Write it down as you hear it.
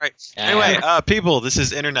Anyway, people, this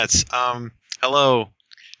is Internets. Hello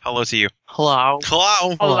to you. Hello.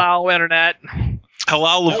 Hello, Internet.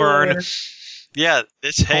 Hello, Laverne. Hello. Yeah,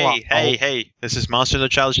 hey. This is Monster and the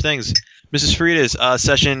Childish Things. Mrs. Frieda's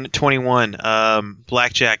session 21,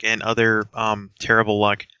 blackjack and other terrible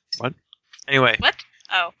luck. What? Anyway. What?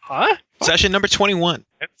 Oh. Huh? Session number 21.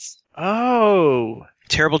 Oh.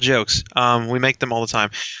 Terrible jokes. We make them all the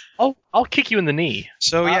time. I'll kick you in the knee.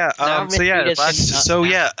 Last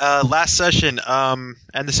session,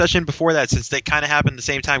 and the session before that, since they kind of happened at the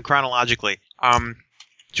same time chronologically.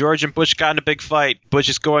 George and Butch got in a big fight. Butch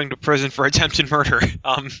is going to prison for attempted murder.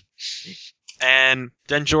 And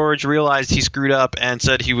then George realized he screwed up and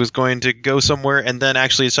said he was going to go somewhere, and then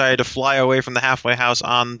actually decided to fly away from the halfway house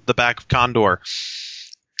on the back of Condor.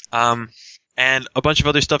 And a bunch of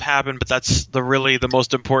other stuff happened, but that's really the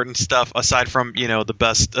most important stuff aside from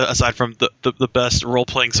the best role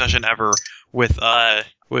playing session ever with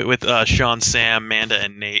Sean, Sam, Manda,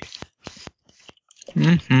 and Nate.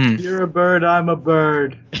 Mm-hmm. You're a bird, I'm a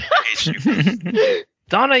bird.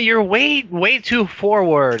 Donna, you're way too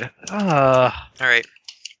forward. All right.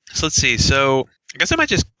 So let's see. So I guess I might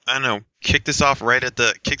just kick this off right at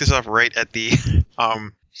the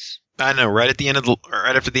right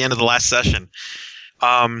after the end of the last session.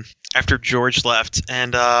 After George left,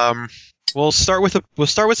 and we'll start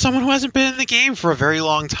with someone who hasn't been in the game for a very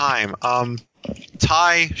long time.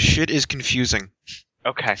 Ty, shit is confusing.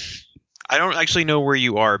 Okay. I don't actually know where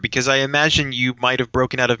you are, because I imagine you might have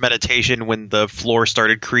broken out of meditation when the floor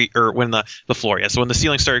started when the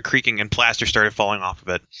ceiling started creaking and plaster started falling off of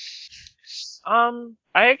it.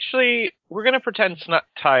 We're gonna pretend it's not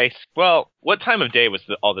Ty. Well, what time of day was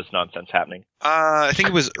all this nonsense happening? I think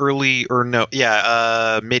it was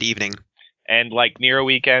mid-evening. And near a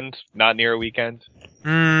weekend? Not near a weekend?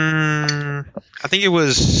 I think it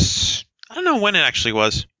was, I don't know when it actually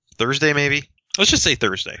was. Thursday, maybe? Let's just say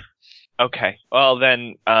Thursday. Okay. Well,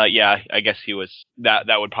 then, I guess he was, that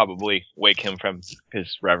would probably wake him from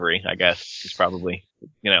his reverie, I guess. He's probably,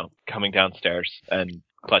 coming downstairs and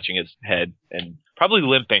clutching his head and probably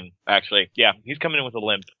limping, actually. Yeah, he's coming in with a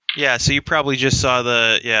limp. Yeah, so you probably just saw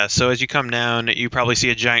so as you come down, you probably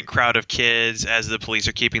see a giant crowd of kids as the police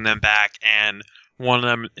are keeping them back, and one of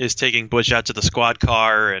them is taking Butch out to the squad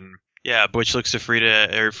car, and Butch looks to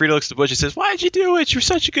Frieda, or Frieda looks to Butch and says, "Why'd you do it? You're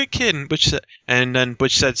such a good kid." And then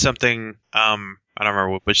Butch said something, I don't remember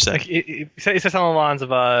what Butch said. He said something along the lines of,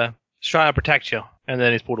 just trying to protect you, and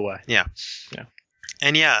then he's pulled away. Yeah.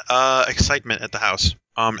 And excitement at the house.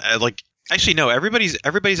 Actually, no, everybody's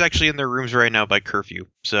actually in their rooms right now by curfew.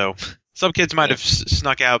 So some kids might have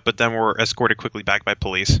snuck out, but then were escorted quickly back by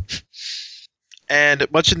police. And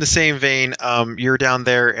much in the same vein, you're down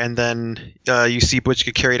there, and then you see Butch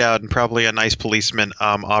get carried out, and probably a nice policeman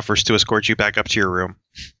offers to escort you back up to your room.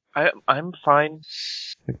 I'm fine.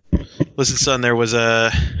 Listen, son, there was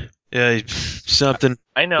something.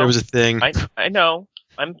 I know. There was a thing. I know.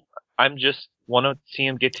 I'm just want to see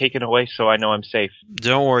him get taken away, so I know I'm safe.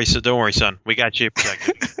 Don't worry, son. We got you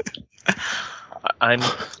protected. I'm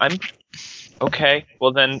okay.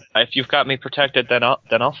 Well, then, if you've got me protected, then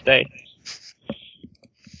I'll stay.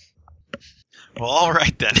 Well, all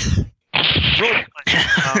right then.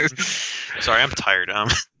 Sorry, I'm tired.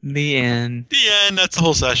 The end. The end. That's the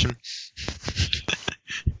whole session.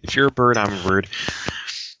 If you're a bird, I'm a bird.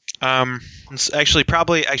 Actually,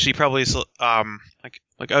 probably.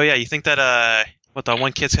 Oh yeah, you think that the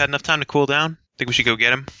one kid's had enough time to cool down? Think we should go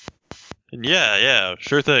get him? And yeah,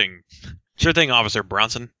 sure thing, Officer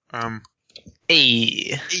Bronson.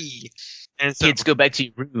 Hey. And so, kids, go back to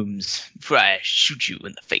your rooms before I shoot you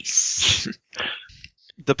in the face.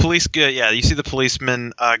 The police you see the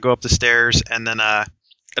policeman go up the stairs, and then and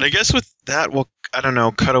I guess with that we'll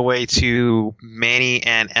cut away to Manny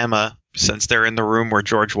and Emma, since they're in the room where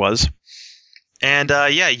George was. And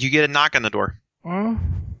you get a knock on the door.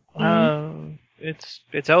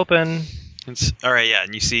 It's open. It's all right,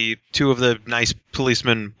 and you see two of the nice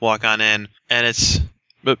policemen walk on in, and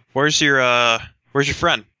but where's your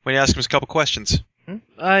friend? When you ask him a couple questions. Who?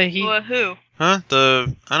 Huh?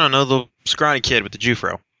 The scrawny kid with the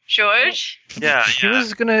Jufro. George? Yeah. He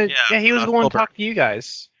was going to talk to you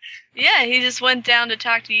guys. Yeah, he just went down to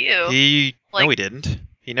talk to you. No, he didn't.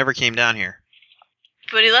 He never came down here.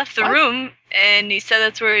 But he left the room, and he said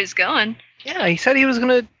that's where he's going. Yeah, he said he was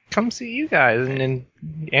going to come see you guys and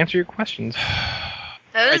answer your questions.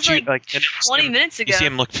 That was 20 minutes ago. You see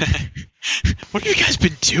him look back. What have you guys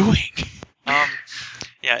been doing?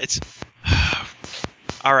 Yeah, it's...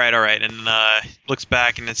 all right, and looks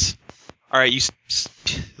back, and it's... All right,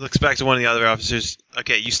 looks back to one of the other officers.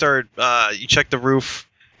 Okay, you check the roof.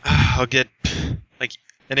 I'll get...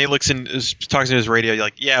 And he looks and talks to his radio. You're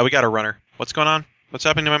like, yeah, we got a runner. What's going on? What's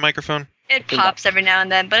happening to my microphone? It pops every now and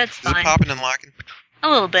then, but it's Is it fine. popping and locking? A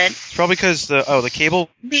little bit. It's probably because the cable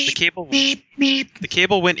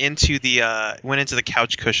went into the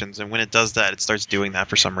couch cushions, and when it does that, it starts doing that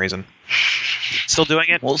for some reason. Still doing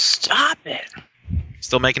it? Well, stop it.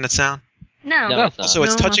 Still making it sound? No. No, it's not. Also,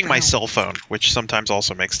 it's No, touching not my that. cell phone, which sometimes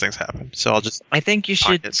also makes things happen. So I'll just I think you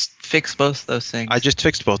should Pocket. fix both those things. I just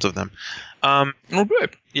fixed both of them. Oh,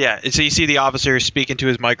 good. Yeah, so you see the officer speaking to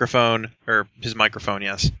his microphone,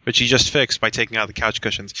 yes, which he just fixed by taking out the couch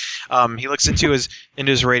cushions. He looks into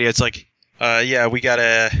his radio. It's like, yeah, we got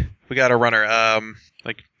a runner.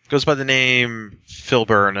 Like goes by the name Phil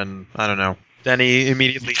Byrne, and I don't know. Then he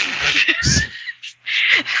immediately.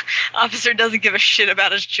 Officer doesn't give a shit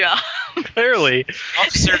about his job. Clearly.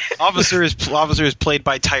 officer is played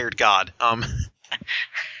by Tired God.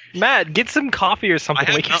 Matt, get some coffee or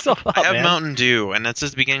something. Wake yourself up, I have man. Mountain Dew, and that's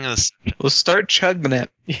just the beginning of this. We'll start chugging it.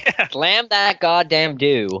 Yeah. Slam that goddamn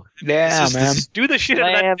dew. Yeah, man. Do the shit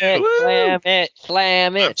out Slam of that. it, slam it,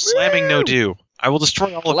 slam I'm it. slamming no dew. I will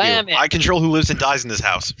destroy all Slam of you. it. I control who lives and dies in this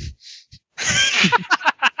house.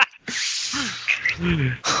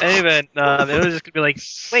 And even it was just gonna be like,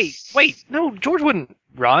 wait, no, George wouldn't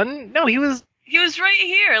run. No, he was, He was right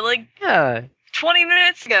here, like yeah. 20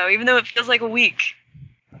 minutes ago, even though it feels like a week.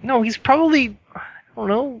 No, he's probably, I don't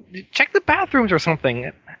know, check the bathrooms or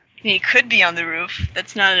something. He could be on the roof.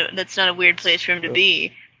 That's not a weird place for him to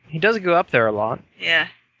be. He does go up there a lot. Yeah.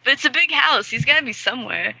 But it's a big house. He's got to be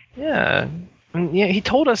somewhere. Yeah. And yeah, he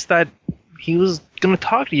told us that he was gonna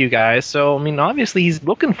talk to you guys, so, I mean, obviously he's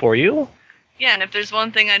looking for you. Yeah, and if there's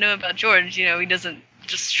one thing I know about George, he doesn't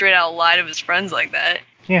just straight out lie to his friends like that.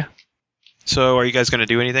 Yeah. So, are you guys going to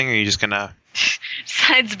do anything, or are you just going to...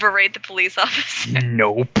 Besides berate the police officer.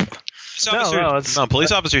 Nope.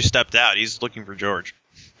 Police officer stepped out. He's looking for George.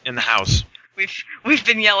 In the house. We've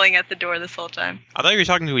been yelling at the door this whole time. I thought you were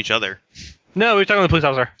talking to each other. No, we're talking to the police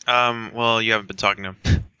officer. Well, you haven't been talking to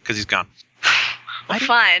him. Because he's gone. Well,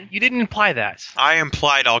 fine. You didn't imply that. I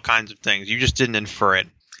implied all kinds of things. You just didn't infer it.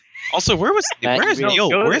 Also, where's No, Neil?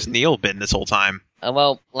 go Where's Neil been this whole time?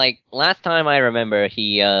 Well, like last time I remember,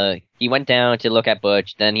 he went down to look at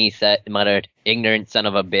Butch. Then he muttered, "Ignorant son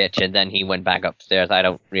of a bitch," and then he went back upstairs. I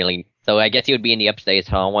don't really. So I guess he would be in the upstairs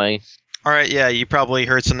hallway. All right, yeah, you probably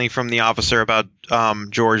heard something from the officer about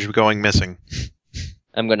George going missing.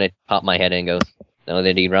 I'm gonna pop my head in and go, "So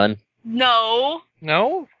did he run?" No.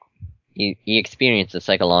 No? He experienced a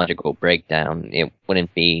psychological breakdown. It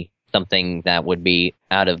wouldn't be something that would be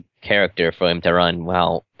out of character for him to run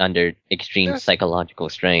while under extreme Yes. psychological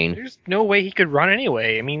strain. There's no way he could run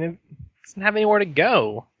anyway. I mean, he doesn't have anywhere to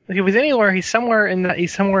go. If he was anywhere, he's somewhere in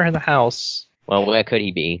the house. Well, where could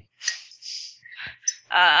he be?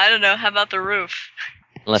 I don't know. How about the roof?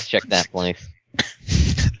 Let's check that place.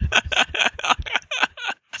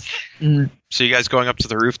 So you guys going up to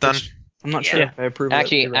the roof then? I'm not Yeah. sure if I approve of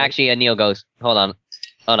it. You're right. Actually, Neil goes, hold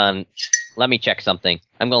on. Let me check something.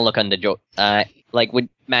 I'm gonna look under would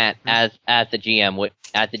Matt, as the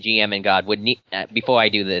GM and God, before I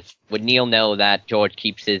do this, would Neil know that George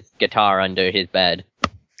keeps his guitar under his bed?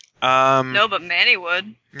 No, but Manny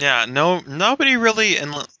would. Yeah, nobody really,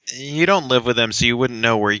 and you don't live with him, so you wouldn't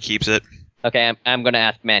know where he keeps it. Okay, I'm gonna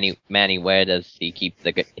ask Manny, where does he keep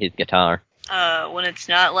his guitar? When it's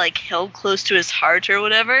not like held close to his heart or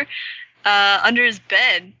whatever, under his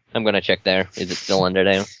bed. I'm gonna check there. Is it still under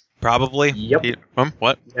there? Probably. Yep.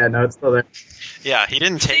 What? Yeah, no, it's still there. Yeah, he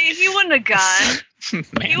didn't take. See, he wouldn't have gone.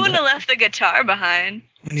 He wouldn't have left the guitar behind.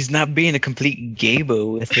 When he's not being a complete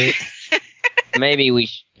gaybo with it. Maybe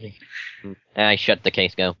we. I shut the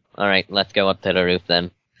case. Go. All right, let's go up to the roof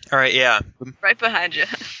then. All right, yeah. Right behind you.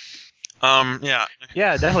 Yeah.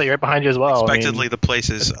 Yeah, definitely right behind you as well. Expectedly, the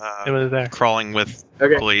place is it was there. crawling with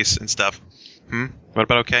Okay. police and stuff. What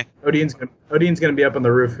about okay? Odine's gonna be up on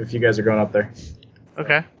the roof if you guys are going up there.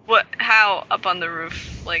 Okay. What? How up on the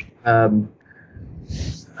roof? Like,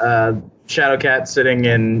 Shadowcat sitting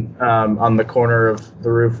in on the corner of the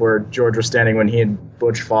roof where George was standing when he and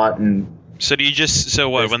Butch fought, and So do you just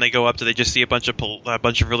when they go up, do they just see a bunch of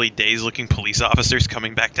really dazed-looking police officers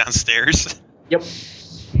coming back downstairs? yep,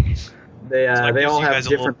 they that they gives all you have guys a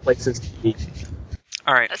different places to be.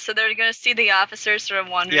 All right. so they're gonna see the officers sort of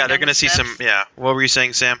wandering. Yeah, they're down gonna the see steps. some. Yeah. What were you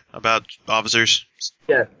saying, Sam, about officers?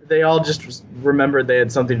 Yeah, they all just remembered they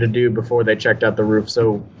had something to do before they checked out the roof,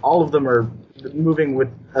 so all of them are moving with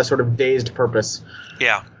a sort of dazed purpose.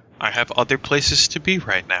 Yeah. I have other places to be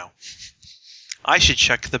right now. I should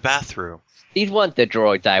check the bathroom. These weren't the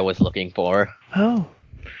droids I was looking for. Oh.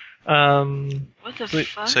 What the Wait,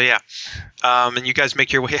 fuck? So yeah, and you guys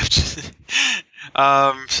make your way up to.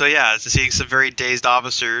 So yeah, seeing some very dazed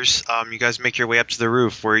officers, you guys make your way up to the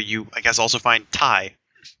roof, where you, I guess, also find Ty,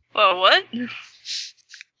 Whoa, what?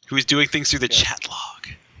 who's doing things through the chat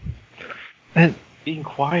log. Being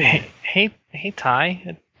quiet. Hey,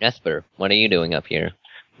 Ty. Jesper, what are you doing up here?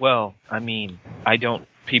 Well, I mean,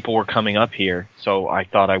 people were coming up here, so I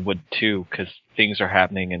thought I would too, because things are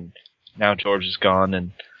happening, and now George is gone,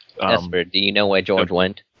 and Jesper, do you know where George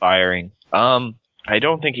went? firing. I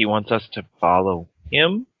don't think he wants us to follow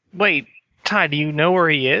him. Wait, Ty, do you know where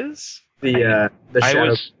he is? The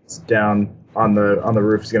shadow down on the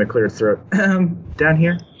roof is gonna clear its throat. Down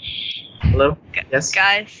here. Hello. Yes.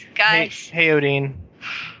 Guys. Hey, Odin.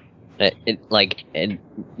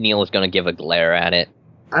 Neil is gonna give a glare at it.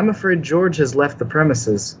 I'm afraid George has left the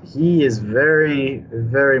premises. He is very,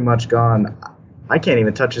 very much gone. I can't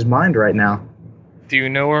even touch his mind right now. Do you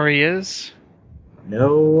know where he is?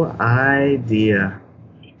 No idea.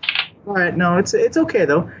 All right, no, it's okay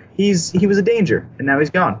though. He was a danger, and now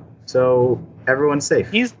he's gone. So everyone's safe.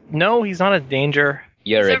 He's not a danger.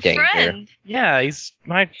 You're He's a our danger. friend. Yeah, he's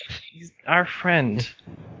our friend.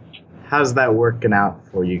 How's that working out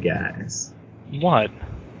for you guys? What?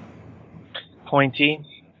 Pointy,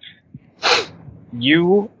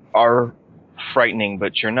 you are frightening,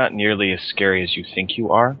 but you're not nearly as scary as you think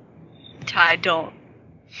you are. Ty, don't.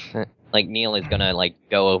 Neil is gonna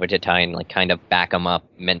go over to Ty and kind of back him up,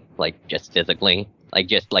 just physically,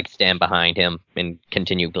 just stand behind him and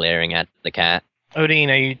continue glaring at the cat. Odin,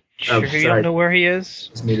 are you sure you don't know where he is?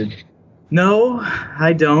 It's muted. No,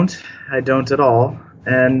 I don't. I don't at all.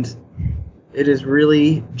 And it is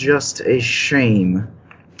really just a shame.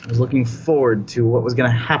 I was looking forward to what was going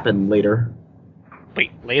to happen later.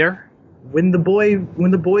 Wait, later? When the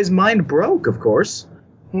boy's mind broke, of course.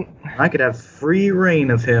 I could have free reign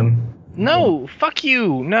of him. No, fuck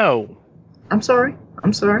you, no. I'm sorry.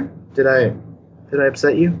 Did I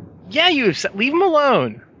upset you? Yeah, leave him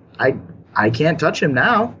alone. I can't touch him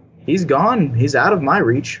now. He's gone. He's out of my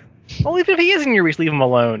reach. Well, even if he is in your reach, leave him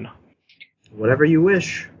alone. Whatever you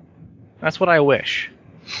wish. That's what I wish.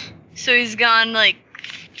 So he's gone,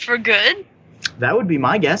 for good? That would be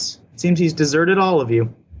my guess. It seems he's deserted all of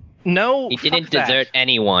you. No, He didn't fuck that. desert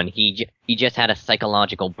anyone. He just had a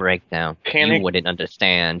psychological breakdown. Panic. You wouldn't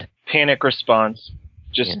understand. Panic response,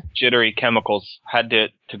 just Yeah. jittery chemicals, had to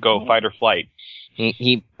go fight or flight.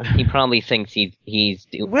 He probably thinks he's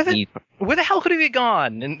Where the hell could he be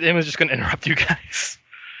gone? And I was just going to interrupt you guys.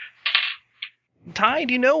 Ty,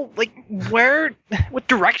 do you know, what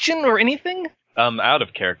direction or anything? Out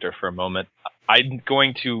of character for a moment. I'm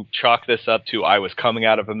going to chalk this up to I was coming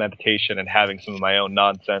out of a meditation and having some of my own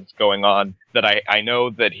nonsense going on, that I know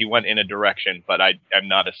that he went in a direction, but I'm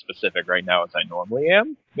not as specific right now as I normally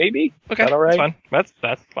am. Maybe? Okay, Is that all right? that's fine.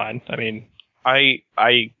 That's fine. I mean,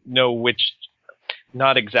 I know which,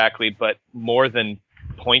 not exactly, but more than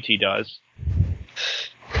Pointy does.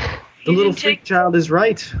 The little freak child is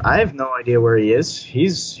right. I have no idea where he is.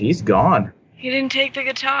 He's gone. He didn't take the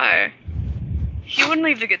guitar. He wouldn't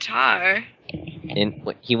leave the guitar. And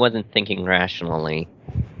he wasn't thinking rationally.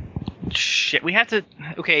 shit, we have to.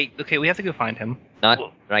 Okay, we have to go find him. Not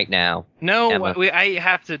right now. No, Emma. we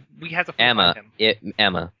have to Emma, find him.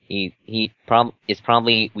 Emma. It's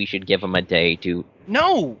probably we should give him a day to.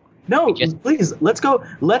 No, Please, let's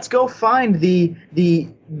go find the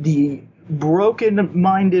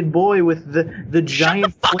broken-minded boy with the giant.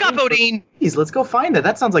 Shut the fuck up, Odin! Please, let's go find that.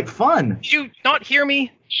 That sounds like fun. Did you not hear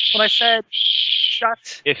me when I said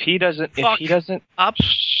shut If he doesn't up?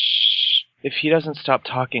 If he doesn't stop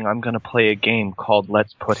talking, I'm gonna play a game called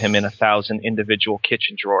Let's Put Him in 1,000 Individual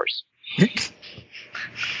Kitchen Drawers.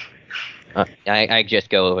 I just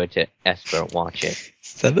go over to Esper, watch it.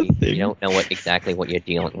 Is that a thing? You don't know exactly what you're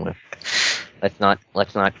dealing with. Let's not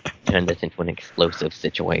turn this into an explosive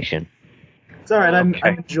situation. It's all right. I'm Okay.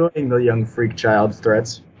 enjoying the young freak child's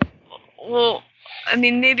threats. Well, I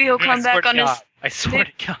mean, maybe he'll come back on his. I swear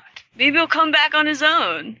to God. Maybe he'll come back on his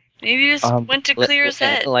own. Maybe he just went to clear his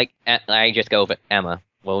head. I just go over Emma.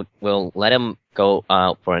 We'll let him go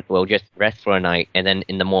out for it. We'll just rest for a night, and then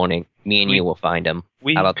in the morning, me and you will find him.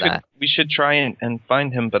 How about that? We should try and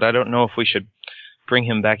find him, but I don't know if we should bring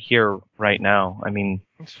him back here right now. I mean,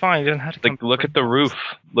 It's fine. You don't have to come. look at the roof.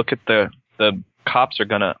 Look at the cops are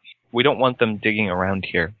gonna. We don't want them digging around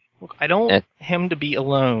here. Look, I don't want him to be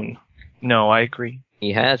alone. No, I agree.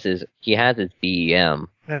 He has his BEM.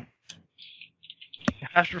 You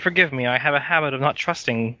have to forgive me. I have a habit of not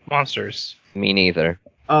trusting monsters. Me neither.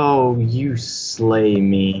 Oh, you slay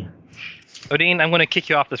me. Odin, I'm going to kick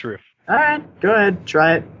you off this roof. All right, go ahead,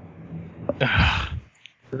 try it.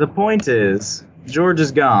 The point is, George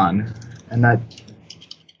is gone, and that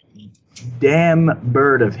damn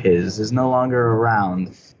bird of his is no longer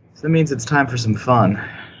around. So that means it's time for some fun.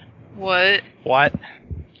 What? What?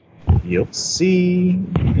 You'll see.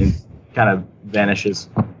 It kind of vanishes.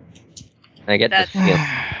 I get this feel.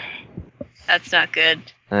 That's not good.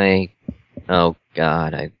 Oh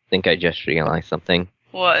God, I think I just realized something.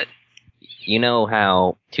 What? You know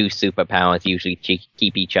how two superpowers usually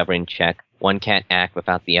keep each other in check? One can't act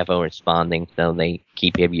without the other responding, so they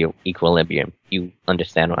keep equilibrium. You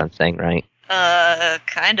understand what I'm saying, right?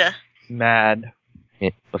 Kinda. Mad.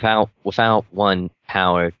 Without one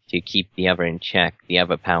power to keep the other in check, the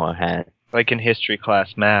other power has. Like in history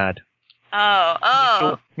class, mad.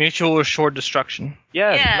 Oh. Mutual assured destruction.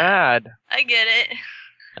 Yes, Yeah. mad. I get it.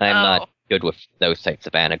 I'm Oh. not good with those types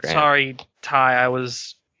of anagrams. Sorry, Ty. I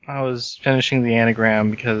was finishing the anagram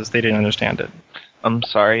because they didn't understand it. I'm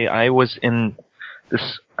sorry, I was in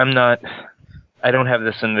this. I don't have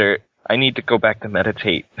this under. I need to go back to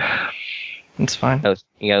meditate. It's fine.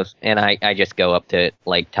 He goes, and I just go up to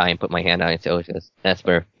Ty and put my hand on it. So he goes,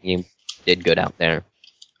 Esper, you did good out there.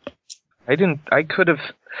 I could have.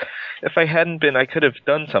 If I hadn't been, I could have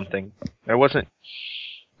done something. I wasn't.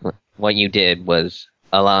 What you did was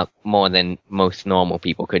a lot more than most normal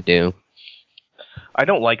people could do. I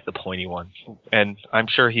don't like the pointy one, and I'm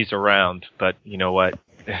sure he's around. But you know what?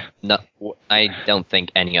 No, I don't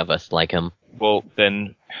think any of us like him. Well,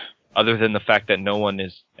 then, other than the fact that no one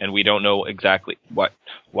is, and we don't know exactly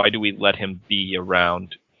why do we let him be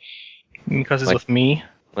around? Because it's Like- with me.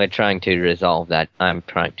 We're trying to resolve that. I'm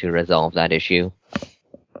trying to resolve that issue.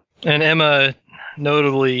 And Emma,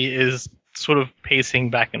 notably, is sort of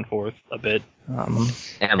pacing back and forth a bit.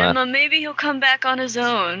 Emma, Maybe he'll come back on his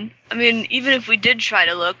own. I mean, even if we did try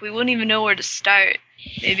to look, we wouldn't even know where to start.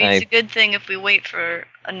 Maybe it's a good thing if we wait for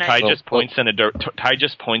a night. Ty Well, just points in a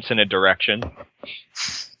direction.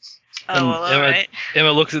 Oh, well, Emma, alright.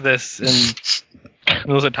 Emma looks at this and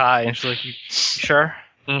looks at Ty, and she's like, "You sure?"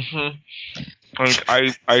 Mm-hmm.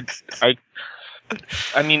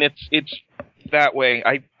 I mean, it's that way.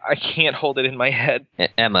 I can't hold it in my head.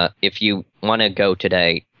 Emma, if you want to go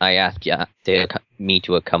today, I ask me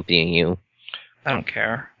to accompany you. I don't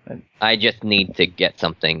care. I just need to get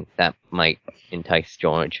something that might entice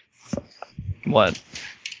George. What?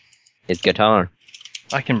 His guitar.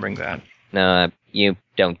 I can bring that. No, you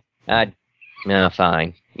don't. No,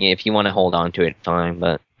 fine. If you want to hold on to it, fine,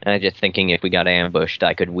 but I was just thinking if we got ambushed,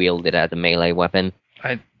 I could wield it as a melee weapon.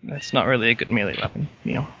 That's not really a good melee weapon,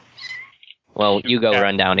 you know. Well, you go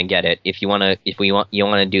run down and get it. If you wanna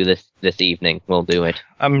do this evening, we'll do it.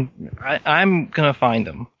 I'm gonna find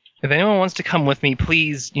them. If anyone wants to come with me,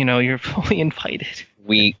 please, you're fully invited.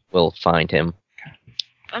 We will find him.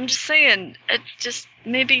 I'm just saying, just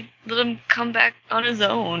maybe let him come back on his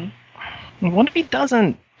own. What if he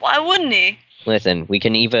doesn't? Why wouldn't he? Listen, we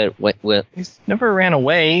can either. He's never ran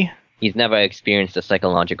away. He's never experienced a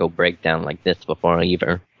psychological breakdown like this before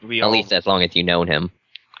either. At least as long as you know him.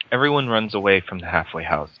 Everyone runs away from the halfway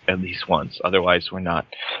house at least once. Otherwise, we're not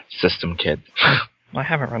system kids. I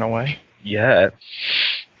haven't run away. Yeah.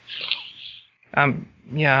 I'm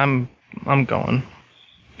going.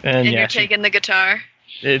 And yeah, you're taking the guitar.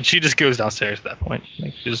 she just goes downstairs at that point.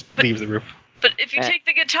 Like, she just leaves the roof. But if you take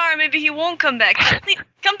the guitar, maybe he won't come back. Please,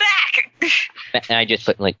 come back! I just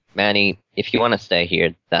Manny, if you want to stay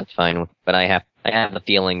here, that's fine. But I have the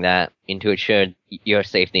feeling that to ensure your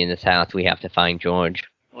safety in this house, we have to find George.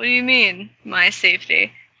 What do you mean, my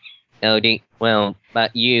safety? Well,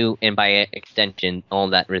 but you, and by extension, all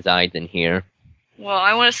that resides in here. Well,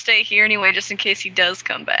 I want to stay here anyway, just in case he does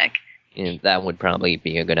come back. That would probably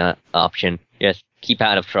be a good option. Just keep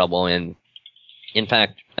out of trouble, and in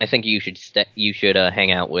fact, I think you should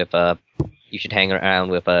hang out with you should hang around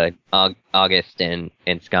with August and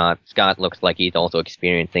Scott. Scott looks like he's also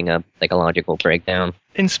experiencing a psychological breakdown.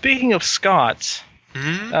 And speaking of Scott,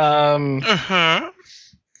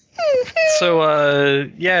 so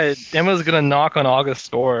Emma's gonna knock on August's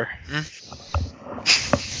door.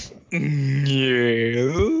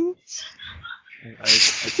 I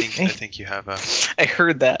think you have a. I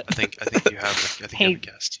heard that. I think you have. You have a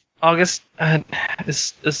guest. August,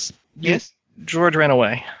 is Yes? George ran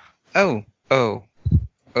away. Oh.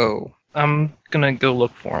 I'm gonna go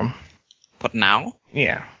look for him. But now?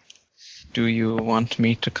 Yeah. Do you want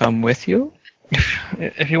me to come with you?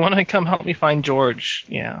 If you want to come help me find George,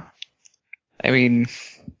 yeah. I mean,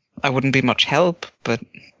 I wouldn't be much help, but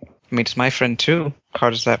I mean, it's my friend too.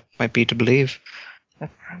 Hard as that might be to believe.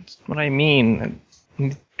 That's what I mean.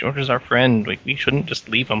 George is our friend. We shouldn't just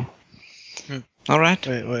leave him. All right.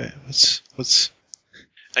 Wait. What's?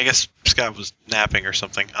 I guess Scott was napping or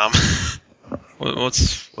something.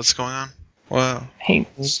 What's going on? Well, Hey,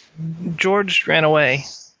 George ran away.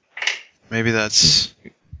 maybe that's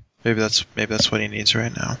what he needs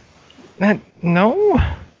right now. No?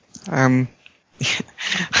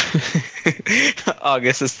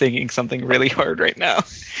 August is thinking something really hard right now.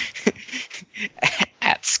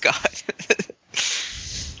 At Scott.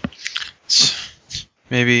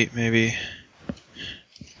 Maybe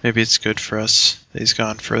it's good for us that he's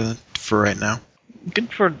gone for right now.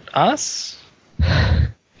 Good for us?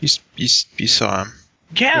 You saw him.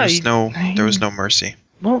 Yeah. There was no mercy.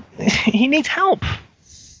 Well, he needs help.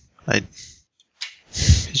 I'm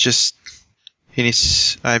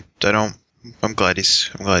glad he's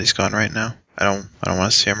gone right now. I don't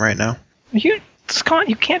want to see him right now. Scott,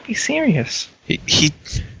 you can't be serious. He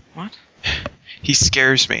What? He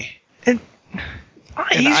scares me.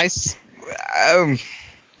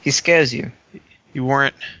 He scares you. You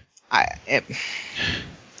weren't.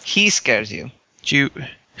 He scares you.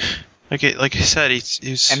 Like I said,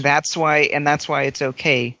 he's. And that's why it's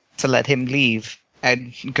okay to let him leave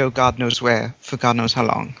and go God knows where for God knows how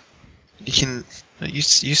long. He can. You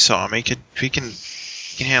saw him. He can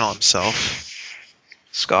handle himself.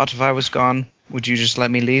 Scott, if I was gone, would you just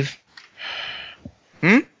let me leave?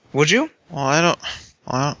 Would you? Well, I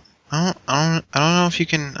don't know if you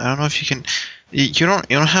can. I don't know if you can. You don't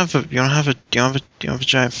have a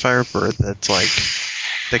giant firebird that's like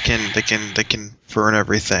that can burn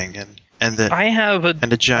everything and the I have a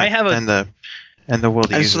and the giant and the will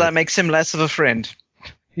to And use so it. that makes him less of a friend.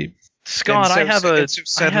 Scott,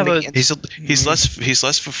 And He's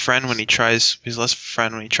less of a friend when he tries. He's less of a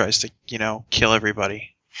friend when he tries to kill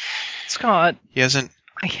everybody. Scott, He hasn't.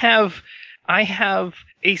 I have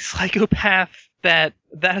a psychopath that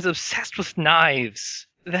is obsessed with knives.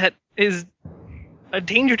 That is a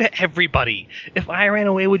danger to everybody. If I ran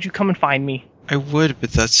away, would you come and find me? I would,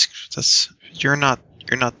 but that's you're not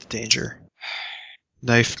the danger.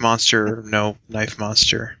 Knife monster or no knife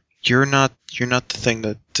monster. You're not the thing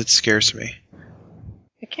that scares me.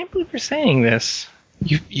 I can't believe you're saying this.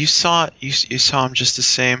 You saw him just the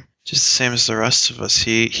same as the rest of us.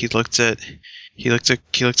 He looked at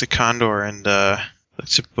Condor and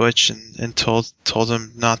looked at Butch and told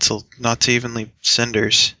him not to even leave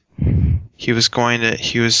cinders. He was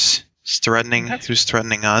threatening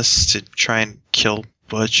us to try and kill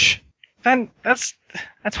Butch. Then that's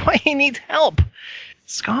why he needs help.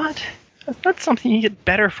 Scott, that's not something you get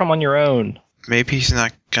better from on your own. Maybe he's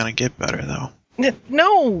not gonna get better though.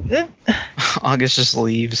 No. August just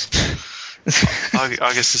leaves.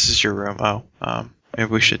 August, this is your room. Maybe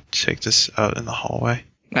we should take this out in the hallway.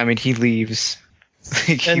 I mean, he leaves.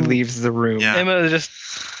 He leaves the room. Yeah. Emma's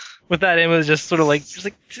just sort of like,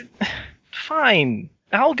 fine.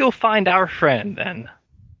 I'll go find our friend then.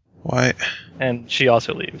 Why? And she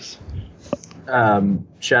also leaves.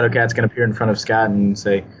 Shadowcat's gonna appear in front of Scott and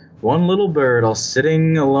say, "One little bird all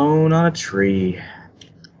sitting alone on a tree.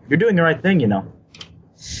 You're doing the right thing, you know."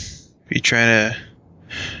 Are you trying to?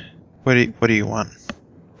 What do you want?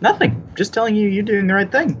 Nothing. Just telling you you're doing the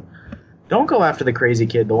right thing. Don't go after the crazy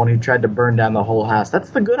kid, the one who tried to burn down the whole house. That's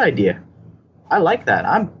the good idea. I like that.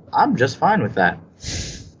 I'm just fine with that.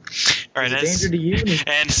 All right, It's a danger to you.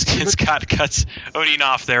 and Scott cuts Odin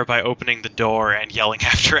off there by opening the door and yelling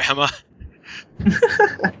after Emma.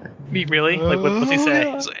 Really? Like, what's he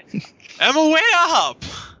say? He's like, Emma, wait up!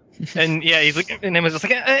 And yeah, he's like, and Emma's just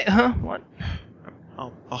like, huh? What?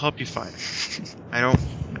 I'll help you find him. I don't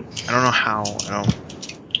know how.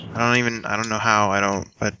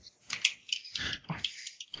 But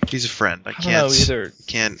he's a friend. I don't know either.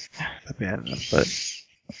 Can't abandon him. But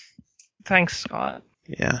Thanks, Scott.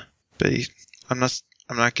 yeah, but I'm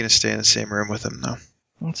not gonna stay in the same room with him though.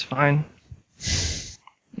 That's fine.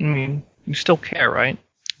 I mean, you still care, right?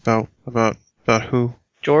 About who?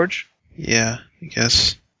 George? Yeah, I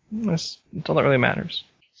guess. That's all that really matters.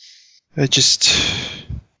 I just.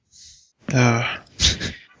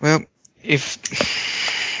 Well, if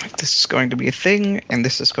this is going to be a thing and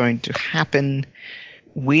this is going to happen,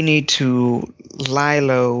 we need to lie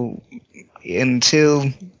low until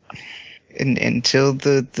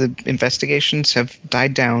the investigations have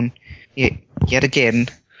died down yet again.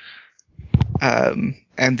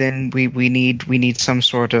 And then we need some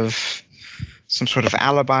sort of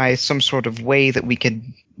alibi, some sort of way that we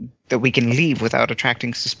can leave without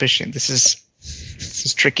attracting suspicion. This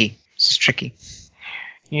is tricky. This is tricky.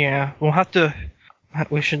 Yeah,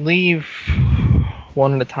 we should leave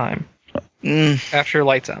one at a time. After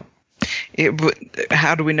lights out. But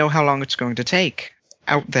how do we know how long it's going to take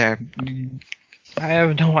out there? I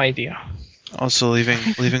have no idea. Also,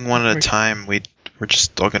 leaving one at a time, we're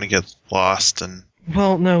just all gonna get lost and.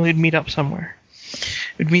 Well, no, we'd meet up somewhere.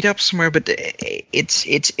 we'd meet up somewhere. But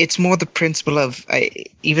it's more the principle of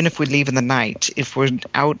even if we leave in the night, if we're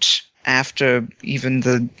out after even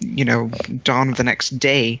the dawn of the next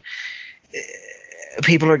day,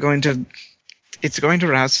 people are going to. It's going to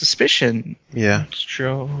arouse suspicion. Yeah, It's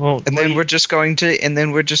true. Well, And then we're just going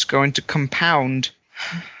to compound.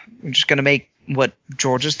 We're just going to make what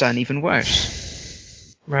George has done even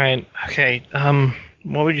worse. right. Okay.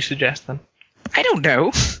 What would you suggest then? I don't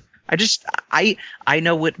know. I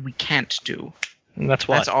know what we can't do. And that's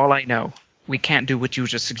what. That's all I know. We can't do what you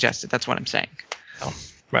just suggested. That's what I'm saying.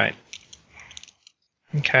 Right.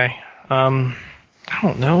 Okay. I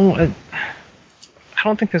don't know. I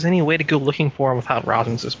don't think there's any way to go looking for him without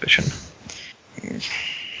rousing suspicion.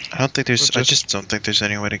 I just don't think there's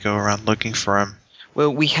any way to go around looking for him.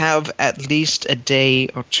 Well, we have at least a day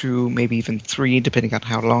or two, maybe even 3, depending on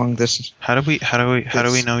how long this. How do we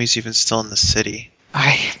know he's even still in the city?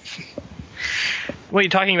 What are you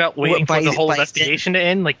talking about? Waiting for the whole investigation to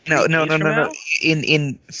end? Like No. 3 days from now?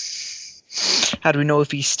 In how do we know if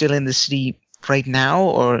he's still in the city right now,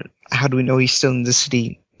 or how do we know he's still in the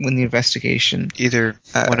city when the investigation? Either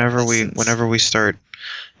whenever we start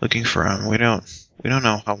looking for him, we don't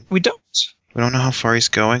know how. We don't. We don't know how far he's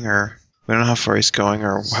going, or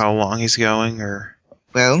how long he's going, or.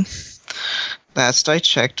 Well, last I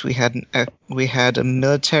checked, we had a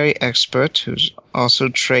military expert who's also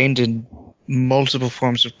trained in multiple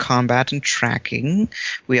forms of combat and tracking.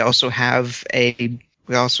 We also have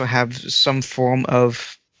some form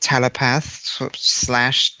of telepath /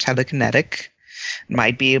 telekinetic.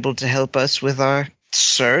 Might be able to help us with our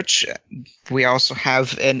search. We also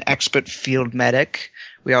have an expert field medic.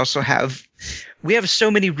 We have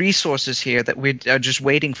so many resources here that we are just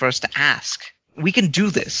waiting for us to ask. We can do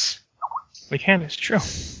this. We can. It's true.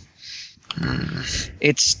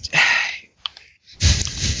 It's.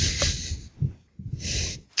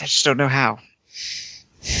 I just don't know how.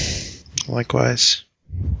 Likewise.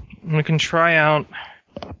 We can try out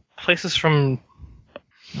places from.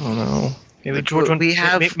 I don't know. Maybe George.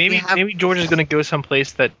 Maybe George is going to go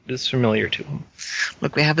someplace that is familiar to him.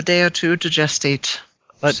 Look, we have a day or two to gestate.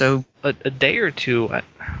 So a day or two.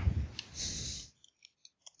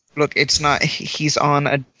 Look, it's not. He's on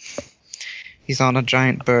a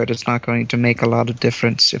giant bird. It's not going to make a lot of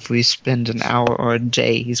difference if we spend an hour or a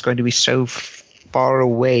day. He's going to be so far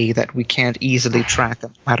away that we can't easily track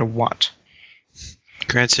him, no matter what.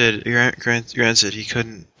 Granted, he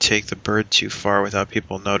couldn't take the bird too far without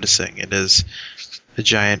people noticing. It is a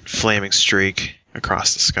giant flaming streak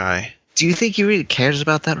across the sky. Do you think he really cares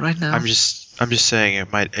about that right now? I'm just saying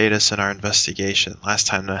it might aid us in our investigation. Last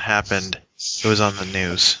time that happened, it was on the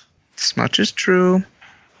news. As much is true.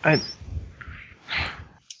 I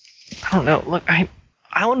don't know. Look, I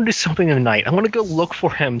want to do something tonight. I want to go look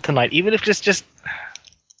for him tonight, even if just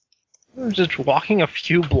walking a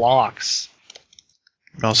few blocks.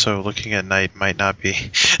 Also, looking at night might not be.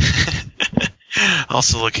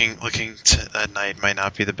 Also, looking at night might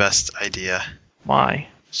not be the best idea. Why?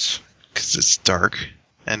 Because it's dark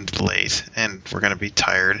and late, and we're gonna be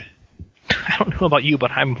tired. I don't know about you,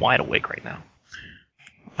 but I'm wide awake right now.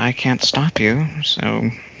 I can't stop you, so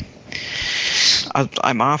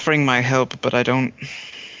I'm offering my help, but I don't.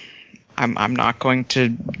 I'm not going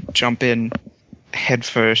to jump in head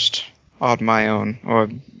first on my own, or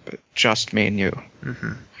just me and you.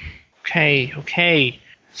 Mm-hmm. Okay.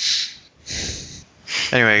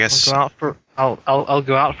 Anyway, I guess I'll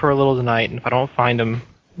go out for a little tonight, and if I don't find him,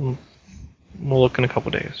 we'll look in a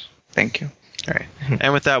couple days. Thank you. All right.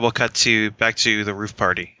 And with that, we'll cut back to the roof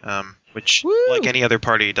party, which, like any other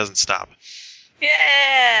party, doesn't stop.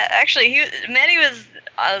 Yeah, actually, Manny was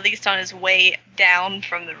at least on his way down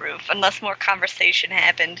from the roof, unless more conversation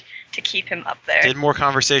happened to keep him up there. Did more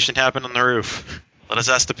conversation happen on the roof? Let us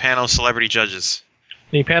ask the panel of celebrity judges.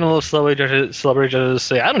 The panel of celebrity judges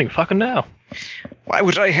say, I don't even fucking know. Why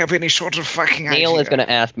would I have any sort of fucking idea? Neil is going to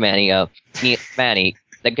ask Manny, Manny,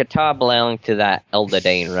 the guitar belonged to that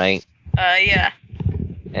Eldadane, right? Yeah.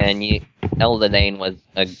 And Eldadane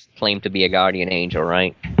was claimed to be a guardian angel,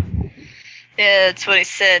 right? Yeah, that's what he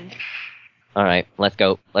said. All right, let's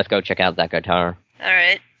go check out that guitar. All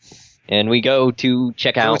right. And we go to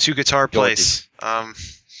check out. Go to guitar place.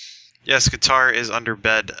 Yes, guitar is under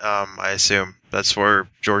bed. I assume that's where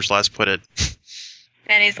George last put it.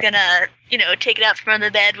 And he's gonna, take it out from under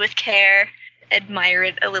the bed with care, admire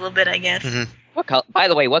it a little bit, I guess. Mm-hmm. By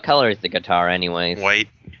the way, what color is the guitar, anyways? White.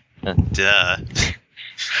 Duh.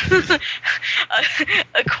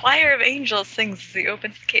 A choir of angels sings as he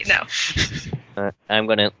opens the gate now. I'm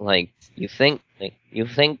gonna you think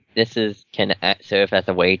this can serve as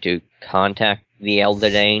a way to contact the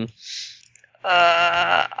Eldadane?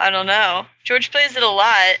 I don't know. George plays it a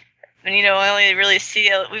lot, and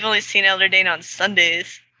we've only seen Elder Dane on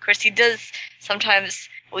Sundays. Of course, he does sometimes.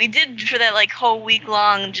 Well, he did for that whole week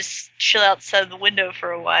long, just chill outside the window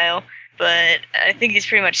for a while. But I think he's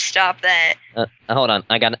pretty much stopped that. Hold on.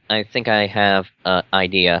 I think I have an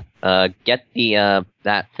idea. Get the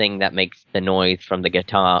that thing that makes the noise from the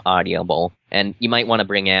guitar audible, and you might want to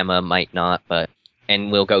bring Emma, might not,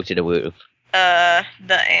 and we'll go to the roof. The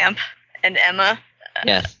amp and Emma.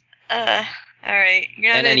 Yes. All right.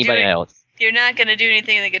 And anybody else. You're not gonna do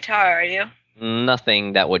anything to the guitar, are you?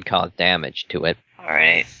 Nothing that would cause damage to it. All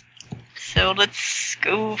right. So let's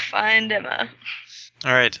go find Emma.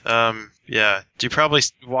 All right. Yeah. You probably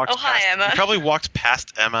walked. Oh, hi, Emma. You probably walked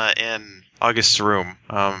past Emma in August's room.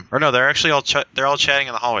 Or no, they're actually they're all chatting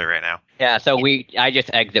in the hallway right now. Yeah. So I just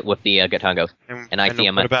exit with the guitar and go, and I see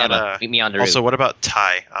Emma. What about, Emma, meet me on the roof. Also, what about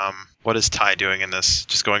Ty? What is Ty doing in this?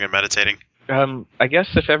 Just going and meditating? I guess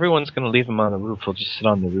if everyone's going to leave him on the roof, he'll just sit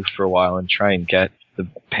on the roof for a while and try and get the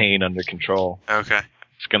pain under control. Okay.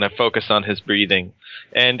 It's going to focus on his breathing.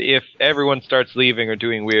 And if everyone starts leaving or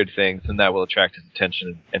doing weird things, then that will attract his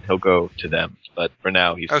attention, and he'll go to them. But for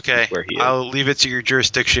now, he's where he is. I'll leave it to your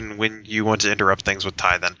jurisdiction when you want to interrupt things with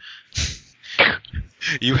Ty. Then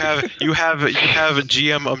you have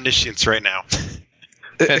GM omniscience right now.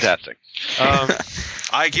 Fantastic.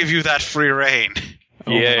 I give you that free reign.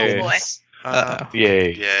 Yay. Oh boy.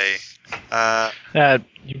 Yay. Yay.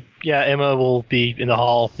 Yeah, Emma will be in the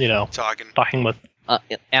hall, Talking with.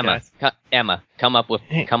 Emma, Yes. Emma, come up to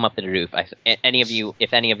the roof. If any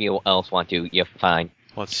of you else want to, you're fine.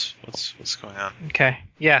 What's going on? Okay.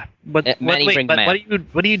 Yeah. But Manny, wait, bring but the man.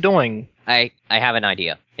 what are you doing? I have an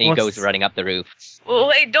idea. And he What's- goes running up the roof. Well,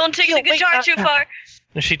 wait! Don't take the guitar too far.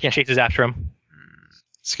 And she chases after him.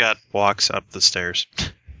 Scott walks up the stairs.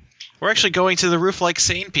 We're actually going to the roof like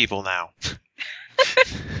sane people now.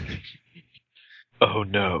 Oh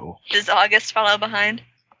no. Does August follow behind?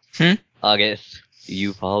 August,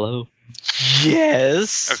 you follow?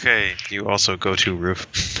 Yes. Okay, you also go to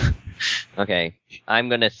roof. Okay. I'm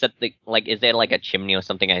gonna set is there a chimney or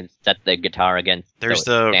something I set the guitar against? There's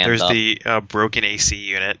so it stands up? the broken AC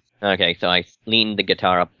unit. Okay, so I lean the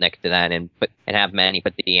guitar up next to that and have Manny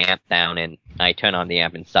put the amp down, and I turn on the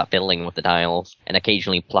amp and start fiddling with the dials and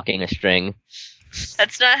occasionally plucking a string.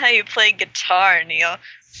 That's not how you play guitar, Neil.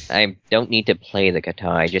 I don't need to play the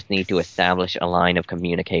guitar, I just need to establish a line of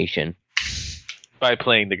communication. By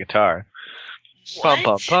playing the guitar. What?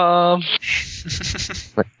 Bum, bum,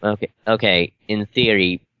 bum. Okay, in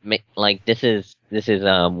theory, this is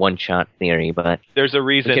a one-shot theory, but There's a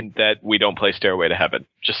reason that we don't play Stairway to Heaven.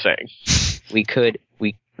 Just saying.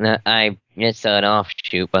 it's an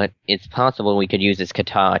offshoot, but it's possible we could use this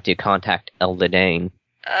guitar to contact Elder Dane.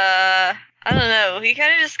 I don't know. He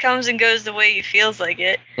kind of just comes and goes the way he feels like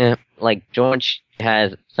it. Yeah, George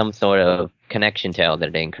has some sort of connection to Elder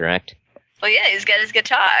Dane, correct? Well, yeah, he's got his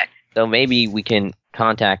guitar. So maybe we can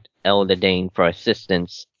contact Elder Dane for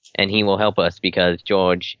assistance, and he will help us because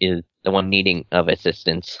George is the one needing of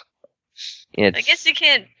assistance. I guess you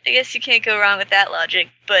can't go wrong with that logic,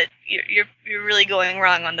 but you're really going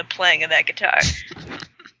wrong on the playing of that guitar.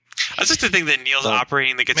 I just to think that Neil's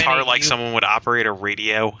operating the guitar Manny, like someone would operate a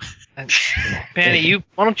radio. Manny,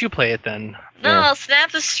 why don't you play it then? No, Yeah. I'll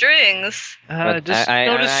snap the strings. But Just I'm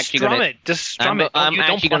actually strum gonna- it. Just strum it. I'm Don't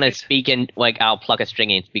actually pluck gonna it. speak in I'll pluck a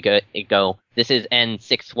string and speak it go. This is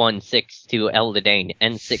N616 to Elder Dane.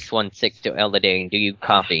 N616 to Elder Dane. Do you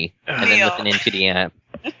copy? And then Neil. listen into the app.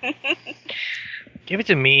 Give it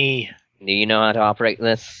to me. Do you know how to operate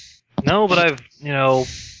this? No, but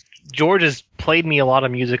George has played me a lot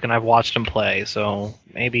of music and I've watched him play, so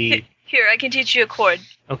maybe. Here, I can teach you a chord.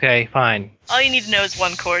 Okay, fine. All you need to know is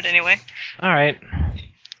one chord, anyway. All right.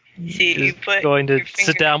 See, you Just put going to your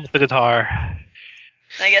finger- sit down with the guitar.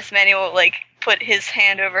 I guess Manny will put his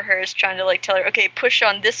hand over hers, trying to tell her, okay, push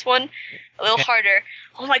on this one a little Okay. harder.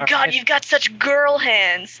 Oh my All God, right. you've got such girl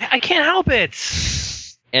hands. I can't help it.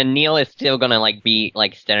 And Neil is still gonna be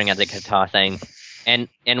staring at the guitar saying, and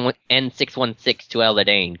N616 to Elder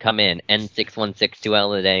Dane, come in. N616 to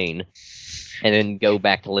Elder Dane. And then go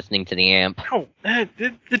back to listening to the amp. No,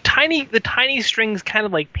 the tiny strings kind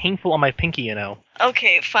of painful on my pinky,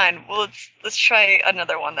 Okay, fine. Well, let's try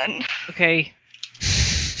another one then. Okay.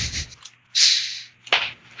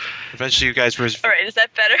 Eventually, you guys were. All right, is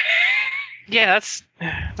that better? Yeah, that's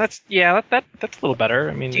a little better.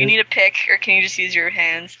 I mean, Do you need a pick, or can you just use your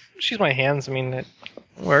hands? just use my hands. I mean, it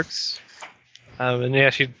works. And yeah,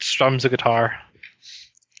 she strums the guitar.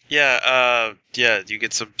 Yeah, you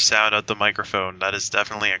get some sound out the microphone. That is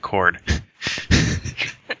definitely a chord.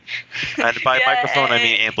 And by Yay. microphone, I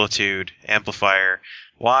mean amplitude, amplifier.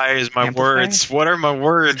 Why is my Amplifier? words? What are my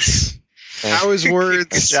words? How is Good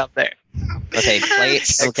words? job there. Okay, play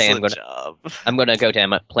it. Okay, Excellent job. I'm gonna go to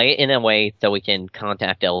Emma. Play it in a way so we can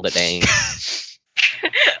contact Elder Dane.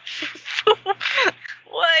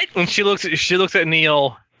 What? And she looks at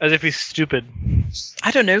Neil as if he's stupid.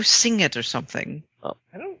 I don't know, sing it or something.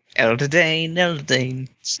 I don't. Elder Dane, Elder Dane.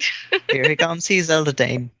 Here he comes, he's Elder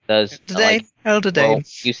Dane. Does Elder Dane, Elder Dane. well,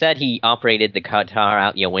 you said he operated the guitar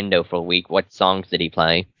out your window for a week. What songs did he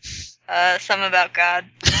play? Some about God.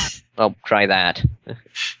 Well, try that.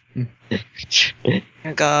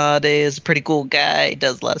 God is a pretty cool guy. He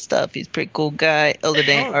does a lot of stuff. He's a pretty cool guy. Elder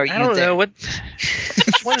Dane, are you I don't there? know what.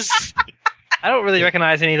 What is? I don't really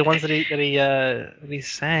recognize any of the ones that he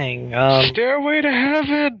sang. Stairway to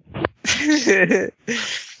Heaven.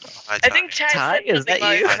 I think Ty Ty, said is something that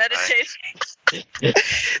while he you? was meditating.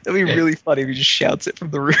 That'd be really funny if he just shouts it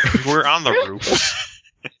from the roof. We're on the roof.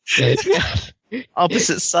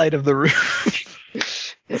 Opposite side of the roof.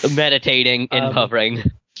 Meditating and hovering.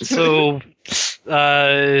 So,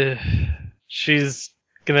 she's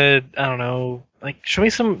gonna, I don't know, like show me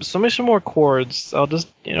some more chords. I'll just,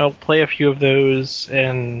 play a few of those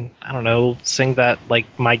and I don't know, sing that like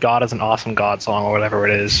 "My God is an Awesome God" song or whatever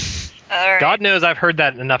it is. All right. God knows I've heard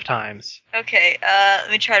that enough times. Okay. Let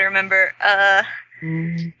me try to remember.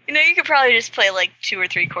 You could probably just play like 2 or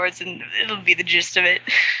 3 chords and it'll be the gist of it.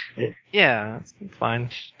 Yeah, that's fine.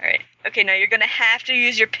 All right. Okay. Now you're gonna have to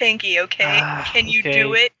use your pinky. Okay. Can you Okay.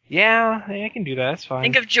 do it? Yeah, I can do that. That's fine.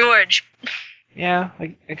 Think of George. Yeah,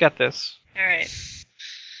 I got this. All right.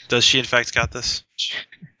 Does she in fact got this?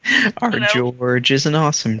 Our No. George is an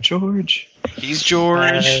awesome George. He's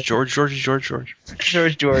George. Uh, George. George.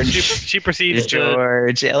 She proceeds to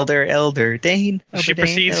George, Elder Dane. she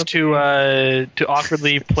proceeds to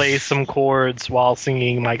awkwardly play some chords while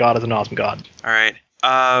singing "My God is an Awesome God." All right.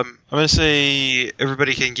 I'm gonna say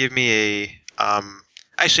everybody can give me a.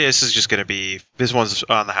 Actually, this is just gonna be this one's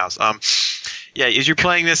on the house. Yeah, as you're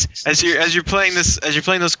playing this, as you're playing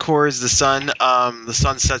those chords, the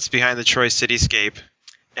sun sets behind the Troy cityscape,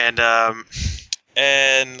 and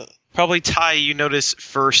probably Ty, you notice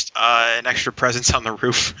first an extra presence on the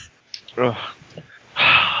roof, Ugh.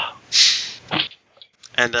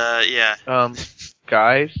 and yeah.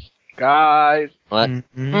 Guys, What?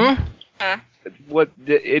 Mhm. what?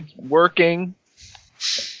 It's working.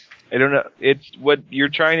 I don't know. It's what you're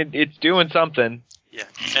trying to. It's doing something. Yeah,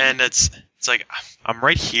 and it's like I'm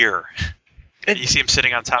right here. You see him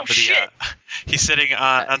sitting on top of the. shit. He's sitting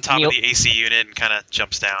on top Neil- of the AC unit and kind of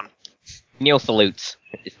jumps down. Neil salutes.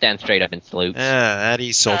 Stands straight up and salutes. At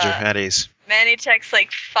ease, soldier. At ease. Manny takes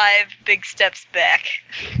like 5 big steps back.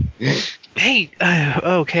 Hey,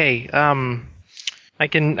 okay. I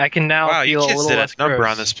can now Wow, you feel a kids little did a less number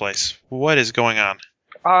gross. on this place. What is going on?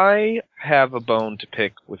 I have a bone to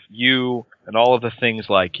pick with you and all of the things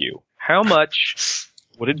like you. How much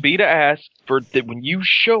would it be to ask for that when you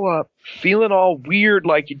show up feeling all weird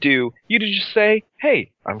like you do, you to just say,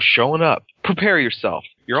 "Hey, I'm showing up. Prepare yourself.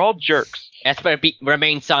 You're all jerks." Esper,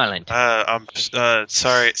 remain silent. I'm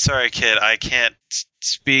sorry, kid. I can't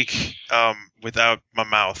speak without my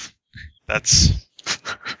mouth. That's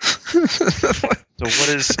so. What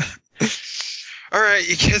is? All right,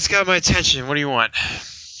 you kids got my attention. What do you want?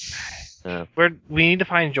 We need to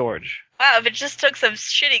find George. Wow, if it just took some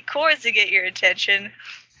shitty chords to get your attention.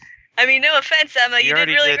 I mean, no offense, Emma, you did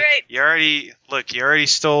really great. You already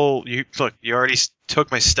stole. You already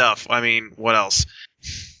took my stuff. I mean, what else?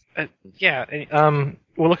 Yeah,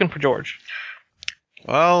 we're looking for George.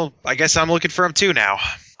 Well, I guess I'm looking for him too now.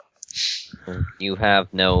 You have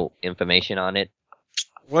no information on it.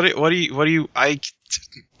 What do you? I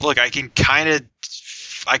can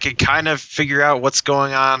kind of figure out what's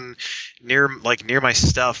going on near my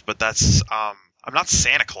stuff, but that's I'm not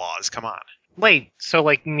Santa Claus. Come on. Wait, so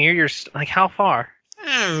like near your how far?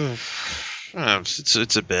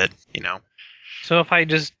 It's a bit, So if I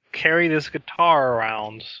just carry this guitar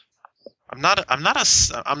around, I'm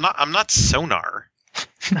not sonar.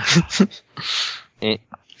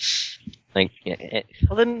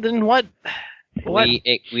 well then what? What?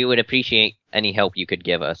 We would appreciate any help you could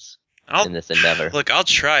give us in this endeavor. Look, I'll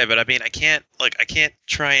try, but I mean, I can't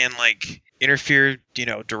try and interfere,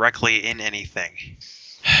 directly in anything.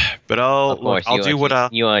 But I'll do what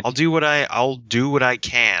I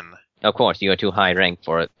can. Of course, you are too high rank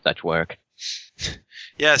for such work.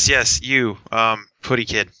 Yes, you, Putty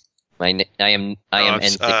Kid. I am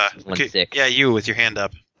N616. Okay, yeah, you with your hand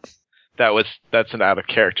up. That's an out of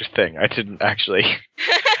character thing. I didn't actually.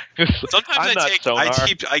 Sometimes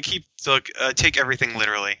I take everything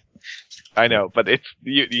literally. I know, but it's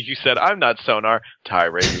you said I'm not sonar. Ty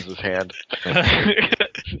raises his hand.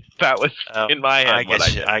 That was in my head. I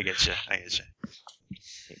get you. I get you.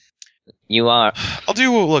 You are. I'll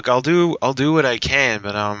do what I can,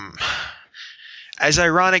 but as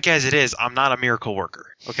ironic as it is, I'm not a miracle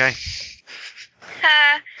worker. Okay.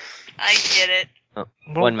 Ha! I get it.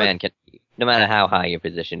 One man can. No matter how high your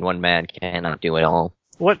position, one man cannot do it all.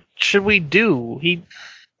 What should we do?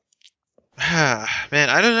 Man,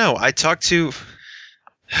 I don't know. I talked to him.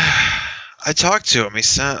 I talked to him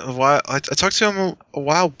a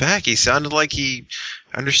while back. He sounded like he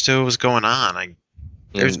understood what was going on. I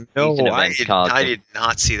did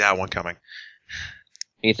not see that one coming.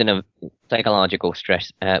 He's in a psychological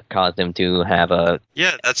stress caused him to have a.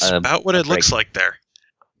 Yeah, that's about what it looks like there.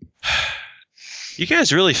 You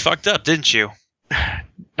guys really fucked up, didn't you? I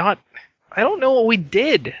don't know what we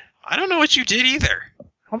did. I don't know what you did either. I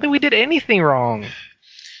don't think we did anything wrong.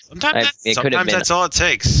 Sometimes that's all it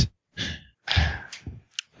takes.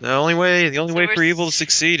 The only way for evil to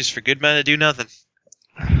succeed is for good men to do nothing.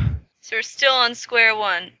 So we're still on square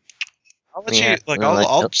one. I'll let you. Like,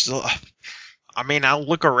 I'll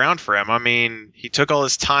look around for him. I mean, he took all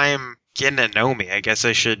his time getting to know me. I guess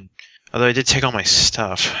I should. Although I did take all my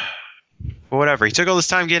stuff. But whatever. He took all this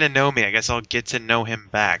time getting to know me. I guess I'll get to know him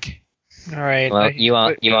back. All right. Well, you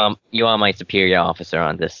are my superior officer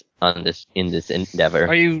in this endeavor.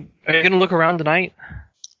 Are you gonna look around tonight?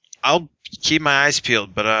 I'll keep my eyes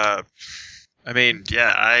peeled, but I mean,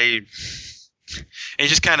 yeah, he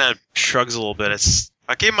just kind of shrugs a little bit.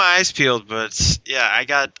 I'll keep my eyes peeled, but yeah, I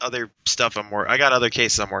got other stuff I got other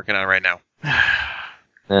cases I'm working on right now.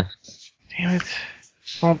 Damn it.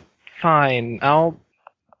 Well, fine. I'll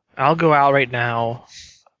go out right now.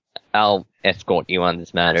 I'll escort you on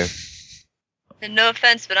this matter. And no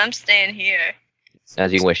offense, but I'm staying here.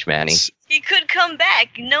 As you wish, Manny. He could come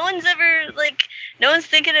back. No one's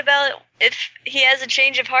thinking about if he has a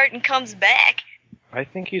change of heart and comes back. I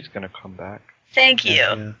think he's gonna come back. Thank you.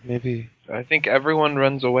 Yeah, maybe. I think everyone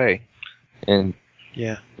runs away. And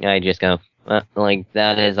yeah, I just go,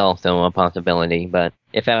 that is also a possibility, but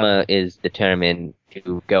if Emma is determined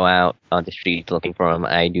to go out on the streets looking for him,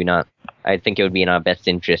 I think it would be in our best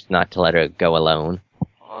interest not to let her go alone.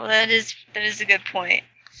 Well, that is a good point.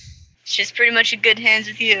 She's pretty much in good hands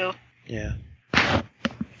with you. Yeah.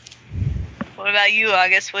 What about you,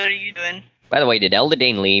 August? What are you doing? By the way, did Elder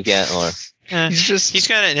Dane leave yet, or? He's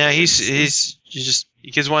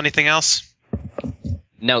you guys want anything else?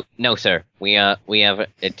 No, sir. We have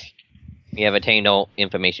attained all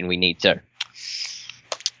information we need, sir.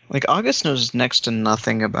 Like, August knows next to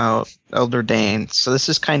nothing about Elder Dane, so this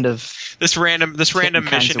is kind of this random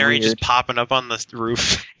missionary just popping up on the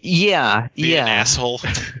roof. Yeah, being an asshole.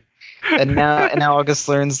 And now August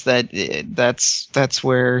learns that that's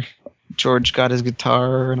where George got his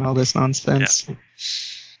guitar and all this nonsense.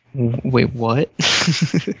 Yeah. Wait, what?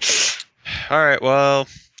 All right, well,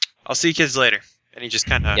 I'll see you kids later. And he just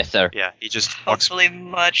kind of... Yes, sir. Yeah, he just walks... Hopefully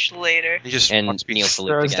much later. He just and walks Neil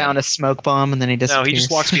throws down a smoke bomb and then he disappears. No, he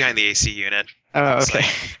just walks behind the AC unit. Oh, It's okay.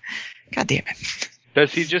 like- God damn it.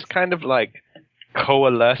 Does he just kind of like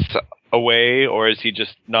coalesce away, or is he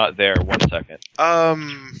just not there 1 second?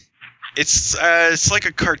 It's like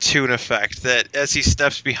a cartoon effect that as he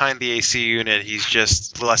steps behind the AC unit, he's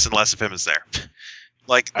just less and less of him is there.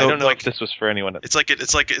 Like I don't know if this was for anyone. It's like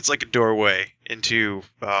a doorway into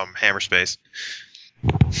hammer space.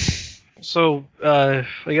 So, I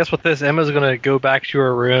guess with this, Emma's gonna go back to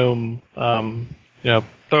her room,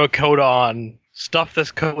 throw a coat on, stuff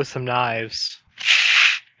this coat with some knives.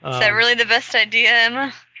 Is that really the best idea,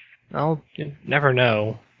 Emma? Well, you never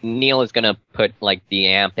know. Neil is gonna put the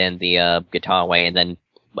amp and the guitar away, and then,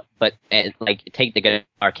 take the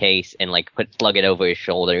guitar case and slug it over his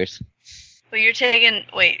shoulders. Well,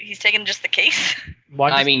 he's taking just the case?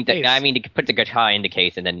 I mean to put the guitar in the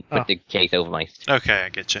case and then put the case over my. Okay, I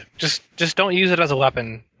get you. Just don't use it as a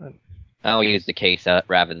weapon. I'll use the case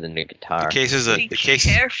rather than the guitar. The case is Be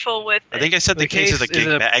careful with it. I think I said the case is a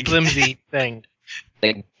gig bag. Flimsy thing.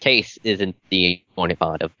 The case isn't the important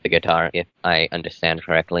part of the guitar, if I understand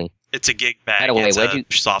correctly. It's a gig bag. By the way, it's a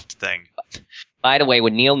soft thing. By the way,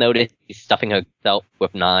 would Neil notice he's stuffing herself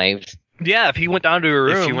with knives? Yeah, if he went down to her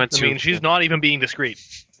If room, he went to- she's not even being discreet.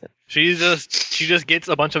 She just gets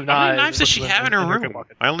a bunch of How knives. many knives does she have in her room?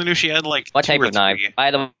 I only knew she had What 2 type or of knife? 3.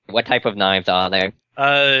 By the way, what type of knives are there?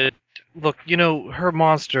 Look, her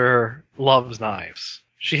monster loves knives.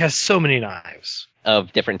 She has so many knives.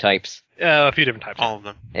 Of different types. A few different types. All of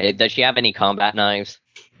them. Does she have any combat knives?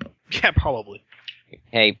 Yeah, probably.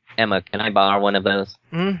 Hey, Emma, can I borrow one of those?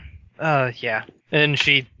 Yeah. And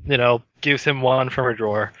she, gives him one from her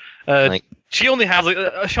drawer. Like- she only has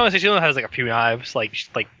she only has like a few knives, like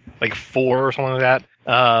 4 or something like that.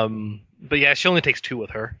 But yeah, she only takes 2 with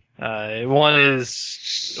her. One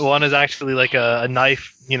is actually like a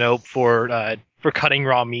knife, for cutting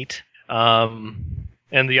raw meat.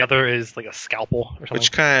 And the other is like a scalpel or something.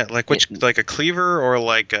 Which kind? Like a cleaver or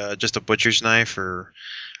like just a butcher's knife or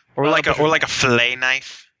like a fillet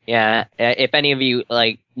knife? Yeah, if any of you,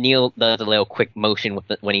 Neil does a little quick motion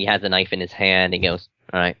when he has the knife in his hand, and goes,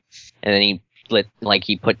 alright. And then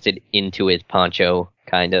he puts it into his poncho,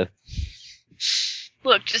 kind of.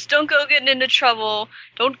 Look, just don't go getting into trouble.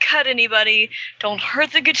 Don't cut anybody. Don't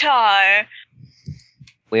hurt the guitar.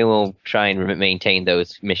 We will try and maintain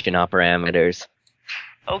those mission parameters.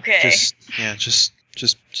 Okay.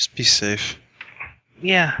 Just be safe.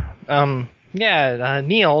 Yeah.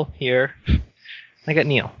 Neil here. I got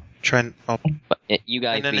Neil. Try You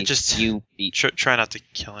guys and then beat. try not to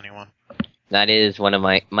kill anyone. That is one of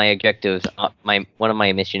my objectives. One of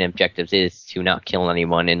my mission objectives is to not kill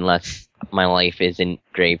anyone unless my life is in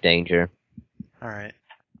grave danger. All right.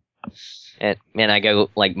 And I go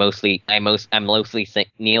I'm mostly Neil's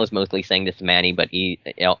mostly saying this to Manny, but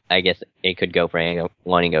I guess it could go for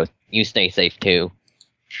anyone. He goes, "You stay safe too."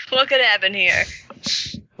 What could happen here?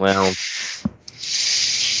 Well,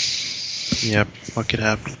 Yep. What could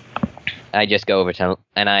happen? I just go over to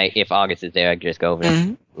if August is there, I just go over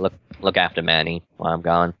and look after Manny while I'm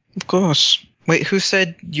gone. Of course. Wait, who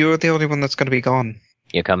said you're the only one that's going to be gone?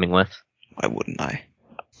 You're coming with? Why wouldn't I?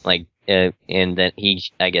 And then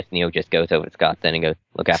I guess Neil just goes over to Scott then and goes,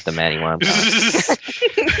 look after Manny while I'm gone.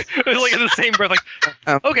 It's like in the same breath,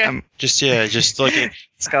 like, okay. Just looking.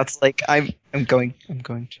 Scott's like, I'm going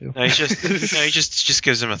to. No, he just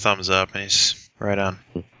gives him a thumbs up and he's right on.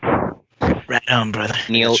 Right on, brother.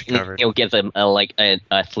 Neil covered. gives him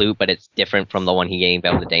a flute, but it's different from the one he gave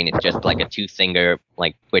Eldadane. It's just like a 2-finger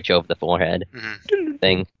twitch over the forehead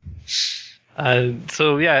thing.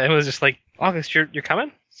 So yeah, it was just like, August, you're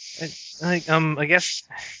coming? I guess.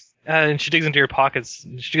 And she digs into her pockets.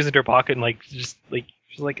 She digs into her pocket and she's like,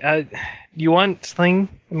 you want something?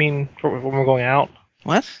 I mean, when we're going out.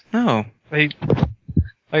 What? No. Are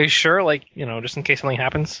you sure? Just in case something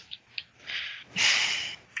happens.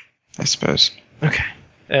 I suppose. Okay.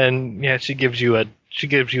 And yeah, she gives you a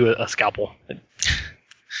scalpel.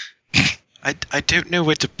 I don't know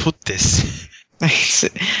where to put this. I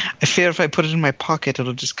fear if I put it in my pocket,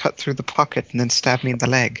 it'll just cut through the pocket and then stab me in the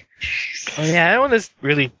leg. Oh yeah, that one is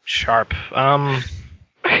really sharp. No,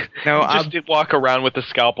 just walk around with the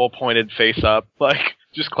scalpel pointed face up,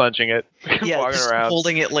 just clenching it, yeah, walking just around,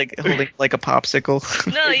 holding it like a popsicle.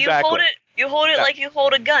 No, you Exactly. hold it. You hold it like you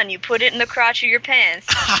hold a gun. You put it in the crotch of your pants.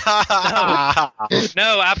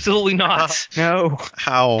 No, absolutely not. No.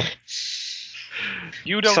 How?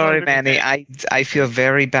 You don't. Sorry, understand. Manny. I feel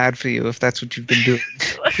very bad for you if that's what you've been doing.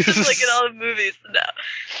 Just like in all the movies now.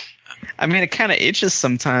 I mean, it kind of itches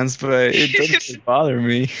sometimes, but it doesn't really bother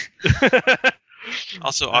me.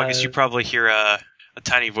 Also, August, you probably hear a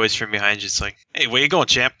tiny voice from behind you. It's like, hey, where you going,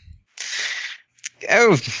 champ?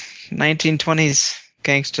 Oh, 1920s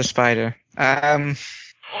gangster spider. What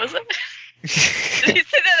was it? Did you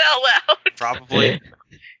say that out loud? Probably.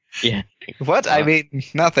 Yeah. What? I mean,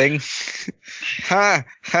 nothing. Ha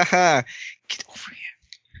ha ha! Get over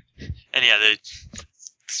here. And yeah,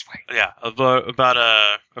 This way. yeah. About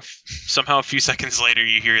somehow a few seconds later,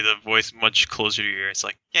 you hear the voice much closer to your ear. It's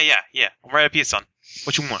like, yeah. I'm right up here, son.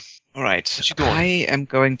 What you want? All right. What you doing? I am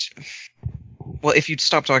going to. Well, if you'd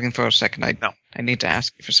stop talking for a second, No. I need to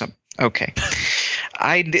ask you for some. Okay.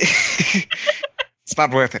 It's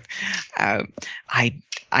not worth it.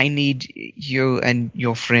 I need you and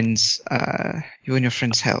your friends'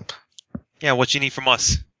 help. Yeah, what you need from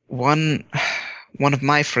us? One of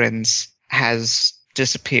my friends has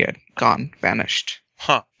disappeared, gone, vanished,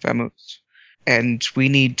 Huh. vermouth, and we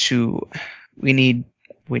need to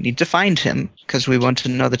find him because we want to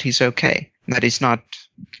know that he's okay, that he's not,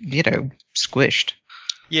 squished.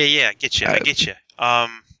 Yeah, I get you.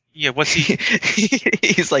 Yeah, what's he?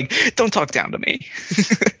 He's like, don't talk down to me.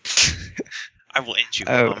 I will end you.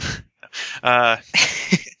 Oh.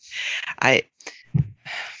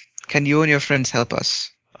 Can you and your friends help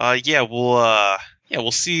us? Yeah,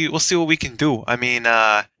 we'll see what we can do. I mean,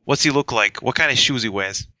 what's he look like? What kind of shoes he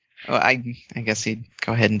wears? Oh, I guess he'd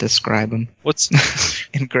go ahead and describe him What's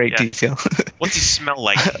in great Yeah. detail. what's he smell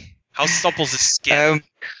like? How supple's his skin?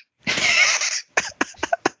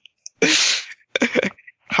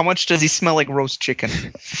 How much does he smell like roast chicken?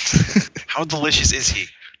 How delicious is he?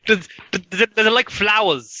 They're like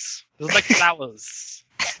flowers. They're like flowers.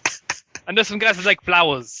 I know some guys that like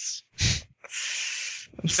flowers.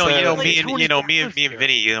 Me and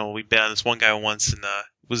Vinny, we bet on this one guy once, and it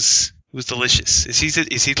was delicious. Is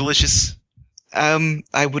he delicious?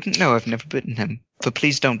 I wouldn't know. I've never bitten him, but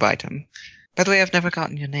please don't bite him. By the way, I've never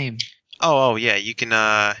gotten your name. Oh yeah, you can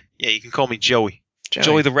call me Joey.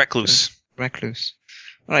 Joey the Recluse. Recluse.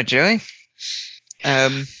 All right, Joey.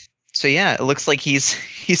 So yeah, it looks like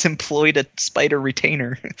he's employed a spider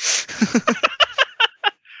retainer.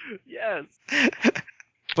 Yes.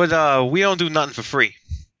 But we don't do nothing for free.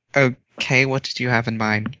 Okay, what did you have in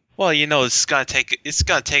mind? Well, it's gonna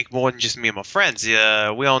take more than just me and my friends. We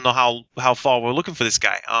don't know how far we're looking for this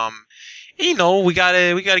guy. We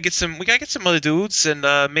gotta get some other dudes, and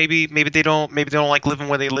maybe they don't like living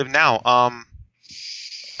where they live now.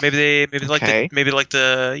 Maybe like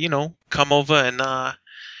to come over and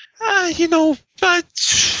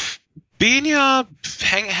be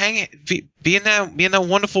in that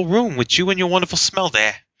wonderful room with you and your wonderful smell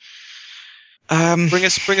there. Bring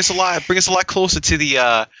us a lot closer to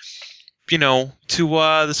the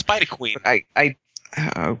the Spider Queen.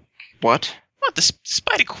 What? What, the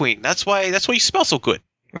Spider Queen? That's why you smell so good.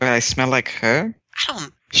 I smell like her?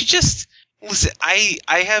 She just listen. I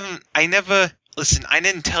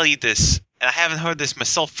didn't tell you this, and I haven't heard this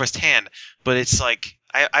myself firsthand. But it's like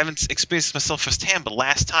I haven't experienced this myself firsthand. But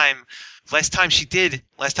last time she did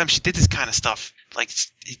this kind of stuff, like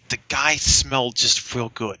the guy smelled just real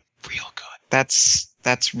good. That's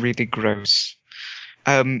really gross.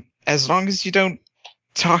 As long as you don't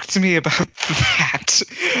talk to me about that.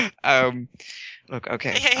 Look,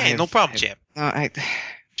 okay. Hey, no problem, champ.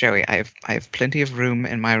 Joey, I have plenty of room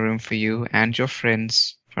in my room for you and your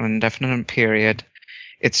friends for an indefinite period.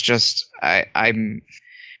 It's just I'll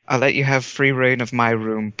let you have free reign of my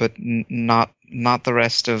room, but not the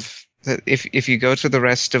rest of. If you go to the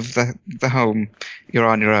rest of the home, you're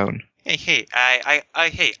on your own. Hey, I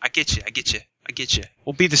get you.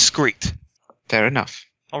 We'll be discreet. Fair enough.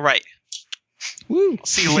 All right. Woo. I'll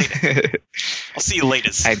see you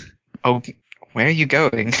later. Where are you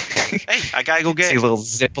going? Hey, I gotta go get. See a little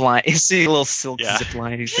zip line. See a little silk zip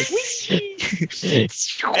line. He's like,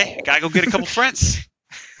 hey, I gotta go get a couple friends.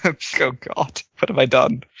 Oh God, what have I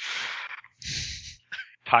done?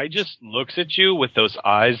 Ty just looks at you with those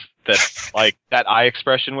eyes that eye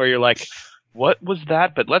expression where you're like, what was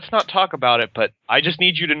that? But let's not talk about it. But I just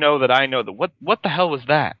need you to know that I know that. What the hell was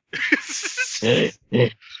that?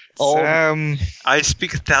 I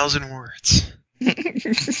speak 1,000 words.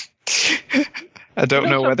 I don't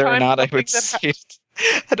know whether or not I would say it.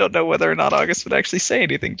 I don't know whether or not August would actually say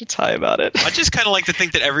anything to Ty about it. I just kind of like to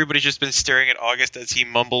think that everybody's just been staring at August as he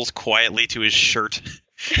mumbles quietly to his shirt.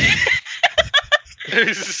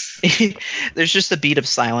 There's just a beat of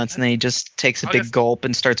silence, and then he just takes a big gulp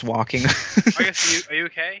and starts walking. August, are you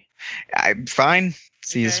okay? I'm fine.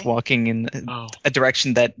 So he's walking in a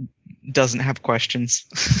direction that doesn't have questions.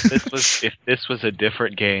 If this was a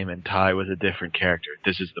different game and Ty was a different character,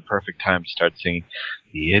 this is the perfect time to start singing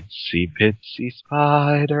the itsy bitsy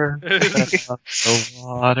spider the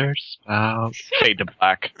water spout. Fade to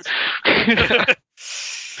black.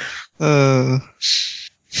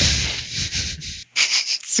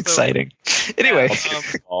 It's exciting. Anyway,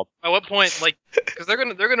 at what point, because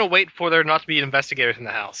they're gonna wait for there not to be investigators in the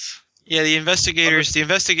house. Yeah, the investigators.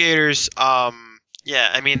 Yeah,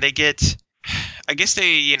 I mean, they get. I guess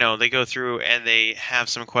they go through and they have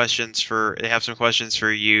some questions for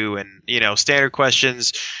you, and standard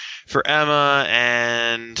questions for Emma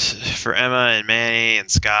and Manny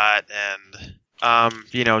and Scott, and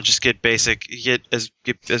just get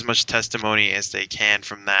as much testimony as they can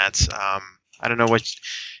from that. I don't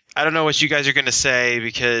know what you guys are gonna say,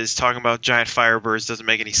 because talking about giant firebirds doesn't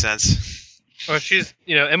make any sense. Well,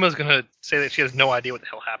 Emma's gonna say that she has no idea what the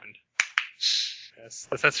hell happened.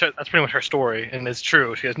 That's pretty much her story, and it's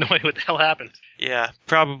true. She has no idea what the hell happened. Yeah,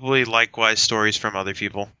 probably likewise stories from other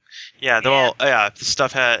people. Yeah, the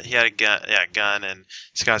stuff he had a gun, and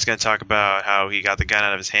Scott's gonna talk about how he got the gun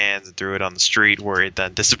out of his hands and threw it on the street, where it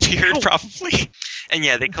then disappeared, probably. And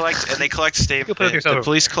yeah, they collect statements. The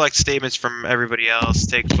police collect statements from everybody else,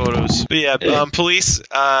 take photos. But yeah, police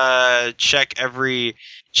check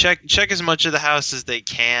as much of the house as they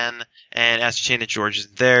can and ascertain that George is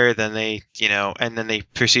there. Then they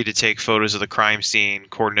proceed to take photos of the crime scene,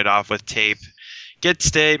 cordon it off with tape, get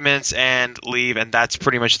statements, and leave. And that's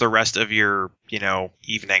pretty much the rest of your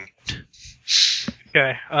evening.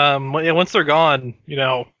 Okay. Once they're gone,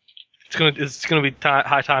 it's gonna be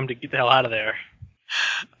high time to get the hell out of there.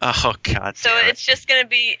 Oh God. So it's just gonna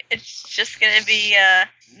be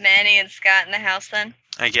Manny and Scott in the house then.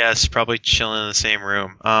 I guess probably chilling in the same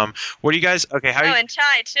room. What do you guys? Okay, how? And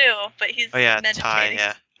Ty too, but he's meditating. Ty.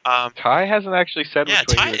 Yeah. Ty hasn't actually said Yeah, which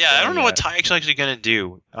way Ty. he was Yeah, I don't going know what yet. Ty actually gonna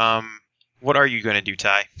do. What are you gonna do,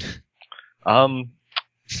 Ty?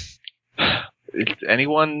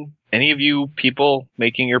 Any of you people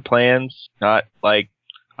making your plans? Not like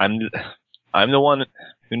I'm the one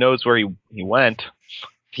who knows where he went.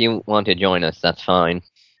 If you want to join us, that's fine.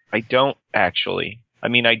 I don't actually. I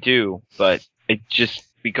mean, I do, but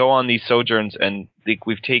we go on these sojourns and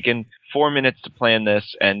we've taken 4 minutes to plan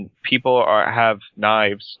this, and people have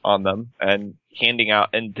knives on them and handing out,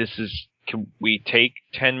 and can we take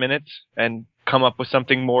 10 minutes and come up with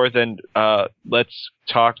something more than, let's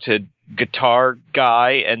talk to guitar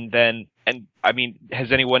guy and I mean,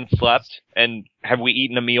 has anyone slept? And have we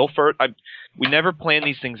eaten a meal first? We never plan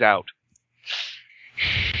these things out.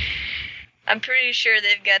 I'm pretty sure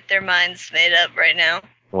they've got their minds made up right now.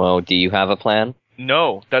 Well, do you have a plan?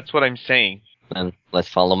 No, that's what I'm saying. Then let's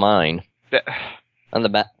follow mine. That, On the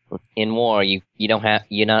back in war, you don't have.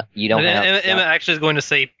 Emma actually is going to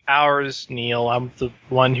say ours, Neil. I'm the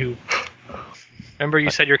one who. Remember,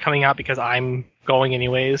 you said you're coming out because I'm going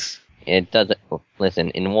anyways. It doesn't. Listen,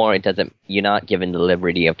 in war, it doesn't. You're not given the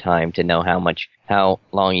liberty of time to know how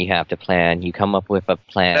long you have to plan. You come up with a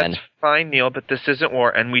plan. That's fine, Neil, but this isn't war,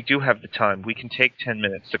 and we do have the time. We can take 10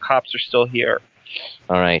 minutes. The cops are still here.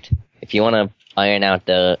 All right. If you want to iron out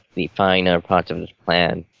the finer parts of this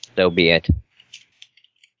plan, so be it.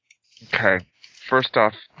 Okay. First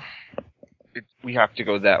off, we have to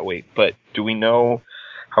go that way, but do we know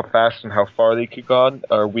how fast and how far they could go?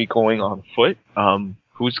 Are we going on foot?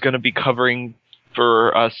 Who's going to be covering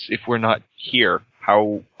for us if we're not here?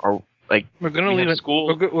 We're gonna leave at school.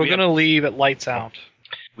 We're gonna leave at lights out.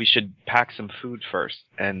 We should pack some food first.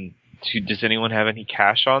 And does anyone have any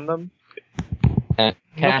cash on them? No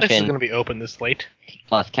Cash place is in gonna be open this late.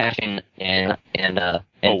 plus cash in and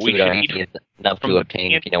we food should are eat enough from to the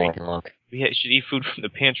obtain if you don't want pantry. to look. We should eat food from the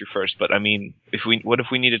pantry first. But I mean, what if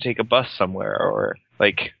we need to take a bus somewhere or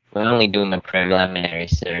like? We're only doing a preliminary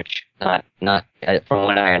search. Not from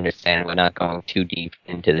what I understand, we're not going too deep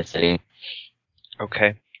into the city.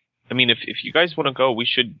 Okay. I mean, if you guys want to go, we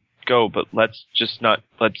should go, but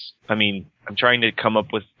I mean, I'm trying to come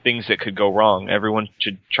up with things that could go wrong. Everyone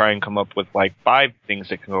should try and come up with like 5 things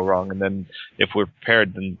that can go wrong, and then if we're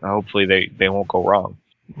prepared, then hopefully they won't go wrong.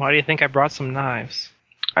 Why do you think I brought some knives?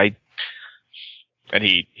 And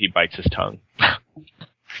he bites his tongue.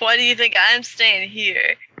 Why do you think I'm staying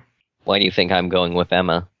here? Why do you think I'm going with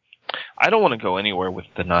Emma? I don't want to go anywhere with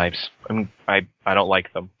the knives. I don't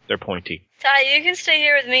like them. They're pointy. Ty, you can stay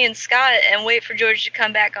here with me and Scott and wait for George to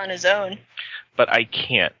come back on his own. But I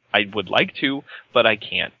can't. I would like to, but I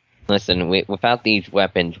can't. Listen, without these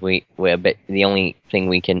weapons, the only thing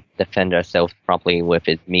we can defend ourselves properly with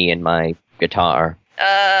is me and my guitar.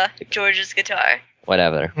 George's guitar.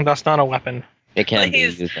 Whatever. That's not a weapon. It can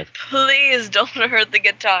Please. be used as, Please don't hurt the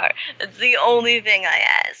guitar. That's the only thing I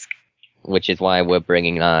ask. which is why we're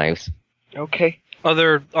bringing knives. Okay. Are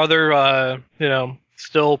there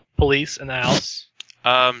still police in the house?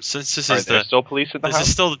 Since this Are is there still police at the this house?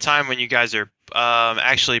 is still the time when you guys are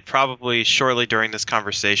actually probably shortly during this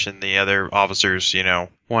conversation, the other officers,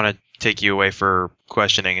 want to take you away for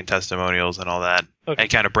questioning and testimonials and all that, Okay. and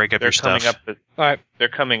kind of break up your They're coming stuff. up. All right. They're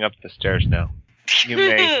coming up the stairs now. You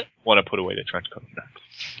may want to put away the trench coat.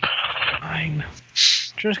 Fine.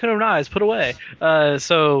 Trench coat of knives, put away.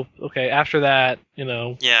 Okay, after that,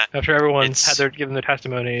 Yeah, after everyone's It's- given their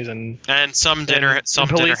testimonies and and some dinner has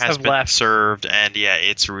police have been left. served, and yeah,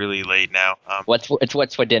 it's really late now. What's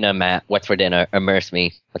for dinner, Matt? What's for dinner? Immerse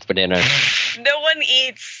me. What's for dinner? No one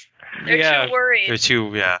eats. They're Yeah. too worried. They're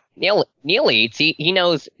two, yeah. Neil eats. He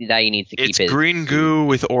knows that he needs to keep It's his. green goo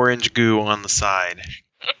with orange goo on the side,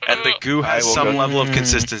 and the goo has I will some go- level of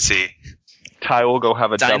consistency. Ty will go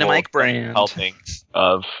have a Dynamite double brand. helping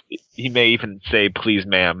of. He may even say, "Please,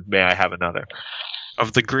 ma'am, may I have another?"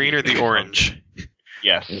 Of the green or the orange?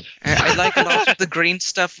 Yes. I like a lot of the green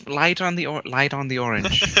stuff light on the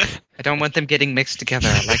orange. I don't want them getting mixed together.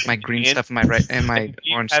 I like my green And- stuff and my Do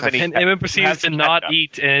you orange have stuff. any- and Emma have proceeds to to not catch up.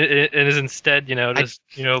 eat and is instead, just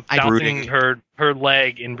I- bouncing Brooding. her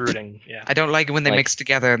leg in brooding. Yeah. I don't like it when they Like- mix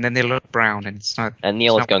together and then they look brown and it's not. And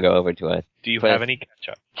Neil is It's gonna go over to us. Do you But- have any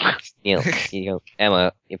ketchup? Neil,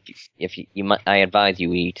 Emma, if you might, I advise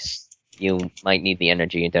you eat. You might need the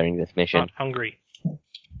energy during this mission. Not hungry.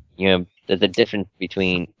 There's a difference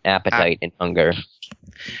between appetite and hunger.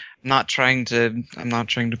 I'm not trying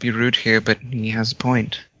to be rude here, but he has a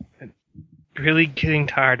point. Really getting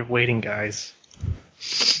tired of waiting, guys.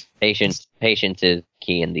 Patience is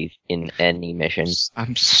key in any mission.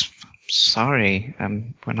 I'm sorry.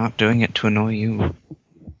 We're not doing it to annoy you.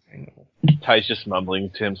 Ty's just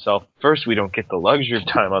mumbling to himself. First, we don't get the luxury of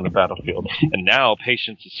time on the battlefield, and now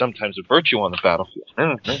patience is sometimes a virtue on the battlefield.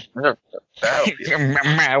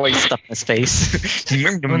 Battlefield. Like stuff in his face.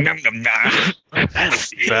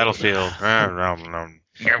 Battlefield.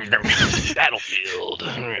 Battlefield.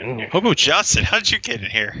 Hobo Johnson, how did you get in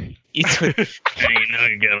here? You know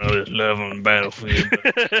you got all this love on the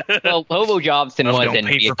battlefield. Well, Hobo Jobson Love was don't in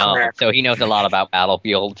pay for Vietnam, crack. so he knows a lot about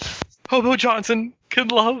battlefields. Hobo Johnson can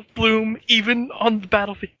love bloom even on the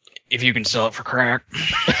battlefield. If you can sell it for crack.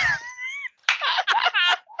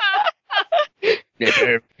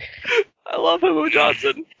 I love Hobo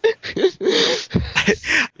Johnson.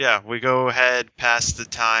 Yeah, we go ahead past the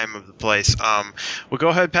time of the place. We'll go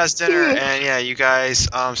ahead past dinner, and yeah, you guys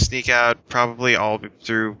sneak out probably all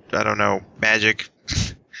through, I don't know, magic.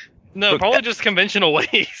 No, probably just conventional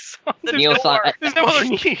ways. There's Neil no saw- other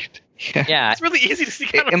need. Yeah, It's really easy to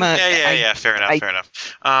sneak out. Emma, Yeah, fair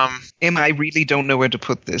enough. Emma, I really don't know where to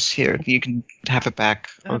put this here. You can have it back.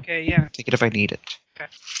 Or Okay, yeah. take it if I need it. Okay.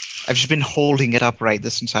 I've just been holding it upright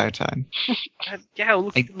this entire time. Yeah,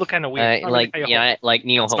 it look kind of weird. Not like really how you hold- like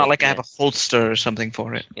Neil. It's not like I have a holster or something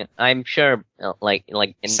for it. Yeah, I'm sure, like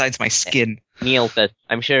in Besides my skin. Neil says,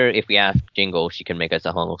 I'm sure if we ask Jingle, she can make us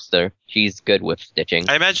a holster. She's good with stitching.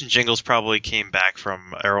 I imagine Jingles probably came back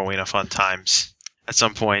from Arowena Fun Times at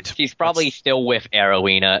some point. She's probably still with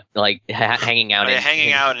Arowena, like hanging out.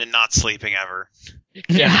 Hanging out and not sleeping ever.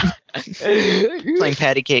 Yeah. Playing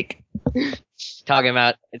patty cake. talking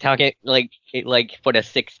like for the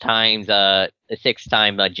sixth time,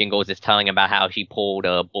 Jingles is telling about how she pulled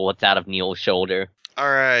bullets out of Neil's shoulder.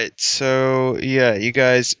 Alright, so yeah, you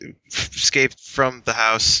guys escaped from the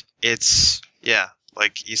house. It's, yeah,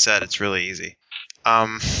 like you said, it's really easy.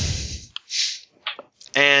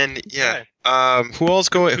 And yeah, who else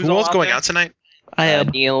going there? out tonight? I am.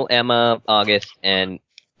 Neil, Emma, August, and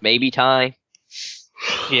maybe Ty.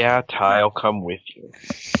 Yeah, Ty'll come with you.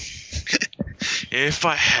 If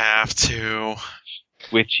I have to.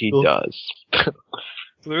 Which he Cool. does.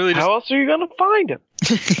 Literally just How else are you gonna find him?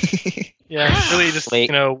 really just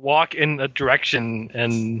Wait. walk in a direction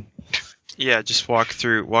and Yeah, just walk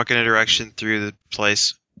in a direction through the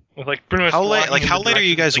place. with like pretty much. How late? walking Like, in how the late are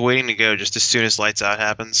you direction, guys like- waiting to go? Just as soon as lights out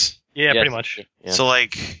happens. Yeah, Yes. pretty much. Yeah. So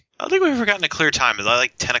like, I don't think we've forgotten a clear time. Is that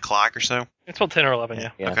like 10 o'clock or so? It's about 10 or 11.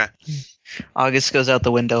 Yeah. Yeah. Okay. August goes out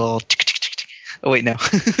the window all oh wait, no.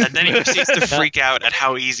 And then he proceeds to freak out at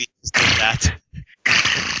how easy he did that.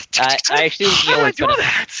 I assume How did I do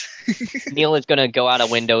that? Neil is gonna go out a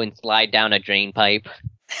window and slide down a drain pipe.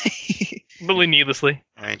 Really needlessly.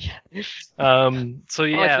 Right. So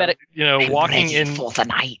yeah, better- walking Ready in, for the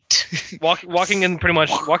night. walking in, pretty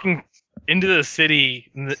much walking into the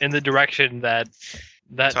city in the direction that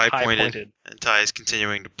Ty Ty pointed. pointed. And Ty is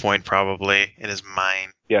continuing to point probably in his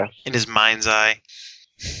mind. Yeah. In his mind's eye.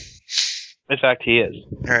 In fact, he is.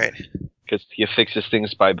 Alright. Because he fixes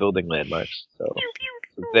things by building landmarks. So,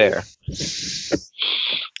 there.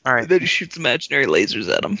 Alright. Then he shoots imaginary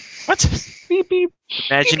lasers at him. What? Beep, beep.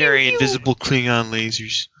 Imaginary invisible Klingon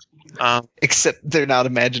lasers. Except they're not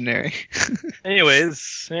imaginary.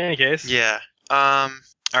 Anyways, in any case, Yeah.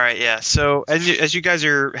 Alright, yeah. So as you guys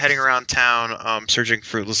are heading around town, searching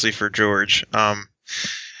fruitlessly for George, I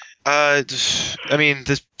mean,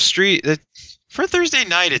 the street for Thursday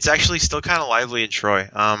night, it's actually still kind of lively in Troy.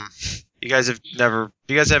 You guys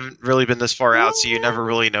haven't really been this far out, so you never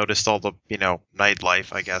really noticed all the,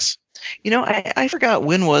 nightlife, I guess. I forgot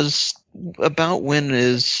when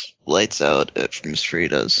is lights out at Miss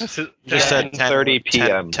Frieda's. that's it. Just said 10:30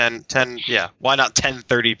 p.m. 10, yeah. Why not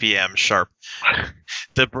 10:30 p.m. sharp?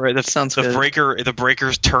 The Sounds good. the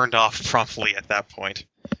breakers turned off promptly at that point.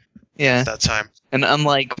 Yeah, At that time. and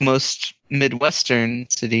unlike most Midwestern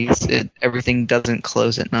cities, everything doesn't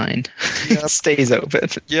close at 9. Yep. It stays open.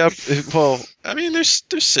 Yep. Well, I mean, there's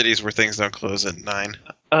cities where things don't close at 9.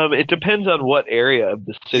 It depends on what area of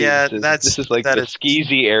the city Yeah, this is like that the is-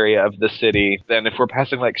 skeezy area of the city. Then if we're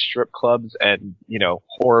passing like strip clubs and,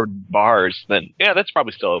 whore bars, then yeah, that's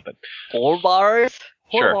probably still open. 4 bars?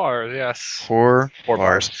 Sure. Bars, yes. Four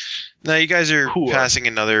bars. Now you guys are Cool. passing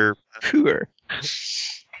another. Sure.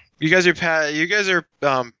 You guys are.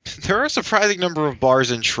 There are a surprising number of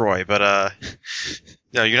bars in Troy, but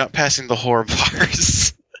no, you're not passing the horror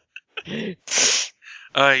bars.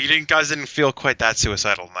 Guys didn't feel quite that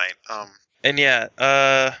suicidal tonight. And yeah,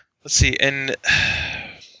 let's see, and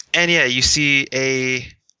yeah, you see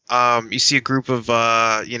a group of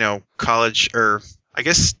college, or I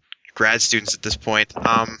guess grad students at this point.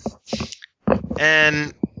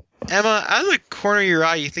 And Emma, out of the corner of your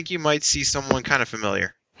eye, you think you might see someone kind of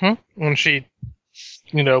familiar. When she,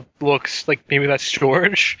 looks like maybe that's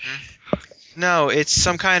George. No, it's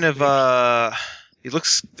some kind of he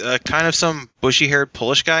looks kind of some bushy-haired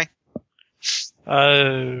Polish guy.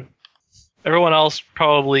 Everyone else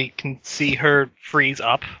probably can see her freeze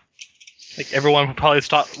up. Like everyone would probably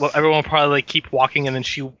stop. Well, everyone would probably like keep walking, and then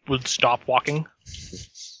she would stop walking.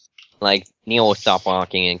 Like Neil will stop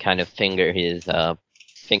walking and kind of finger his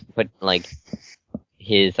put like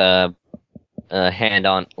his hand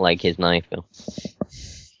on like his knife. And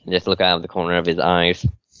just look out of the corner of his eyes.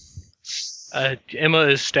 Emma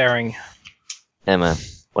is staring. Emma,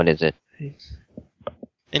 what is it?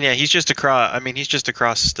 And yeah, he's just across. I mean, he's just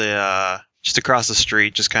across the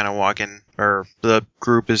street, just kind of walking. Or the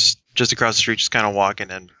group is just across the street, just kind of walking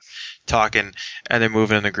and talking, and they're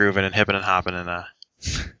moving in the groove and hipping and hopping and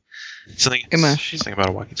something. Emma. Something about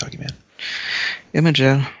a walkie-talkie man.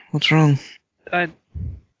 Imogen, what's wrong?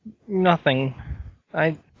 Nothing.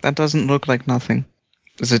 That doesn't look like nothing.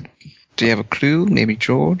 Is it? Do you have a clue? Maybe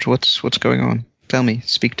George? What's going on? Tell me.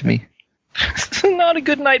 Speak to me. Not a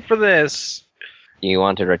good night for this. Do you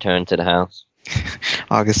want to return to the house?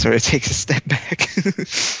 August sort of takes a step back.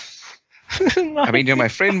 I mean, you're my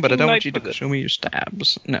friend, but I don't want you to show me your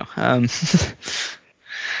stabs. No.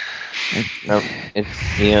 No,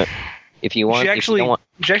 it's if you want. She actually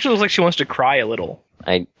looks like she wants to cry a little.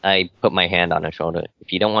 I put my hand on her shoulder.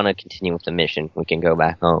 If you don't want to continue with the mission, we can go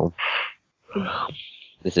back home.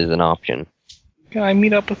 This is an option. Can I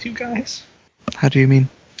meet up with you guys? How do you mean?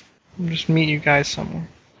 Just meet you guys somewhere.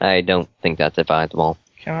 I don't think that's advisable.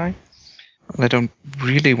 Can I? Well, I don't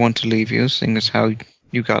really want to leave you, seeing as how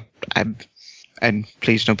you got... and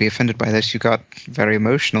please don't be offended by this, you got very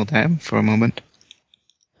emotional there for a moment.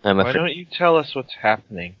 Why don't you tell us what's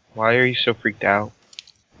happening? Why are you so freaked out?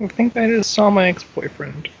 I think I just saw my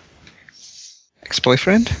ex-boyfriend.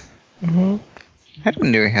 Ex-boyfriend? Mm-hmm. I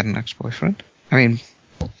didn't know he had an ex-boyfriend. I mean,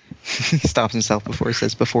 he stops himself before he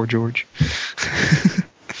says before George.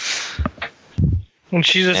 And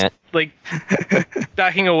she's just, like,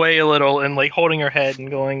 backing away a little and, like, holding her head and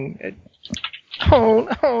going, oh,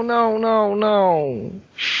 no.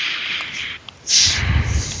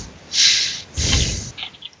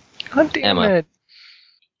 God damn Emma. it.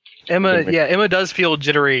 Emma does feel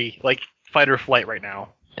jittery, like, fight or flight right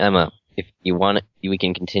now. Emma, if you want it, we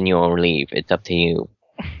can continue or leave. It's up to you.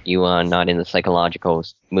 You are not in the psychological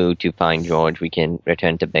mood to find George. We can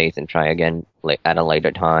return to base and try again at a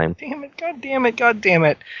later time. God damn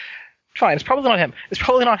it. Fine, it's probably not him.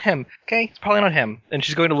 Okay? It's probably not him. And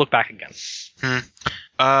she's going to look back again.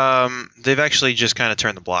 They've actually just kind of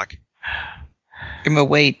turned the block. Emma,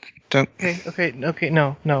 wait. Don't... Okay,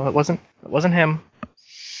 no, it wasn't him.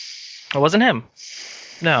 It wasn't him.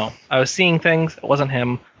 No, I was seeing things. It wasn't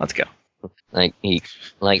him. Let's go.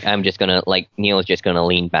 I'm just gonna, Neil's just gonna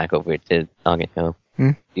lean back over to August.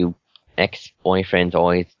 Do ex-boyfriends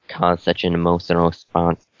always cause such an emotional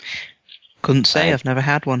response? Couldn't say. I've never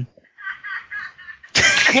had one.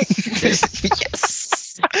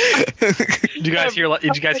 Yes. Did you guys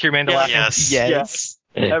hear Amanda laughing? Yes.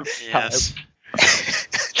 Yes.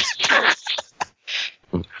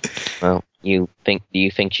 Well, do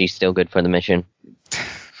you think she's still good for the mission?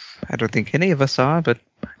 I don't think any of us are, but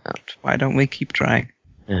why don't we keep trying?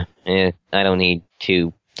 I don't need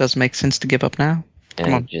to. Does make sense to give up now?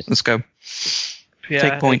 Come on, let's go. Yeah,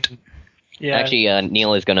 take point. Yeah. Actually,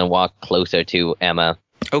 Neil is going to walk closer to Emma.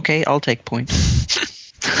 Okay, I'll take point.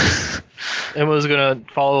 Emma's going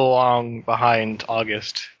to follow along behind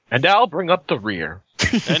August. And I'll bring up the rear.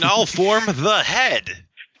 And I'll form the head.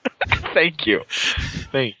 Thank you.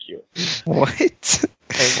 What? Hey,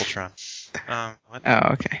 Voltron. What?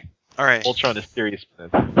 Oh, okay. All right. Voltron is serious.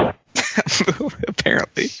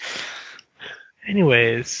 Apparently.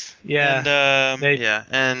 Anyways, yeah.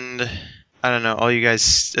 And I don't know. All you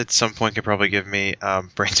guys at some point could probably give me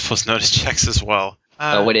brains plus notice checks as well.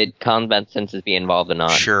 Would combat senses be involved or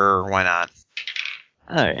not? Sure, why not?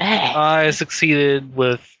 Alright. I succeeded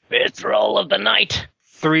with Fifth roll of the night.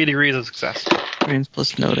 3 degrees of success. Brains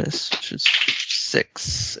plus notice, which is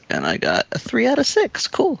 6, and I got a 3 out of 6.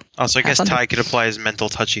 Cool. Also, I guess Ty could apply his mental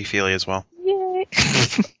touchy-feely as well. Yay.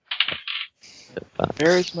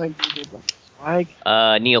 Where is my Google flag?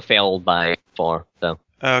 Neil failed by 4, so.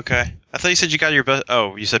 Okay. I thought you said you got your best...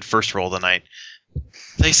 Oh, you said first roll of the night. I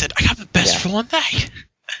thought you said, I got the best roll of the night.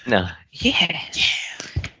 No. Yeah.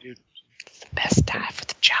 Dude. It's the best die for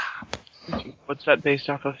the job. What's that based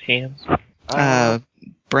off of? Hands?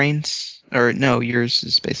 Brains? Or, no, yours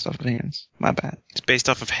is based off of hands. My bad. It's based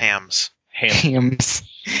off of hams. Hams.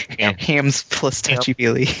 Hams plus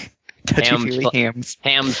touchy-feely. Touchy-feely hams.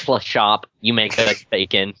 Hams plus shop. You make us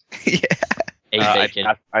bacon. Yeah. Bacon.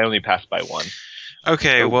 I only passed by 1.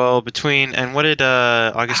 Okay, well, between... And what did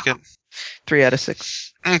August get? 3 out of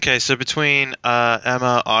 6. Okay, so between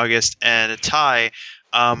Emma, August, and Ty,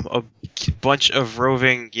 a bunch of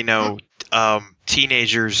roving,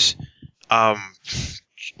 teenagers,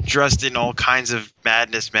 dressed in all kinds of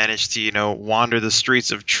madness, managed to, wander the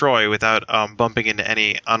streets of Troy without bumping into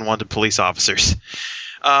any unwanted police officers.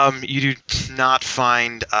 You do not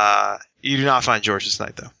find George this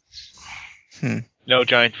night, though. No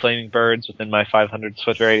giant flaming birds within my 500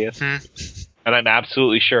 foot radius, and I'm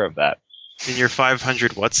absolutely sure of that. In your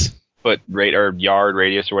 500 what's? Foot rate or yard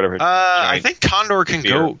radius or whatever. I think Condor can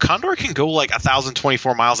go like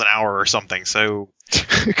 1,024 miles an hour or something. So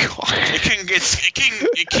it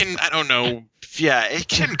can I don't know. Yeah, it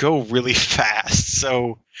can go really fast.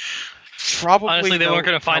 So probably honestly, they weren't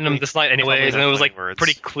going to find him this night anyways, and it was like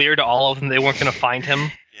pretty clear to all of them they weren't going to find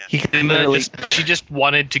him. Yeah. She just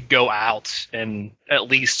wanted to go out and at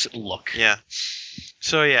least look. Yeah.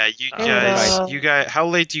 So yeah, you guys, how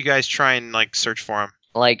late do you guys try and like search for him?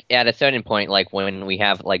 Like at a certain point, like when we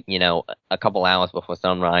have like a couple hours before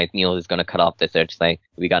sunrise, Neil is gonna cut off the search. Say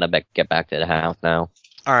we gotta get back to the house now.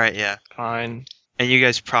 All right, yeah, fine. And you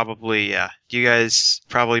guys probably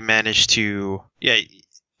managed to you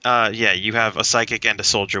have a psychic and a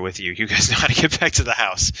soldier with you. You guys know how to get back to the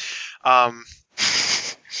house.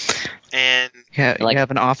 And yeah, you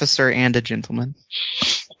have an officer and a gentleman.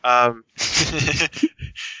 You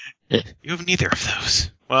have neither of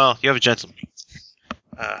those. Well, you have a gentleman.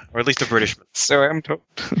 Or at least a Britishman. So I'm told.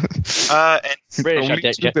 And British, only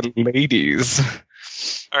to the ladies.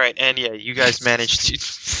 all right, and yeah, you guys managed to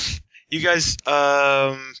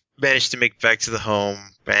make it back to the home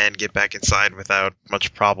and get back inside without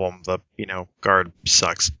much problem. The guard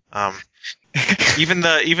sucks. Even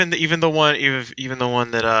the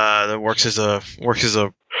one that works as a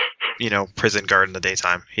prison guard in the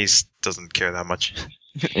daytime. He doesn't care that much.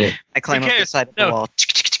 I climb up the side of the wall. He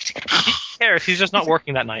cares. He's just not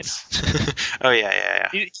working that night. Oh yeah.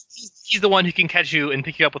 He's the one who can catch you and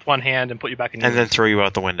pick you up with one hand and put you back in your And then throw you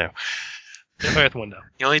out the window. throw you out the window.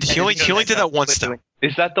 He only did that once though.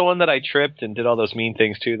 Is that the one that I tripped and did all those mean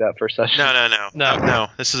things to that first session? No.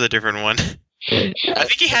 This is a different one. I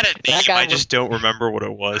think he had a name. I just don't remember what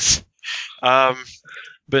it was.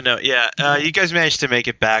 But no, yeah. You guys managed to make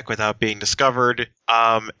it back without being discovered.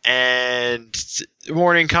 And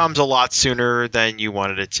morning comes a lot sooner than you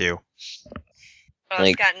wanted it to.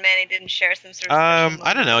 Well, Scott and Manny didn't share some sort of.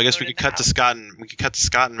 I don't know. I guess we could cut to Scott and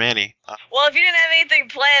Manny. Well, if you didn't have anything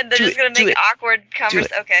planned, they're just gonna make awkward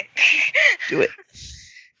conversation. Okay. Do it.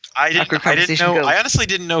 I didn't know. I honestly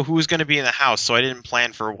didn't know who was going to be in the house, so I didn't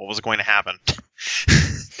plan for what was going to happen.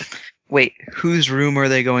 Wait, whose room are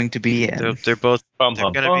they going to be in? They're both.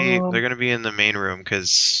 They're going to be in the main room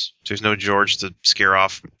because there's no George to scare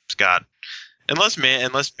off Scott. Unless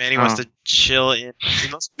Manny wants to chill in.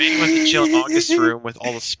 Unless Manny wants to chill in August's room with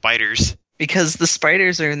all the spiders. Because the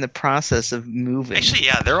spiders are in the process of moving. Actually,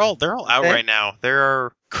 yeah, they're all out right now.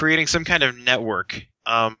 They're creating some kind of network.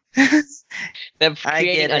 They're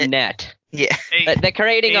creating a net. Yeah. They're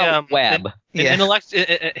creating a web. Damn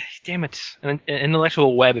it. An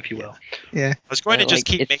intellectual web, if you will. Yeah. I was going to just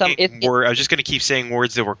keep I was just going to keep saying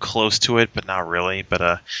words that were close to it, but not really.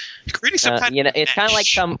 But creating some kind of it's kind of like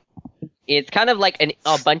it's kind of like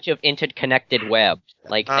a bunch of interconnected webs,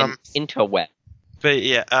 like an interweb. But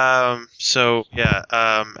yeah,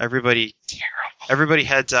 everybody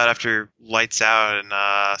heads out after lights out, and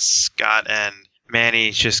Scott and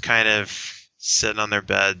Manny just kind of sitting on their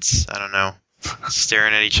beds. I don't know,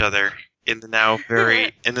 staring at each other in the now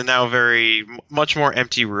very much more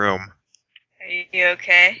empty room. Are you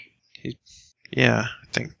okay? Yeah,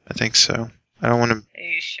 I think so. I don't want to. Are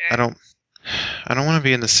you sure? I don't want to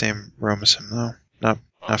be in the same room as him though. Not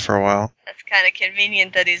for a while. That's kind of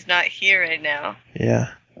convenient that he's not here right now.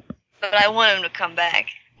 Yeah. But I want him to come back.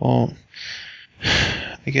 Well,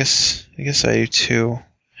 I guess I do too.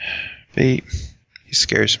 But he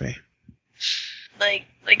scares me. Like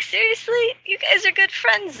seriously? You guys are good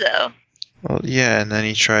friends though. Well, yeah, and then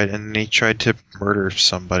he tried to murder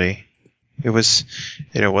somebody. It wasn't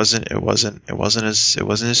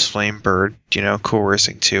his flame bird,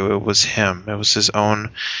 coercing to. It was him. It was his own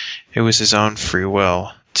free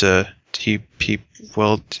will he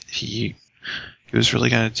was really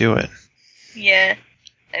gonna do it. Yeah.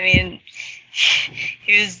 I mean,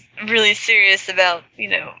 he was really serious about,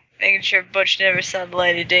 making sure Butch never saw the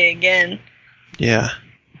light of day again. Yeah.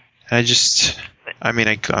 I'm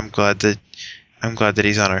glad that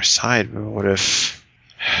he's on our side, but what if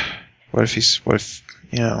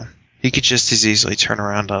he could just as easily turn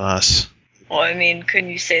around on us. Well, I mean, couldn't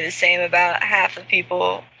you say the same about half of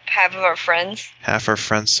our friends? Half our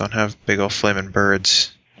friends don't have big old flaming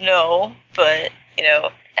birds. no, but,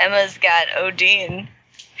 Emma's got Odin,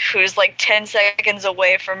 who's like 10 seconds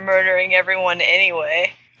away from murdering everyone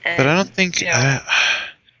anyway. And, But I don't think.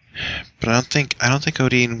 But I don't think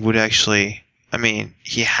Odin would actually. I mean,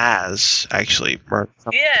 he has actually murdered.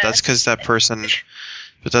 Yeah. But that's because that person.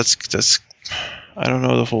 But that's. I don't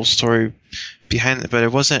know the whole story behind it. But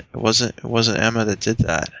it wasn't Emma that did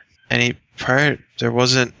that. There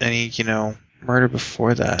wasn't any murder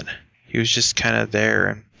before that. He was just kind of there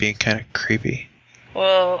and being kind of creepy.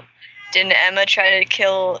 Well, didn't Emma try to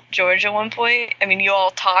kill George at one point? I mean, you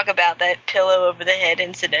all talk about that pillow over the head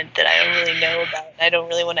incident that I don't really know about. And I don't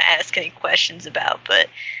really want to ask any questions about, but it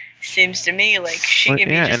seems to me like she can be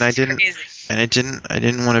just crazy. And I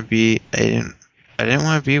didn't want to be. I didn't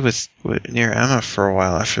want to be with near Emma for a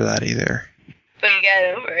while after that either. But you got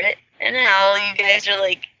over it, and now you guys are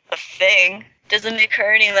like a thing. Doesn't make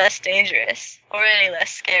her any less dangerous or any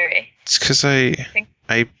less scary. It's because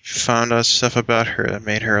I found out stuff about her that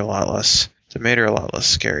made her a lot less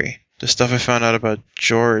scary. The stuff I found out about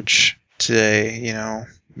George today,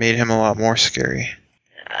 made him a lot more scary.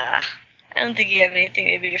 I don't think you have anything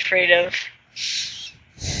to be afraid of.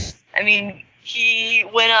 I mean, he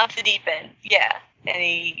went off the deep end, yeah, and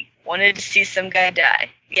he wanted to see some guy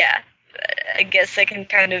die, yeah. But I guess I can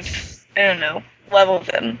kind of, level with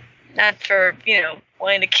him. Not for,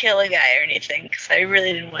 wanting to kill a guy or anything, because I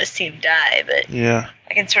really didn't want to see him die, but yeah.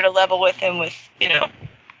 I can sort of level with him with,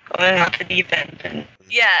 going off the deep end. And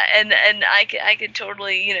yeah, and I could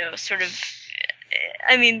totally, sort of,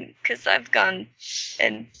 I mean, because I've gone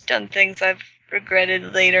and done things I've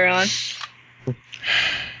regretted later on.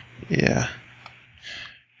 Yeah.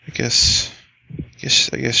 I guess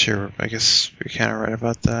you're kind of right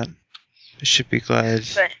about that. I should be glad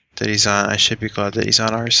that he's on. I should be glad that he's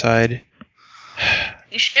on our side.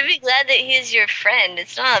 You should be glad that he's your friend.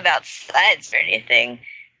 It's not about sides or anything.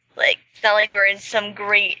 Like, it's not like we're in some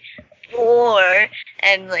great war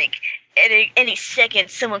and, like, any second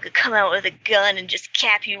someone could come out with a gun and just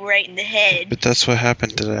cap you right in the head. But that's what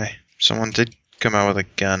happened today. Someone did come out with a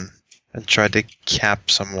gun and tried to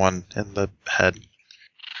cap someone in the head.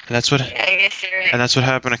 And that's what. Yeah, I guess you're right. And that's what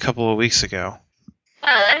happened a couple of weeks ago.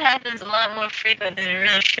 Wow, that happens a lot more frequent than it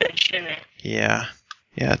really should, shouldn't it? Yeah.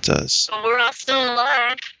 Yeah, it does. But we're all still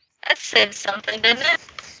alive. That said something, didn't it?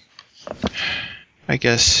 I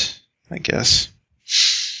guess. I just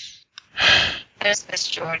miss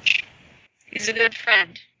George. He's a good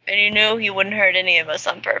friend. And he wouldn't hurt any of us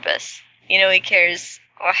on purpose. He cares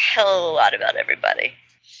a hell of a lot about everybody.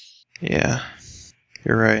 Yeah.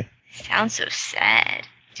 You're right. Sounds so sad.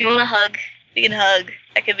 Do you want a hug? We can hug.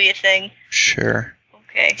 That could be a thing. Sure.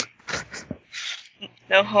 Okay.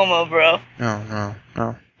 No homo, bro. No.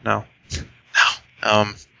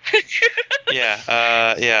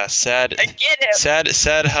 Yeah, sad. I get it.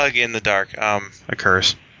 Sad hug in the dark,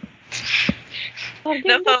 occurs.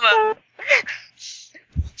 No homo.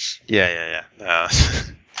 Yeah.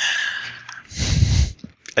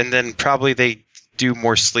 And then probably they do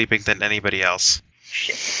more sleeping than anybody else.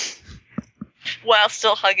 While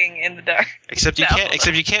still hugging in the dark. Except you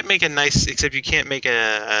can't make a nice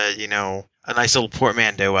little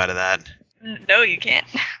portmanteau out of that. No, you can't.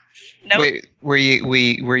 No. Wait, where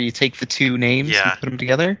you take the two names Yeah. and put them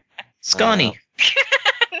together? Scotty.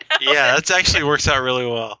 Yeah, that actually works out really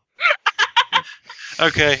well.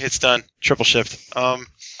 Okay, it's done. Triple shift.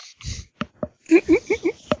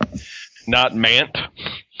 Not Mant.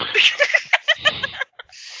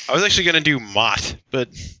 I was actually gonna do Mott, but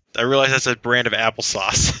I realized that's a brand of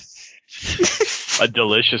applesauce. A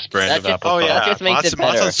delicious brand of That just- applesauce. Oh yeah, That just makes it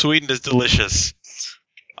Mott's better. unsweetened is delicious.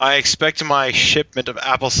 I expect my shipment of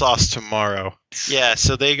applesauce tomorrow. Yeah,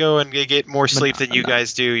 so they go and they get more sleep than you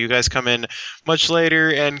guys do. You guys come in much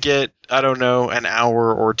later and get, I don't know, an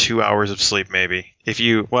hour or 2 hours of sleep maybe.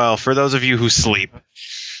 For those of you who sleep.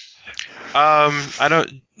 I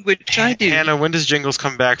don't. Which I do. Hannah, when does Jingles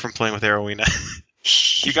come back from playing with Arowina?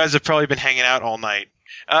 You guys have probably been hanging out all night.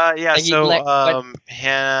 Yeah, And you so, let-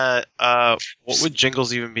 Hannah, what would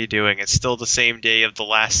Jingles even be doing? It's still the same day of the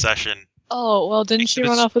last session. Oh, well, didn't she Except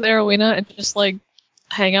run it's- off with Arowina and just,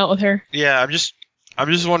 hang out with her? Yeah, I'm just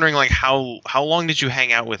wondering, how long did you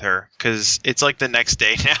hang out with her? Because it's like the next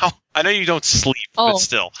day now. I know you don't sleep, Oh. but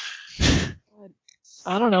still.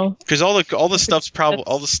 I don't know. Because all the stuff's probably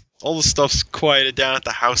all the stuff's quieted down at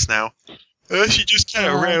the house now. She just kind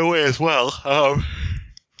of ran away as well.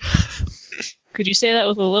 Could you say that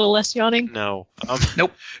with a little less yawning? No.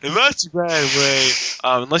 Nope. Unless you ran away.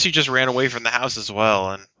 Unless you just ran away from the house as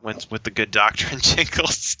well and went with the good doctor and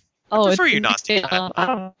Jingles. Oh, prefer it's- you not to do that.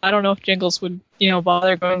 I don't know if Jingles would,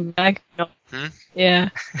 bother going back. No. Hmm? Yeah.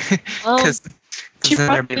 Because She Then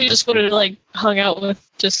there'd probably be- just would have like hung out with,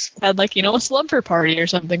 just had like a slumber party or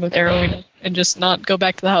something with Arrowina, and just not go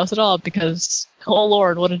back to the house at all because, oh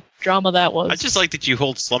lord, what a drama that was. I just like that you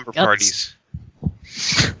hold slumber Nuts. parties.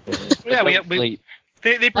 Yeah, we Sleep.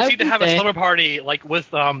 they proceed to would have a they? slumber party like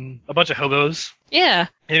with a bunch of hobos, Yeah.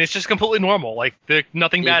 and it's just completely normal. Like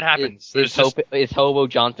nothing bad happens. Is, There's just- is Hobo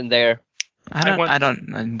Johnson there? I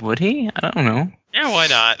don't. Would he? I don't know. Yeah, why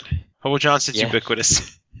not? Hobo Johnson's Yeah.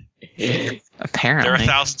 ubiquitous. There are Apparently.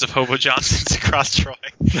 thousands of Hobo Johnsons across Troy.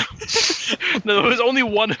 no, there was only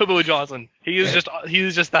one Hobo Johnson. He was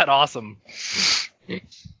just that awesome.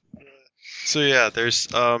 So yeah, there's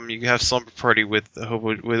you have slumber party with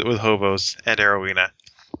hobos and Arrowina,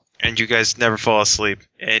 and you guys never fall asleep,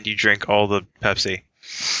 and you drink all the Pepsi.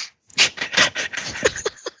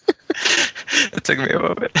 It took me a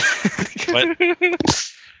moment. What?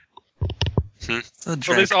 So So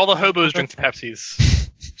at least all the hobos drink the Pepsis.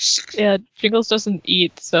 Yeah, Jingles doesn't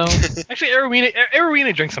eat, so Actually,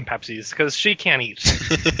 Arrowina drinks some Pepsis because she can't eat.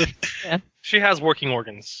 Yeah. She has working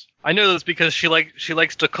organs. I know this because she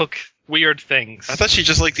likes to cook weird things. I thought she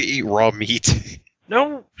just liked to eat raw meat.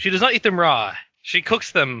 No, she does not eat them raw. She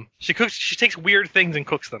cooks them. She takes weird things and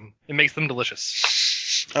cooks them. It makes them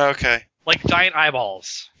delicious. Okay, Like giant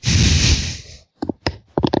eyeballs.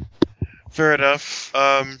 fair enough.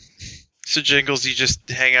 So Jingles, you just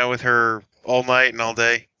hang out with her all night and all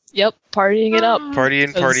day, yep, partying it up.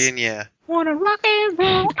 partying, yeah. Wanna rock and roll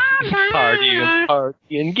all night.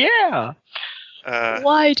 Partying, yeah.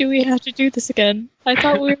 Why do we have to do this again? I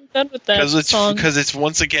thought we were done with that song. Because it's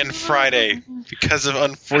once again Friday because of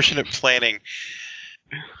unfortunate planning.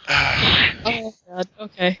 Oh god,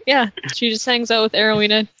 okay. Yeah, she just hangs out with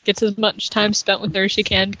Arrowina, gets as much time spent with her as she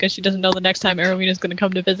can because she doesn't know the next time Arrowina's going to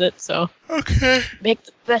come to visit, so Okay. make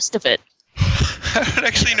the best of it. I don't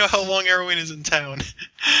actually know how long Erwin is in town.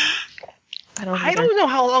 I don't know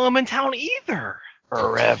how long I'm in town either.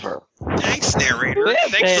 Forever. Thanks, narrator.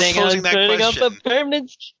 Thanks for posing that question.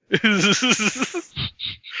 Permanent.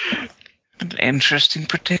 An interesting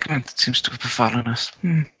predicament that seems to have befallen us.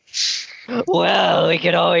 Well, we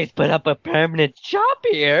could always put up a permanent shop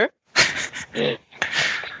here.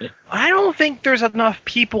 I don't think there's enough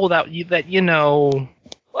people that you know.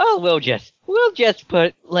 Well, we'll just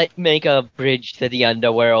make a bridge to the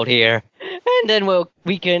underworld here, and then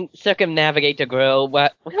we can circumnavigate the grill while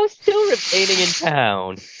still remaining in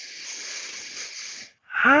town.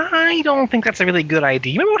 I don't think that's a really good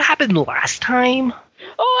idea. Remember what happened last time?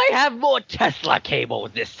 Oh, I have more Tesla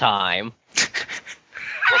cables this time.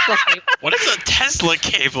 What is a Tesla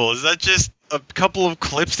cable? Is that just a couple of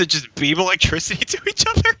clips that just beam electricity to each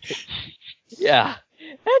other? Yeah,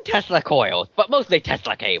 and Tesla coils, but mostly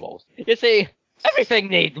Tesla cables. You see, everything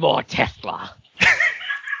needs more Tesla.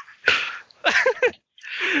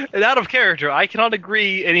 And out of character, I cannot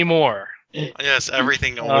agree anymore. Yes,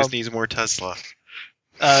 everything always needs more Tesla.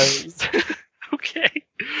 Okay.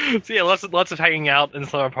 So yeah, lots of hanging out and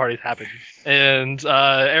summer parties happen. And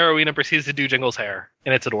Arrowina proceeds to do Jingle's hair,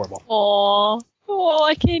 and it's adorable. Aww. Oh,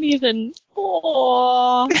 I can't even.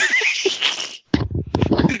 Aww.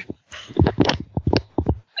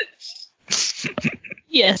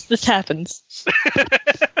 Yes, this happens.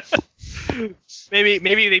 Maybe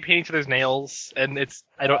they paint each other's nails, and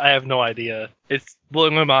I have no idea. It's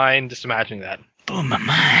blowing my mind just imagining that. Blow my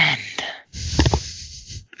mind.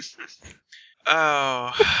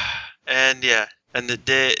 Oh, and yeah, and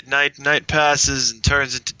the night passes and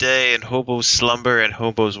turns into day, and hobos slumber and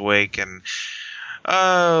hobos wake, and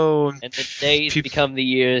And the days become the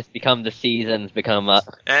years, become the seasons, become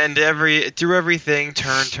and through everything,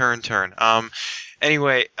 turn.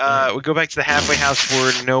 Anyway, we go back to the halfway house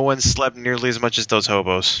where no one slept nearly as much as those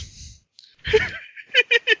hobos.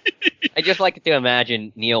 I just like to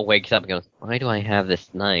imagine Neil wakes up and goes, "Why do I have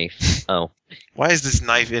this knife?" Oh. Why is this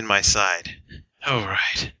knife in my side? Oh,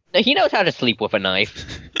 right. He knows how to sleep with a knife.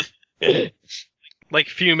 Like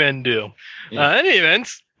few men do. In any event,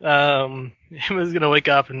 he was gonna wake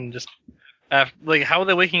up and just how are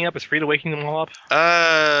they waking up? Is Frieda waking them all up?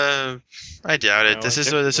 I doubt it. No, This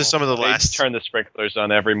is some of the They last. turn the sprinklers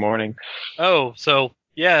on every morning. Oh, so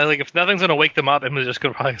yeah, like if nothing's gonna wake them up, I'm just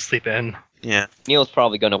gonna probably sleep in. Yeah. Neil's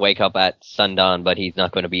probably going to wake up at sundown, but he's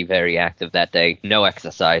not going to be very active that day. No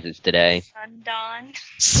exercises today. Sundawn.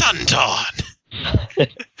 Sundawn.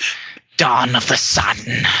 Dawn of the sun.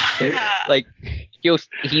 Like,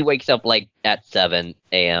 he wakes up like at 7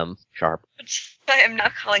 a.m. sharp. I am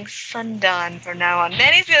not calling sundawn from now on.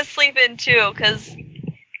 Manny's gonna sleep in too, because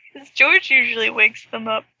George usually wakes them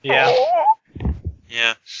up. Yeah.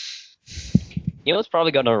 Yeah. Neil's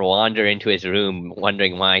probably going to wander into his room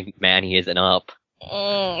wondering why Manny isn't up.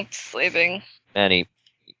 Sleeping. Manny,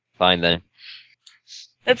 fine then.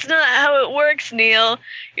 That's not how it works, Neil.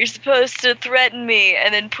 You're supposed to threaten me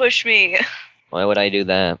and then push me. Why would I do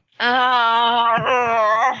that?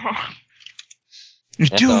 You're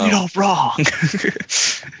That's doing all. it all wrong.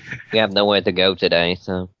 We have nowhere to go today,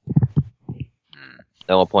 so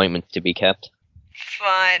no appointments to be kept.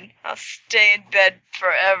 Fine. I'll stay in bed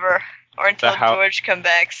forever. Or until George comes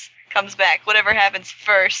back. Whatever happens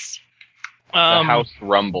first. The house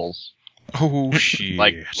rumbles Oh shit!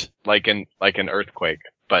 like an earthquake,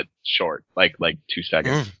 but short, like 2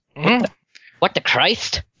 seconds. What the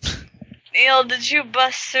Christ? Neil, did you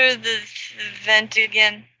bust through the vent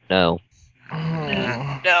again? No.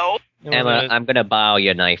 No. Emma, I'm gonna borrow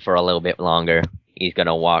your knife for a little bit longer. He's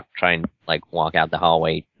gonna try and walk out the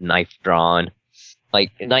hallway, knife drawn.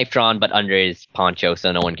 Knife drawn, but under his poncho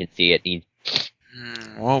so no one can see it.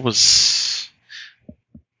 What was...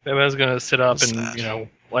 Emma's gonna sit up What's and, that?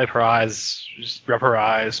 wipe her eyes, just rub her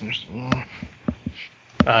eyes, and just... you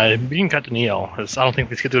can cut to Neil, because I don't think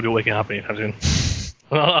these kids will be waking up anytime soon.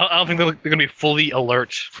 I don't think they're gonna be fully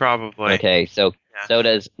alert. Probably. Okay, so Yeah. so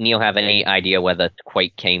does Neil have any idea where the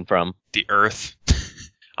quake came from? The earth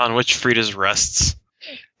on which Frieda's rests.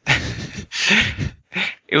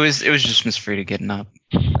 It was just Miss Frieda getting up.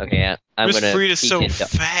 Okay, yeah, I'm Miss gonna Frieda's peek so into,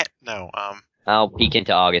 fat. No, I'll peek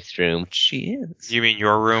into August's room. She is. you mean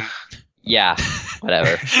your room? Yeah,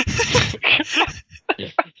 whatever.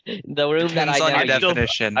 The room that Depends on I your know.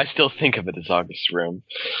 definition. I still think of it as August's room.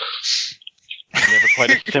 Never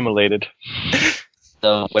quite assimilated.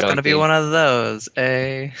 So It's gonna be one of those,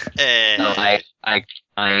 eh? So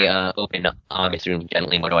I open up August's room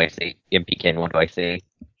gently. What do I see? You peek in. What do I see?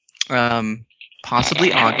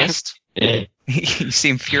 Possibly August. You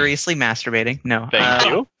seem furiously masturbating. No. Thank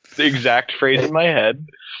you. The exact phrase in my head.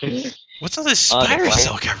 What's all this Oh, spider the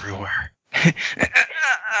silk everywhere?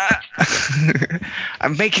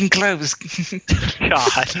 I'm making clothes.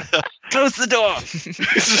 God. Close the door.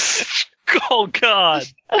 Oh, God.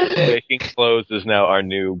 Making clothes is now our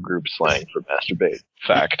new group slang for masturbate.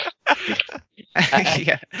 Fact.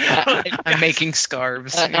 Yeah. I'm making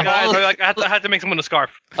scarves. Of Guys, all, I had to make someone a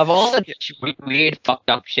scarf. of all the weird, fucked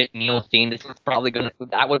up shit Neil's seen, that would probably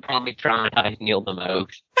traumatize Neil the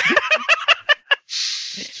most.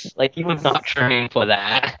 He was not trained for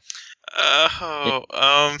that.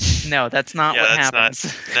 No, that's not Yeah, what that's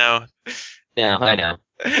happens. No. No, I know.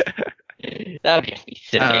 That would just be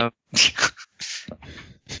silly.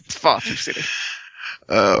 It's far too silly.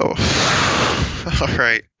 Oh.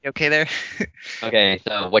 Alright. You okay there? Okay,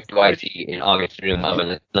 so what do I see in August's room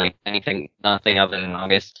other than, nothing other than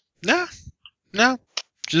August? No.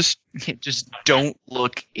 Just Just don't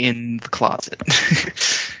look in the closet.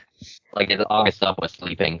 Is August up was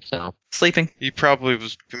sleeping, so. Sleeping. he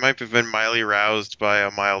might have been mildly roused by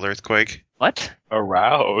a mild earthquake. What?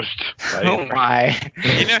 Aroused. Oh my.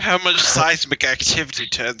 You know how much seismic activity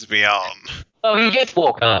turns me on. Oh, he just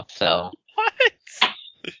woke up, so.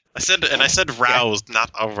 I said roused,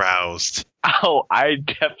 not aroused. Oh, I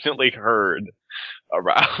definitely heard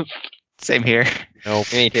aroused. Same here.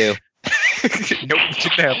 Nope. Me too. Nope.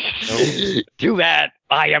 No. Too bad.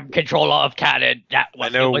 I am controller of cannon. That I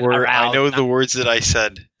know the words that I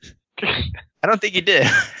said. I don't think you did.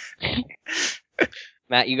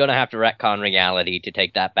 Matt, you're gonna have to retcon reality to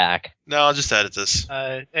take that back. No, I'll just edit this.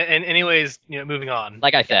 And anyways, moving on.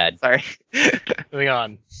 Like I said. Sorry. Moving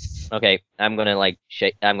on. Okay, I'm gonna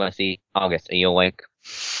I'm gonna see August. Are you awake?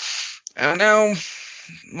 Oh no.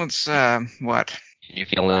 What's what? Did you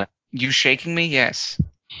feel that? You shaking me? Yes.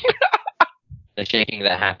 The shaking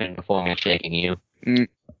that happened before me shaking you.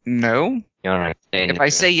 No. Alright. If I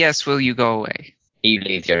say yes, will you go away? He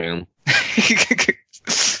leaves your room.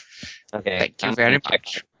 Okay. Thank you very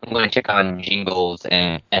much. I'm gonna check on Jingles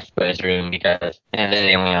and Esper's room because they're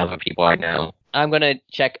the only other people I know. I'm gonna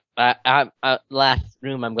check. Last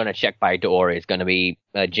room I'm gonna check by door is gonna be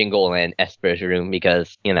Jingle and Esper's room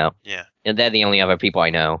because Yeah. they're the only other people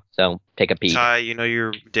I know. So take a peek. Ty, you know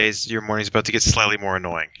your morning's about to get slightly more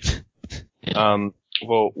annoying.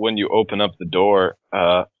 Well, when you open up the door,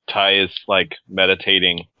 Ty is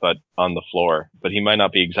meditating, but on the floor. But he might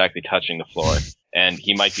not be exactly touching the floor, and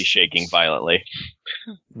he might be shaking violently.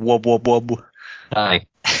 Wub wub wub. Hi.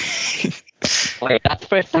 Wait, that's the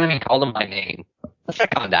first time you called him by name. Let's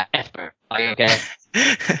check on that. Esper, are you okay?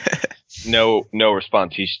 No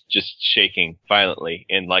response. He's just shaking violently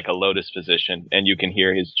in a lotus position, and you can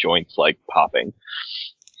hear his joints popping.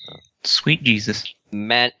 Sweet Jesus.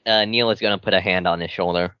 Matt, Neil is gonna put a hand on his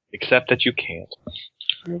shoulder. Except that you can't.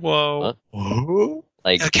 Whoa.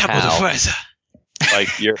 Like El capo de how? fuerza.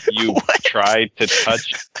 Like you try to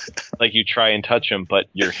touch, like you try and touch him, but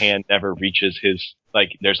your hand never reaches his.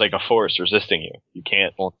 Like there's like a force resisting you. You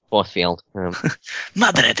can't. Force field.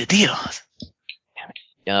 Madre de Dios.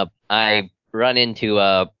 I run into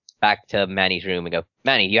back to Manny's room and go,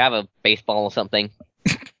 Manny, do you have a baseball or something?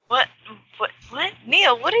 What?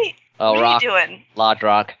 Neil, what are you Rock, doing? large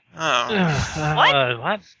rock. Oh.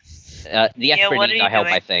 What? The expert what are needs you our help,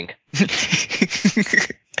 doing? I think.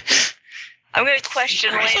 I'm going to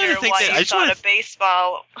question I just wanna later think why that- I you just wanna- thought a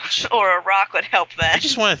baseball or a rock would help I that.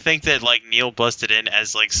 just want to think that like Neil busted in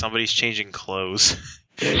as like somebody's changing clothes.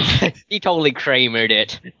 He totally Kramered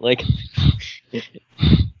it. Like,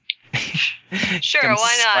 Sure, Comes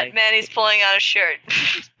why not? like- Manny's pulling out a shirt.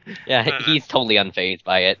 yeah, he's totally unfazed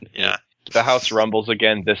by it. Yeah. The house rumbles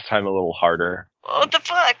again. This time a little harder. What the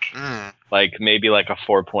fuck? Like maybe like a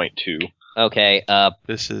 4.2. Okay,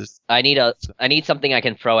 This is. I need something I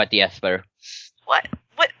can throw at the Esper. What?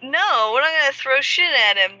 No, we're not going to throw shit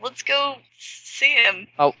at him. Let's go see him.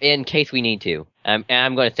 Oh, in case we need to. And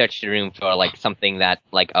I'm going to search the room for like something that,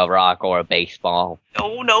 like a rock or a baseball.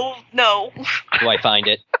 No. Do I find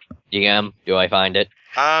it? GM, do I find it?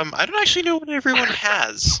 I don't actually know what everyone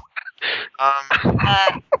has.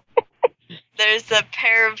 There's a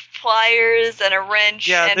pair of pliers and a wrench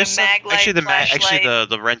Yeah, and a there's some, mag light, actually the flashlight.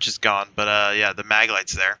 the wrench is gone, but yeah, the mag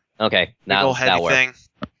light's there. Okay, Big now old heavy that'll work. thing.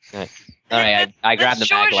 All right, I grab the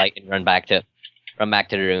That's mag George. light and run back to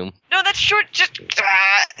the room. No, that's short. Just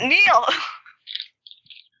Neil.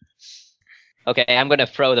 Okay, I'm gonna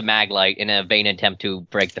throw the mag light in a vain attempt to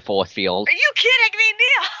break the force field. Are you kidding me,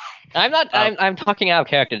 Neil? I'm not. I'm talking out of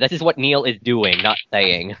character. This is what Neil is doing, not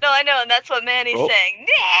saying. No, I know, and that's what Manny's Roll. saying.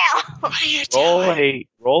 Neil. What are you doing?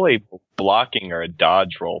 Roll a blocking or a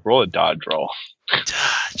dodge roll. Roll a dodge roll.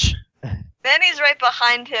 Dodge. Manny's right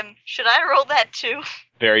behind him. Should I roll that too?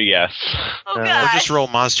 Very yes. Oh Or god. just roll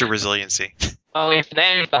monster resiliency. Oh, if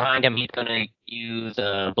Manny's behind him, he's gonna use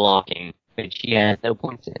blocking, which he has no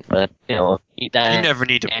points in. But You you never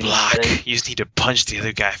need to and block. then- You just need to punch the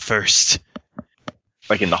other guy first.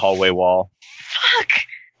 Like in the hallway wall. Fuck.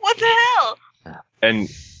 What the hell? And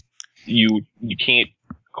you can't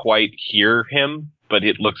quite hear him, but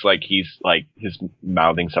it looks like he's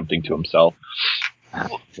mouthing something to himself.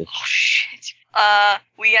 Oh shit.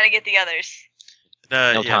 We gotta get the others.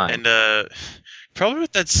 No Yeah, time. and probably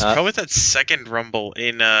with that second rumble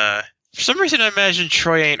in for some reason I imagine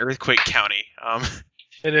Troy ain't Earthquake County.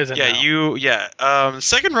 It isn't. now.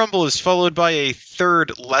 Second rumble is followed by a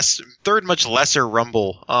third much lesser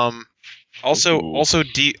rumble.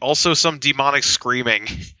 Also some demonic screaming.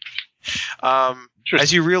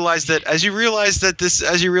 As you realize that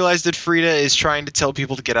Frieda is trying to tell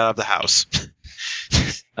people to get out of the house.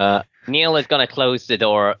 Neil is gonna close the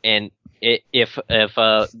door, and if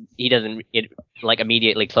he doesn't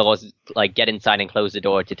immediately close, get inside and close the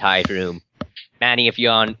door to Ty's room. Manny, if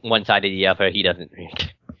you're on one side or the other, he doesn't.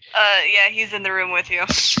 Yeah, he's in the room with you.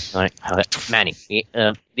 All right, Manny.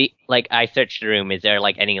 I searched the room. Is there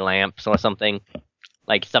any lamps or something?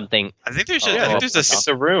 Something. I think there's It's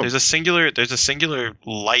a room. there's a singular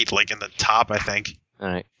light in the top. I think All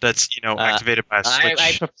right. that's activated by a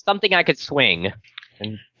switch. Something I could swing.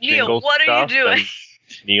 And Neil, Jingle's what are you stuff doing?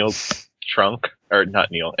 and Neil's trunk, or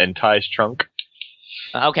not Neil, and Ty's trunk.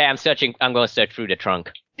 Okay, I'm searching. I'm going to search through the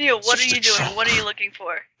trunk. Neil, what are Search you the doing? trunk. What are you looking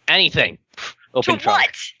for? Anything. Open To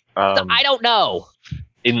trunk. what? I don't know.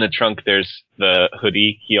 In the trunk, there's the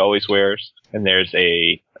hoodie he always wears, and there's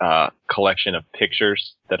a collection of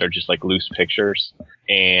pictures that are just loose pictures,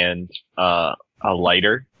 and a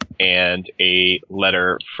lighter, and a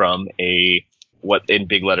letter from what in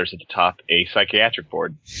big letters at the top, a psychiatric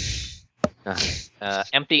board.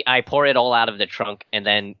 Empty. I pour it all out of the trunk and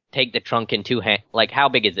then take the trunk in two hands. How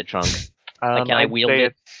big is the trunk? Can I I'd wield say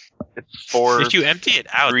it? It's four. If you empty it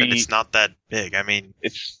out, then three- it's not that big. I mean,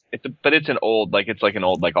 But it's an old, it's an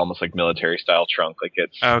old, almost military style trunk.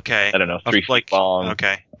 It's okay. I don't know, 3 feet long.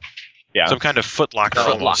 Okay. Yeah. Some kind of footlocker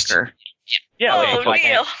almost. Locker. Yeah. Whoa, so I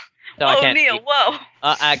Neil. can't- So I Oh, can't. Neil, whoa.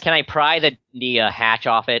 Can I pry the hatch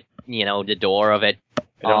off it? The door of it. I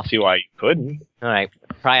don't off? see why you couldn't. All right,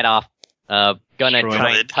 pry it off. Gonna Destroy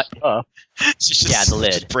try the and cut. Just, Yeah, the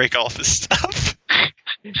lid. Just break all this stuff.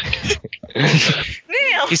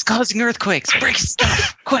 Neil. He's causing earthquakes. Break his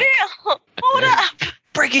stuff. Quick. Neil. Hold up.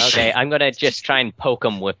 Break his Okay, shit. I'm gonna just try and poke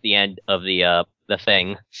him with the end of the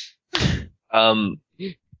thing. I'm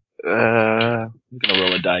gonna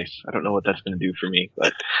roll a dice. I don't know what that's gonna do for me,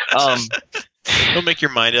 but Don't make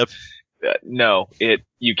your mind up. no,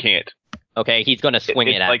 you can't. Okay, he's gonna swing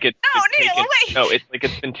it's it at. like it's Neil, taken, wait! No, it's like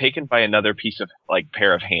it's been taken by another piece of like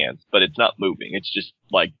pair of hands, but it's not moving. It's just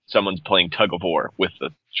like someone's playing tug of war with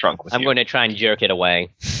the trunk. With I'm you. going to try and jerk it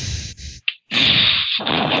away.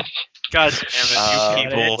 God damn it, you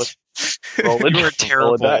people. Roll You are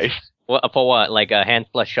terrible. dice. For what? Like a hands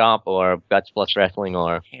plus shop or guts plus wrestling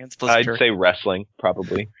or Hands plus I'd jerk. say wrestling,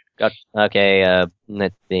 probably. guts? Okay,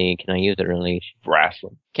 let's see. Can I use a relation?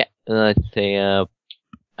 Wrestling. Let's see.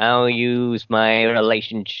 I'll use my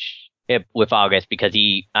relationship with August because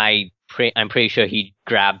I'm pretty sure he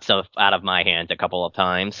grabbed stuff out of my hands a couple of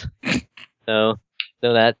times. so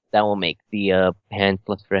that will make the hands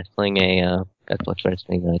plus wrestling a guts plus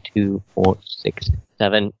wrestling 2, 4, 6,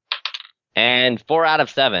 7, and 4 out of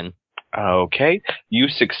 7. Okay, you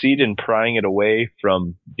succeed in prying it away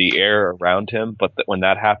from the air around him, but when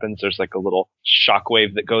that happens, there's like a little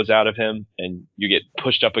shockwave that goes out of him, and you get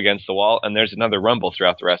pushed up against the wall, and there's another rumble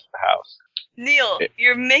throughout the rest of the house. Neil,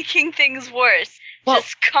 you're making things worse. Well-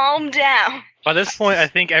 Just calm down. By this point, I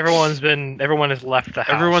think everyone has left the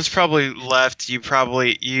house. Everyone's probably left. You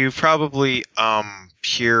probably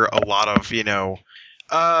hear a lot of,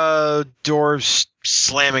 doors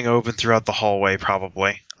slamming open throughout the hallway,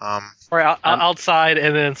 probably. Or outside,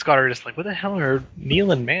 and then Scott are just like, "What the hell are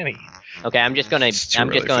Neil and Manny?" Okay, I'm just gonna It's too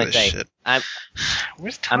early for this say. shit.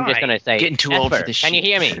 Where's Ty? I'm just gonna say. Getting too old for Esper, this Can you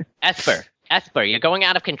shit. hear me? Esper, you're going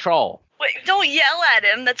out of control. Wait, don't yell at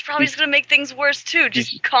him. That's probably just gonna make things worse too.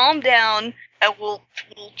 Just calm down, and we'll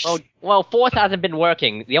just... Well, force hasn't been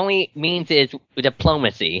working. The only means is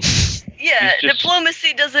diplomacy. Yeah, He's just-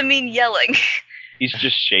 diplomacy doesn't mean yelling. He's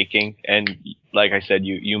just shaking, and like I said,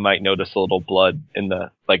 you might notice a little blood in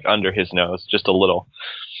the under his nose, just a little.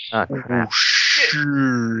 Oh, crap.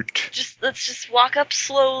 Let's just walk up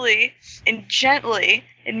slowly and gently,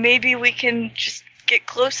 and maybe we can just get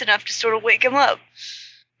close enough to sort of wake him up.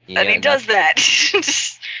 And he does that.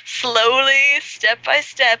 Just slowly, step by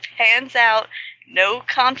step, hands out, no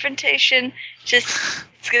confrontation. Just,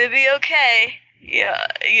 it's gonna be okay. Yeah,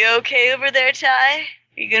 you okay over there, Ty?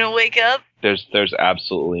 You gonna wake up? There's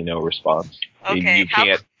absolutely no response. Okay. You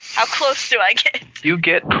can't. How close do I get? You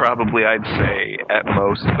get probably, I'd say, at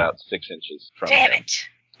most about 6 inches from Damn him. it!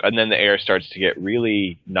 And then the air starts to get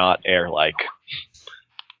really not air-like.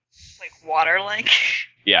 Like water-like.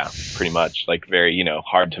 Yeah, pretty much. Like very,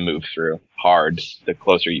 hard to move through. Hard, the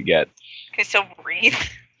closer you get. Okay, so breathe.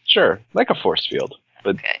 Sure, like a force field.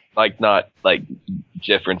 But Okay. like not like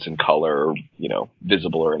difference in color or,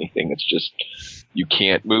 visible or anything. It's just you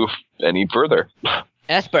can't move any further.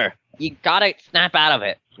 Esper, you gotta snap out of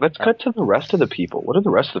it. Let's cut to the rest of the people. What are the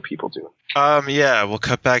rest of the people doing? Yeah, we'll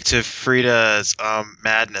cut back to Frieda's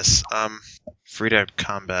madness. Frieda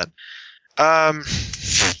combat. I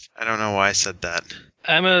don't know why I said that.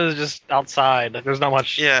 Emma's just outside. Like, there's not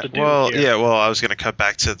much Yeah, to do well, here. I was gonna cut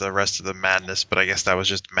back to the rest of the madness, but I guess that was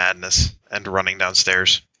just madness and running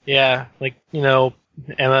downstairs. Yeah, like, Emma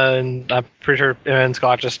and I'm pretty sure Emma and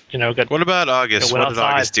Scott just, got... What about August? It went What did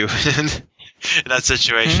outside. August do in that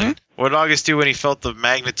situation? What did August do when he felt the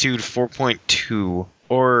magnitude 4.2?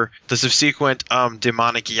 Or the subsequent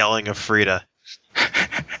demonic yelling of Frieda?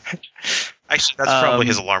 Actually, that's probably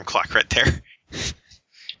his alarm clock right there.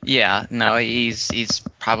 Yeah, no, he's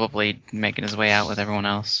probably making his way out with everyone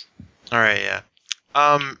else. All right, yeah.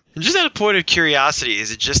 Just out of point of curiosity,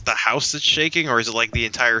 is it just the house that's shaking, or is it like the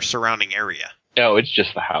entire surrounding area? No, it's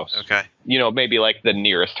just the house. Okay. Maybe like the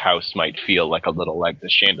nearest house might feel like a little like the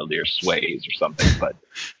chandelier sways or something, but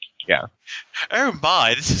yeah. Oh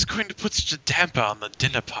my, this is going to put such a damper on the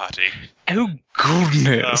dinner party. Oh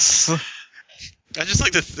goodness! I just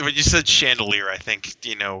like when you said chandelier, I think,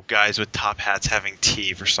 guys with top hats having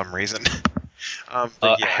tea for some reason.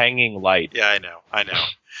 But yeah. Hanging light. Yeah, I know.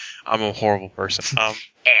 I'm a horrible person.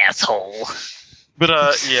 Asshole.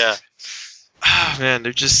 But yeah. Oh, man,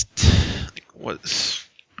 they're just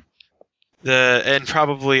and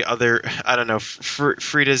probably other, I don't know,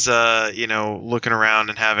 Frieda's looking around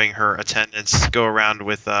and having her attendants go around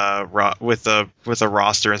with a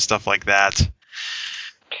roster and stuff like that.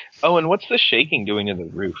 Oh, and what's the shaking doing to the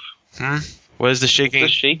roof? What is the shaking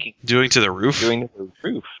doing to the roof? Doing to the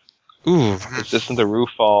roof. Ooh. Isn't the roof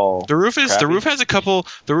all? The roof crappy? has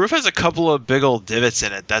a couple of big old divots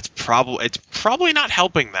in it. It's probably not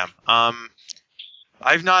helping them.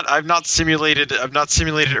 I've not simulated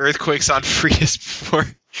earthquakes on Frieda's before.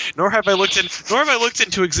 Nor have I looked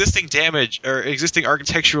into existing damage or existing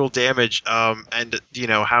architectural damage, and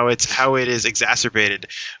how it is exacerbated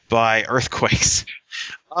by earthquakes.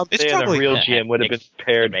 It's Man, probably a real GM would have been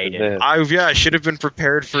prepared for this. I should have been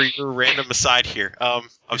prepared for your random aside here. I'm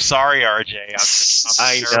sorry, RJ.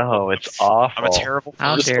 I know, it's awful. I'm a terrible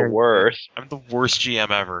How person. dare the worst. I'm the worst GM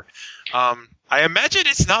ever. I imagine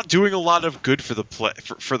it's not doing a lot of good for the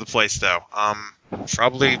place though.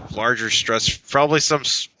 Probably some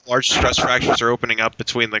large stress fractures are opening up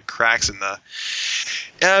between the cracks and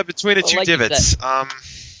between the two like you divots.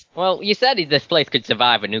 Well, you said this place could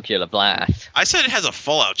survive a nuclear blast. I said it has a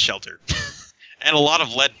fallout shelter and a lot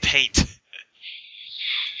of lead paint.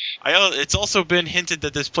 It's also been hinted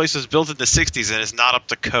that this place was built in the 60s and is not up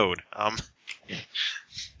to code.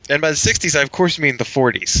 And by the 60s, I of course mean the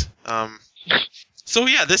 40s. So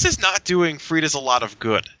yeah, this is not doing Frieda's a lot of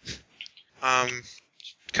good.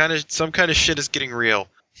 Some kind of shit is getting real.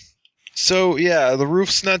 So yeah, the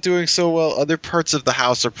roof's not doing so well. Other parts of the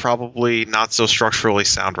house are probably not so structurally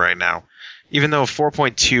sound right now. Even though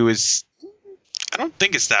 4.2 is, I don't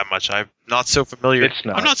think it's that much. I'm not so familiar. It's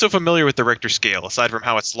not. I'm not so familiar with the Richter scale, aside from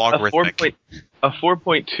how it's logarithmic. A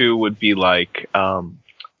 4.2 would be like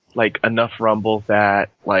enough rumble that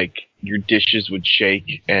like your dishes would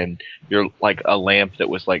shake and your like a lamp that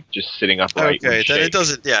was like just sitting upright. Okay, would then shake, it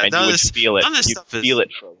doesn't. Yeah, and none you of would this, feel it. none of this You'd stuff is. feel it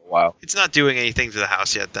for a while. It's not doing anything to the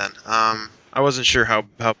house yet. Then, I wasn't sure how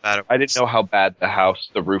bad it was. I didn't know how bad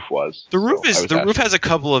the roof was. The roof so the roof has a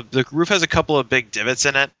couple of big divots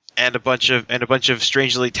in it and a bunch of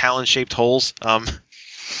strangely talon-shaped holes.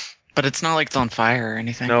 But it's not like it's on fire or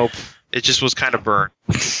anything. Nope. It just was kind of burnt.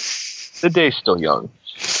 The day's still young.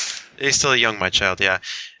 He's still young, my child, yeah.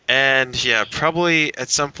 And yeah, probably at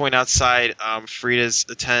some point outside, Frieda's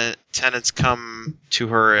tenants come to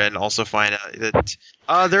her and also find out that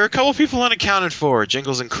there are a couple people unaccounted for,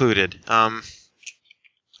 Jingles included.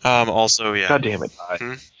 Also, yeah. God damn it,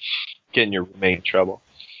 getting your roommate in trouble.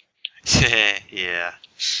 Yeah.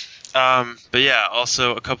 But yeah,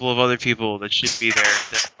 also a couple of other people that should be there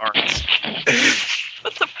that aren't.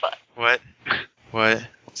 What the fuck? What?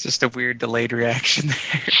 It's just a weird delayed reaction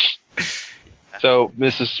there. So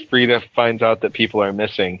Mrs. Frieda finds out that people are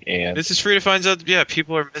missing, and Mrs. Frieda finds out, yeah,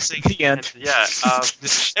 people are missing. The end. And, the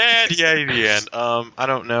end. I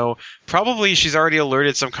don't know. Probably she's already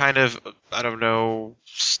alerted some kind of, I don't know,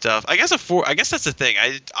 stuff. I guess that's the thing.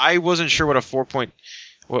 I wasn't sure what a 4 point,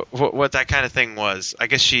 what that kind of thing was. I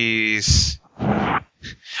guess she's.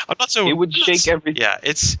 I'm not so. it would shake everything. Yeah,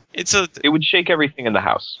 it would shake everything in the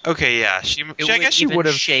house. Okay, yeah. I guess she would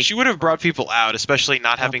have. She would have brought people out, especially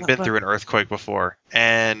not having been through an earthquake before.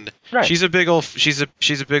 And Right. she's a big old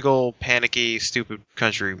panicky, stupid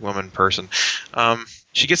country woman person.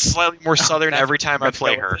 She gets slightly more southern every time I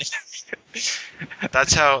play her.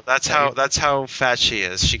 That's how fat she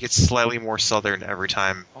is. She gets slightly more southern every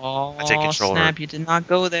time I take control of her. Snap! You did not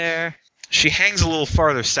go there. She hangs a little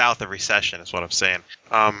farther south every session, is what I'm saying.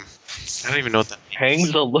 I don't even know what that means.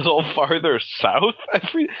 Hangs a little farther south.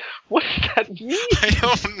 What does that mean? I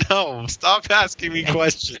don't know. Stop asking me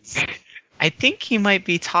questions. I think he might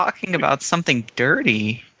be talking about something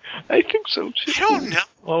dirty. I think so too. I don't know.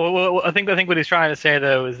 Well, I think what he's trying to say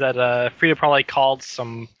though is that Frieda probably called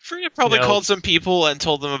some. Frida probably called some people and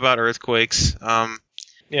told them about earthquakes.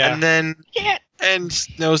 Yeah. And then and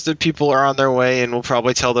knows that people are on their way and will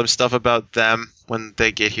probably tell them stuff about them when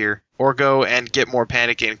they get here, or go and get more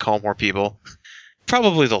panicky and call more people.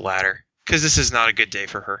 Probably the latter, because this is not a good day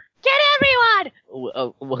for her. Get everyone!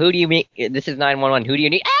 Who do you mean? This is 911. Who do you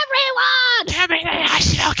need? Everyone! Give me the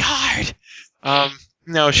National Guard!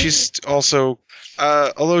 No, she's also,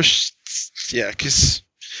 although, because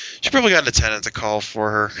she probably got a tenant to call for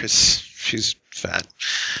her, because she's fat.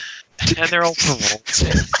 And they're all paroled.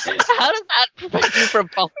 How does that prevent you from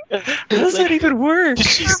falling? How does that even work?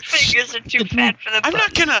 Her fingers are too fat for the I'm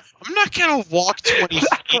not gonna walk 20 feet.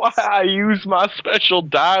 That's why I use my special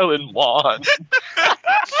dialing wand.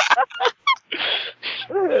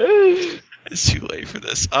 It's too late for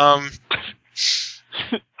this.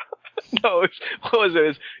 No, what was it?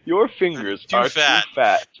 It's, your fingers Too are fat. too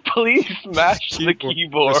fat. Please smash the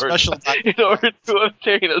keyboard Special in order to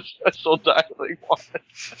obtain a special dialing wand.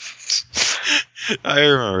 I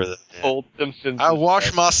remember that. Yeah. Old Simpsons. I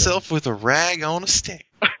wash myself with a rag on a stick.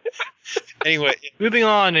 Anyway, Moving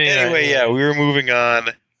on. yeah, we were moving on.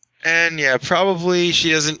 And yeah, probably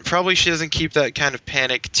she doesn't keep that kind of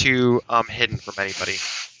panic too hidden from anybody.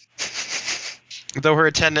 Though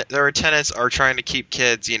her tenants are trying to keep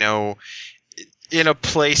kids, in a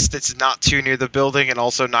place that's not too near the building and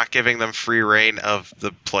also not giving them free reign of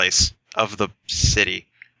the place, of the city.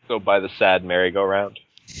 Go by the sad merry-go-round.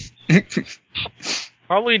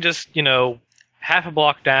 Probably just, half a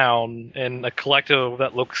block down in a collective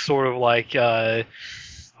that looks sort of like a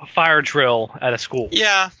fire drill at a school.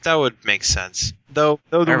 Yeah, that would make sense. Though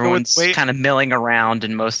Everyone's wait, kind of milling around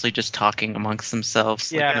and mostly just talking amongst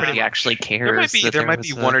themselves. Yeah, like pretty nobody much. actually cares. there might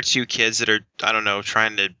be one or two kids that are, I don't know,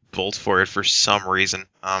 trying to bolt for it for some reason.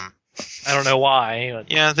 I don't know why.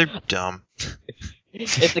 But Yeah, they're dumb.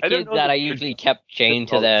 It's the I don't kids know that the I usually kept chained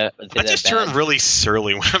to the I just turn bed. really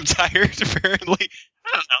surly when I'm tired. Apparently,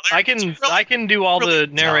 I don't know. I can do all really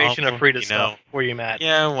the narration dumb, of Frieda you stuff know. for you, Matt.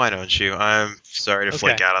 Yeah, why don't you? I'm sorry to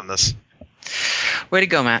flake Okay. out on this. Way to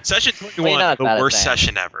go, Matt. Session Well, 21, you're not the bad at worst that.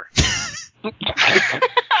 session ever.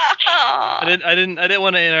 I didn't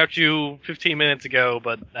want to interrupt you 15 minutes ago,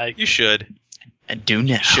 but You should. I do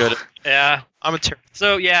now. Should. yeah. I'm a terrible.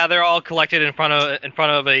 So yeah, they're all collected in front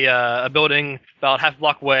of a building about half a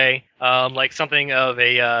block away, like something of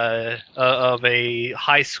a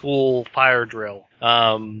high school fire drill.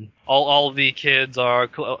 All of the kids are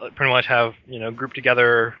pretty much have grouped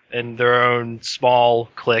together in their own small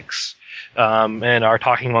cliques, and are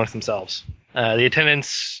talking amongst themselves. The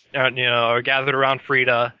attendants are gathered around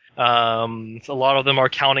Frieda. A lot of them are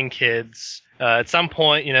counting kids. At some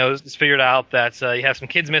point, it's figured out that you have some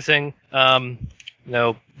kids missing.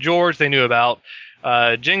 George they knew about.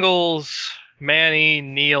 Jingles, Manny,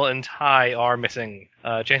 Neil, and Ty are missing.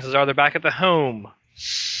 Chances are they're back at the home.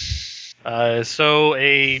 So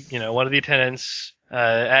one of the attendants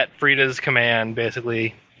at Frieda's command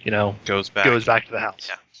basically, Goes back. goes back to the house.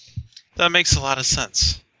 Yeah. That makes a lot of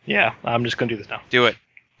sense. Yeah, I'm just gonna do this now. Do it.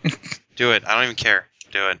 Do it. I don't even care.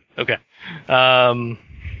 Do it. Okay.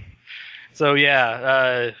 So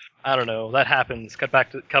yeah, I don't know. That happens. Cut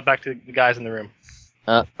back to the guys in the room.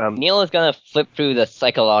 Neil is gonna flip through the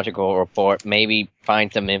psychological report, maybe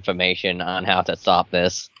find some information on how to stop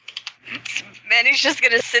this. Manny's just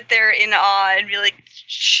gonna sit there in awe and be like,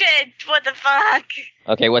 "Shit, what the fuck?"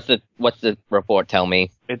 Okay, what's the report tell me?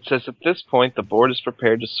 It says at this point, the board is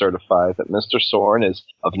prepared to certify that Mr. Soren is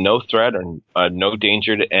of no threat or no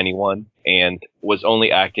danger to anyone and was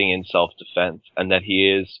only acting in self-defense, and that he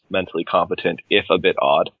is mentally competent, if a bit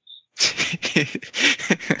odd.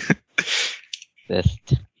 This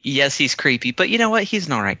Yes, he's creepy, but you know what? He's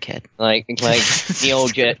an alright kid. like Neil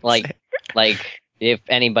just like if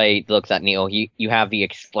anybody looks at Neil, he has the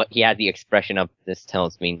expression of this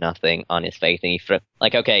tells me nothing on his face, and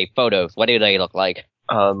okay, photos. What do they look like?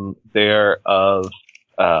 They're of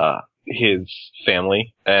his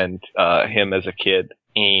family and him as a kid,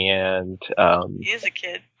 and He is a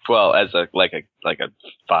kid. well, as a 5-6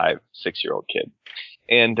 year old kid,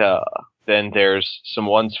 and then there's some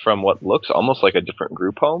ones from what looks almost like a different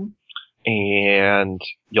group home, and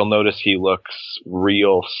you'll notice he looks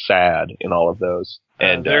real sad in all of those.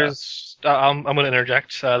 And there's I'm going to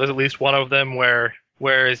interject. There's at least one of them where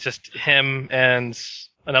it's just him and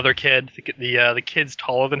another kid. The kid's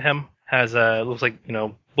taller than him, has looks like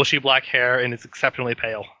bushy black hair, and is exceptionally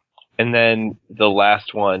pale. and then the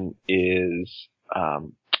last one is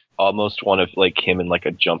almost one of like him in like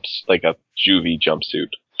a juvie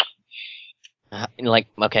jumpsuit.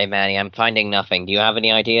 Okay, Manny, I'm finding nothing. Do you have any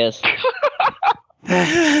ideas?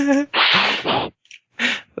 That's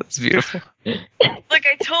beautiful. Look,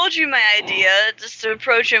 I told you my idea, just to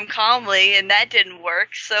approach him calmly, and that didn't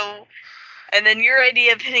work, so... And then your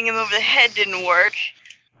idea of hitting him over the head didn't work.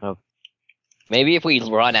 Maybe if we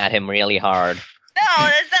run at him really hard. No,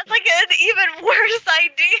 that's like an even worse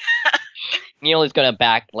idea. Neil is gonna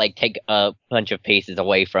take a bunch of paces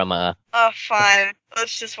away from Oh, fine.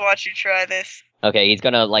 Let's just watch you try this. Okay, he's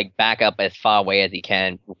gonna back up as far away as he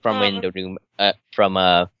can from window room, from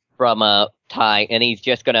Ty, and he's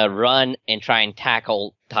just gonna run and try and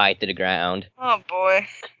tackle Ty to the ground. Oh, boy.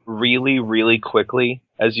 Really, really quickly,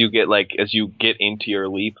 as you get into your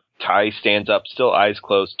leap, Ty stands up, still eyes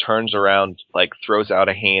closed, turns around, throws out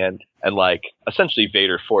a hand, and essentially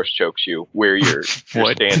Vader force chokes you where you're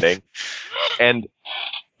standing, and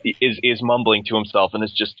is mumbling to himself and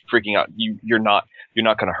is just freaking out. You're not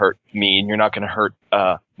gonna hurt me, and you're not gonna hurt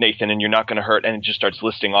Nathan, and you're not gonna hurt, and it just starts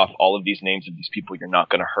listing off all of these names of these people you're not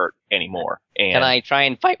gonna hurt anymore. And Can I try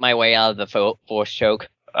and fight my way out of the force choke?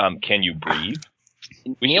 can you breathe?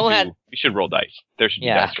 We should roll dice. There should be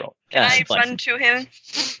dice roll. Can I plus run to him?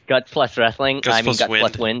 Guts plus wrestling. Guts plus guts wind.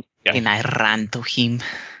 plus wind. Yeah. And I ran to him.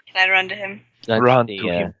 Can I run to him? Guts Run the, to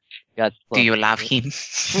him. Guts plus Do you love him?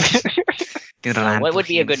 You ran what to would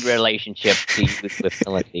be a him. good relationship to with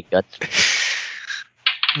let's see, Guts?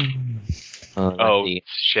 Let's Oh see.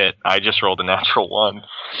 shit! I just rolled a natural 1.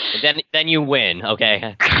 Then you win.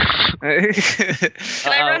 Okay. Can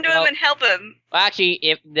I run to him and help him? Well,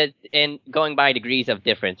 actually, in going by degrees of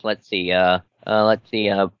difference, let's see.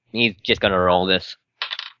 He's just gonna roll this.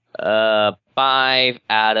 5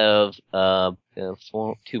 out of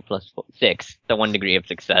 4, 2 plus 4, 6. The 1 degree of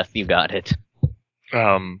success. You got it.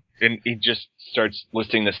 And he just starts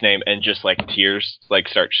listing this name, and just like tears like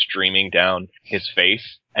start streaming down his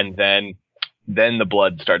face, and then the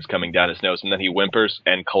blood starts coming down his nose, and then he whimpers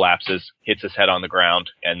and collapses, hits his head on the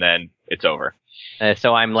ground, and then it's over.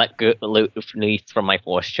 So I'm released from my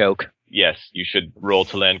force choke. Yes, you should roll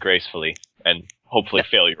to land gracefully, and hopefully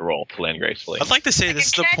fail your roll to land gracefully. I'd like to say this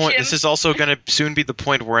is the point. This is also going to soon be the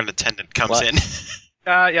point where an attendant comes What? in.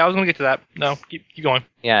 Yeah, I was gonna get to that. No, keep going.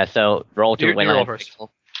 Yeah, so roll to You win. roll first.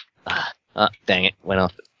 Dang it, went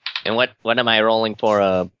off. And what am I rolling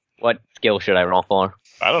for? What skill should I roll for?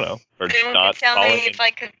 I don't know. Or Anyone not can tell me falling if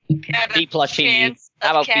I could have B a plus P. chance How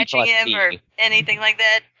of about P catching plus him P? or anything like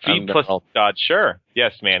that. in I'm P gonna plus roll. dodge, sure.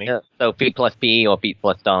 Yes, Manny. Yeah, so P plus P or P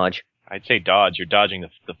plus dodge. I'd say dodge. You're dodging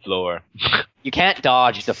the floor. You can't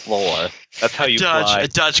dodge the floor. That's how you fly.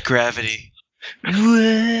 Dodge gravity.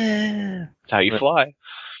 That's how you fly.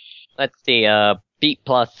 Let's see. P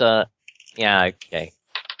plus. Yeah. Okay.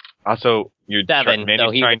 Also, you're 7, Manny's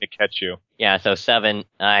so he- trying to catch you. Yeah. So 7.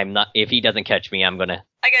 I'm not. If he doesn't catch me, I'm gonna.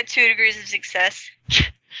 I got 2 degrees of success.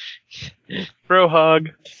 Bro hug.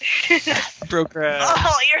 Bro crap.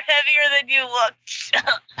 Oh, you're heavier than you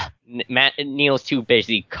look. Neil's too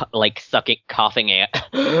busy, sucking, coughing air.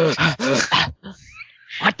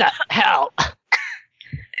 What the hell? I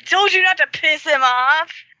told you not to piss him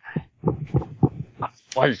off.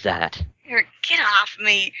 What is that? Here, get off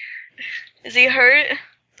me. Is he hurt?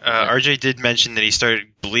 RJ did mention that he started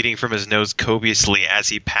bleeding from his nose copiously as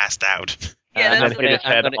he passed out. Yeah, And that's then hit his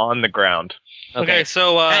head on the ground. Okay,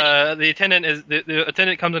 so the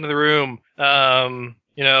attendant comes into the room.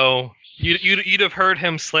 You'd have heard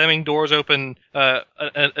him slamming doors open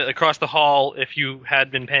across the hall if you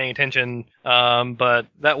had been paying attention, but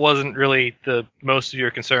that wasn't really the most of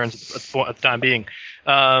your concerns at the time being.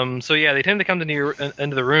 So yeah, the attendant comes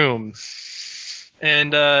into the room,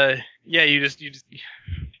 and you just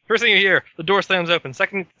first thing you hear, the door slams open.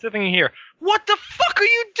 Second thing you hear, what the fuck are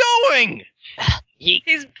you doing?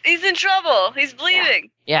 He's in trouble. He's bleeding.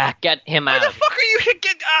 Yeah, get him Where out. the fuck are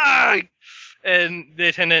you? And the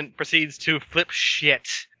attendant proceeds to flip shit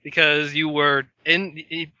because you were in.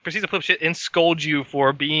 He proceeds to flip shit and scold you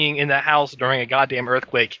for being in that house during a goddamn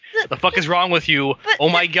earthquake. What the fuck is wrong with you? Oh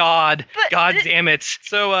my god! God damn it!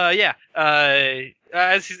 So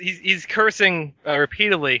as he's cursing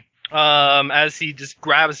repeatedly, as he just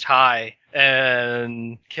grabs Ty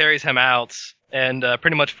and carries him out. And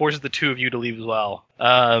pretty much forces the two of you to leave as well.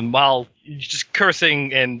 While just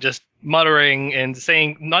cursing and just muttering and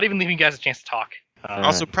saying, not even leaving you guys a chance to talk.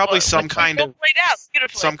 Also, probably some kind of Played out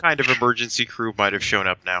beautifully. emergency crew might have shown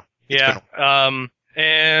up now. Yeah.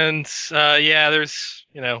 There's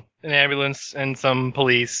an ambulance and some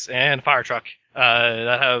police and a fire truck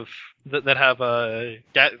that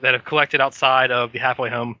have collected outside of the halfway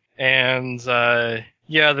home. And the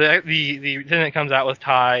attendant comes out with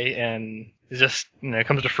Ty and just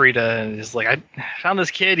comes to Frieda and is like, I found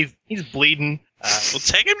this kid. He's bleeding. We'll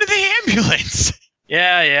take him to the ambulance.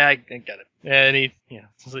 Yeah, I get it. And he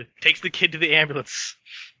takes the kid to the ambulance.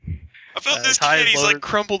 I found this Ty kid. is He's loaded. like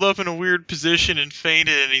crumpled up in a weird position and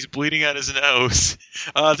fainted, and he's bleeding out his nose.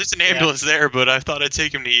 There's an ambulance there, but I thought I'd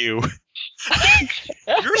take him to you.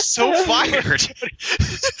 You're so fired.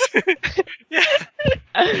 Yeah.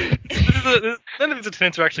 None of these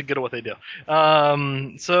attendants are actually good at what they do.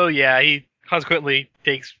 He consequently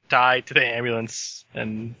takes Ty to the ambulance,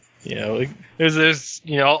 and there's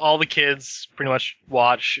all the kids pretty much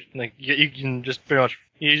watch. Like you can just pretty much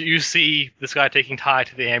you see this guy taking Ty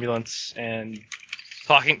to the ambulance and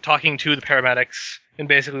talking to the paramedics and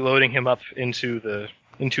basically loading him up into the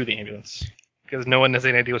ambulance because no one has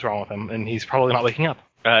any idea what's wrong with him, and he's probably not waking up.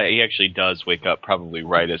 He actually does wake up probably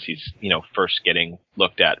right as he's, first getting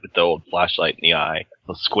looked at with the old flashlight in the eye.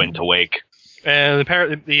 He'll squint awake. And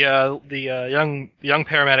the young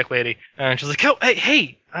paramedic lady, and she's like, "Oh,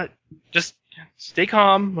 hey, just stay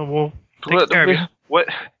calm, and we'll take care of you. What?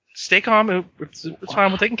 Stay calm. It's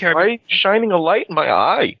fine. We'll take care of you. Why are you shining a light in my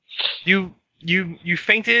eye? You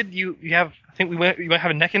fainted. You have. I think you might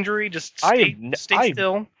have a neck injury. Just stay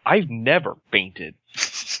still. I've never fainted.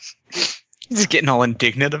 He's getting all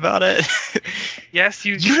indignant about it. Yes,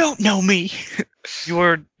 you don't know me. You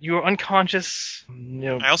were unconscious.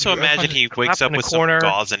 I also imagine he wakes up with some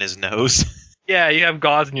gauze in his nose. Yeah, you have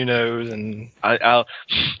gauze in your nose, and I'll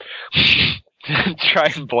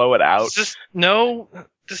try and blow it out. just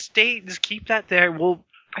keep that there.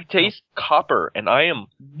 I taste copper, and I am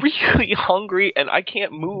really hungry, and I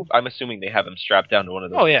can't move. I'm assuming they have him strapped down to one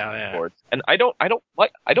of those boards. And I don't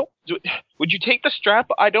do it. Would you take the strap?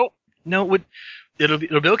 I don't. No, it'll be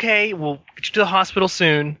okay. We'll get you to the hospital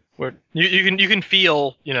soon. Where you can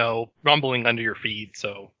feel, rumbling under your feet.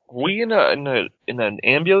 So Are we in an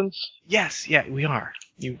ambulance? yes, yeah, we are.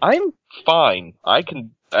 I'm fine. I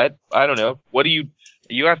don't know. What do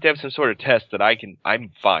you have to have some sort of test that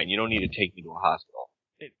I'm fine. You don't need to take me to a hospital.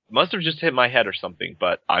 It must have just hit my head or something,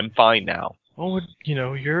 but I'm fine now. Well,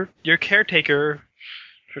 your caretaker,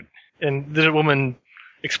 and the woman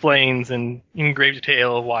explains in great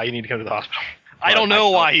detail of why you need to go to the hospital. I don't know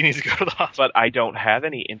why you need to go to the hospital. But I don't have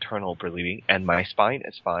any internal bleeding, and my spine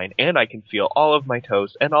is fine, and I can feel all of my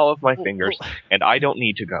toes and all of my fingers, and I don't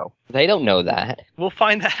need to go. They don't know that. We'll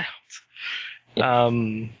find that out. Yeah.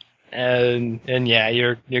 And yeah,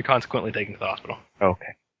 you're consequently taken to the hospital.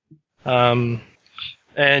 Okay.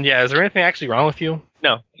 And yeah, is there anything actually wrong with you?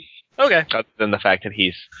 No. Okay. Other than the fact that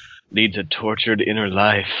he's leads a tortured inner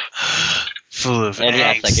life. Full of And he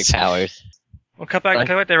has angst. psychic powers. Well, cut back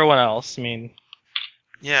to everyone else. I mean,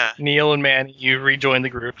 Yeah. Neil and Manny, you rejoined the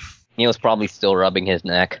group. Neil's probably still rubbing his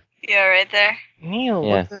neck. Yeah, right there. Neil,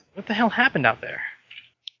 Yeah. what the hell happened out there?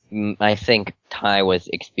 I think Ty was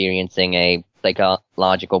experiencing a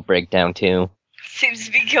psychological breakdown too. Seems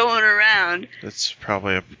to be going around. That's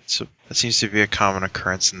probably that seems to be a common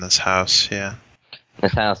occurrence in this house. Yeah.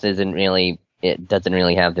 This house doesn't really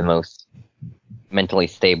have the most mentally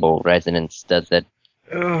stable residents, does it?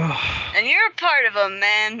 Ugh. And you're a part of them,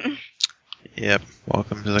 man. Yep.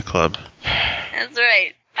 Welcome to the club. That's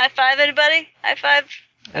right. High five, anybody? High five?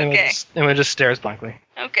 Okay. Emma just stares blankly.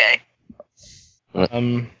 Okay.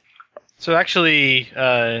 So actually,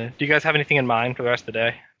 do you guys have anything in mind for the rest of the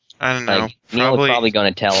day? I don't know. Neil's probably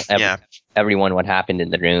going to tell everyone what happened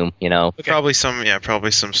in the room, Okay. Probably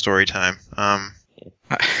some story time.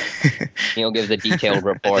 Neil gives a detailed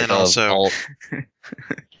report And then also-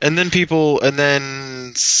 And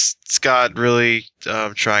then Scott really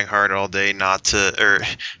trying hard all day not to, or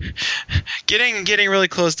getting really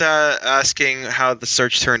close to asking how the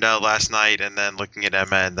search turned out last night, and then looking at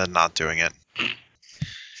Emma and then not doing it.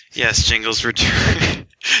 Yes, Jingles return.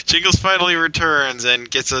 Jingles finally returns and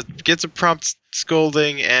gets a prompt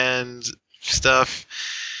scolding and stuff.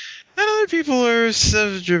 And other people are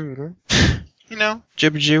jibba-jew.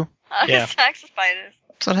 Yeah. Tax spiders.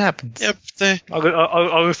 That's what happens. Yep. I'll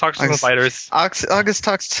go talk to some spiders. August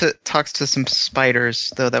talks to some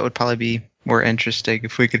spiders, though that would probably be more interesting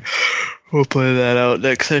if we could. We'll play that out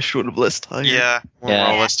next session when I'm less tired. Yeah, we're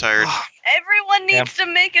all less tired. Everyone needs to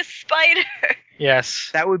make a spider. Yes.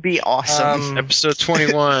 That would be awesome. Episode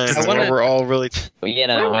 21. wanna- Where we're all really.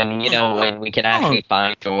 When we can actually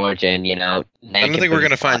find George and I don't think we're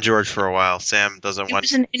gonna find George for a while. Sam doesn't It want.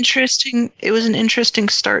 was an interesting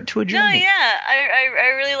start to a No, journey. yeah. I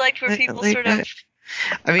really liked where people sort of.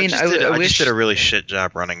 I mean, I I wish just did a really shit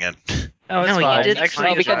job running it. Oh, it's No, you fine. did Actually,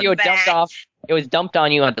 fine. because you were dumped off. It was dumped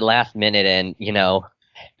on you at the last minute, and and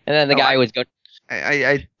then the guy was going.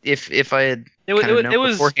 if I had It was- kind of it known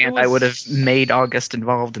was- beforehand, it I was- would have made August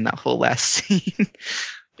involved in that whole last scene.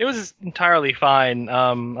 It was entirely fine.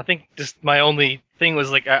 I think just my only thing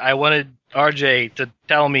was I wanted RJ to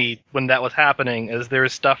tell me when that was happening, as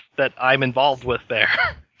there's stuff that I'm involved with there.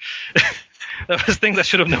 That was things I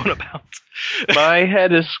should have known about. My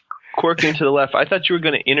head is quirking to the left. I thought you were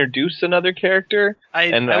going to introduce another character,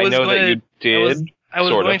 and I know that you did. I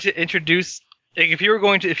was sort going of. to introduce. If you were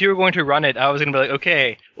going to run it, I was going to be like,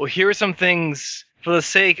 okay, well, here are some things for the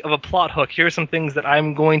sake of a plot hook. Here are some things that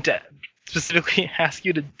I'm going to specifically ask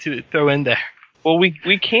you to throw in there. Well,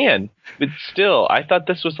 we can, but still, I thought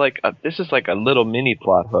this was like a little mini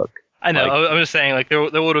plot hook. I know. Like- I'm just saying,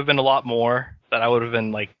 there would have been a lot more that I would have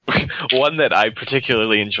been like. One that I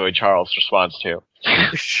particularly enjoyed Charles' response to.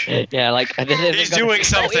 Yeah, He's doing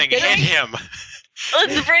something. Hit him.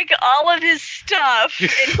 Let's break all of his stuff and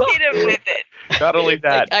hit him with it. Not only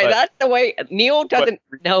that, but that's the way Neil doesn't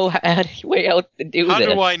know how to do How this.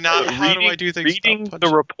 do I not? How do I do things? reading without the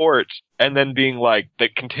punching? report and then being like,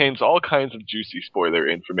 that contains all kinds of juicy spoiler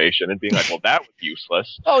information, and being like, well, that was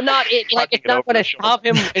useless. Oh, not it. Like it's Chucking it not over going to his shoulder. stop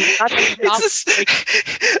him. It's not going to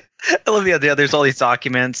stop. I love the idea. There's all these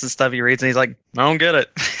documents and stuff he reads, and he's like, I don't get it.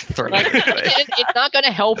 Throw it Like, away. it's not going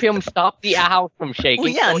to help him stop the house from shaking.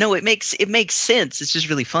 Well, yeah, no, it makes sense. It's just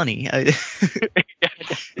really funny.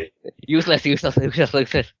 Useless.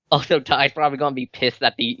 Also, Ty's probably gonna be pissed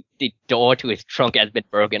that the door to his trunk has been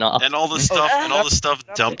broken off. And all the stuff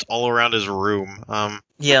dumped all around his room.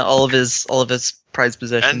 Yeah, all of his prized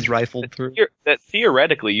possessions rifled through. That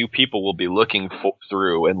theoretically, you people will be looking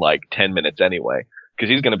through in like 10 minutes anyway, because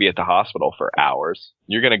he's going to be at the hospital for hours.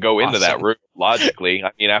 You're going to go into that room logically.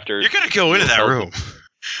 I mean, after you're going to go into that room.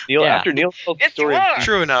 After Neil tells the story,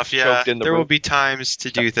 True enough. Yeah, there will be times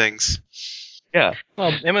to do things. Yeah.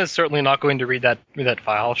 Well, Emma is certainly not going to read that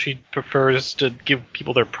file. She prefers to give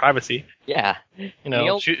people their privacy. Yeah. You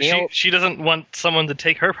know, she doesn't want someone to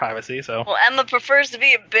take her privacy. So. Well, Emma prefers to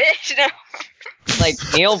be a bitch. No. Like,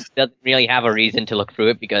 Neil doesn't really have a reason to look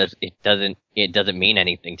through it because it doesn't mean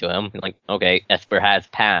anything to him. Like, okay, Esper has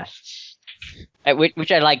passed.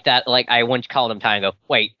 Which I like that. Like, I once called him Ty and go,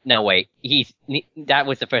 wait, that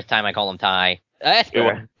was the first time I called him Ty.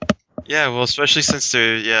 Esper. Yeah, well, especially since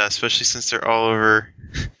they're all over.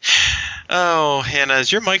 Oh, Hannah,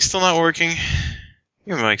 is your mic still not working?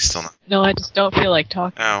 Your mic's still not. No, I just don't feel like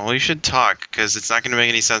talking. Oh, well, you should talk because it's not going to make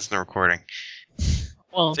any sense in the recording.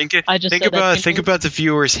 Well, think about the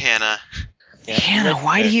viewers, Hannah. Yeah. Hannah,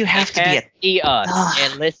 why do you have to be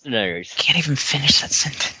and listeners? Can't even finish that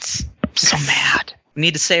sentence. I'm so mad. We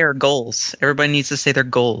need to say our goals. Everybody needs to say their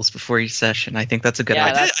goals before each session. I think that's a good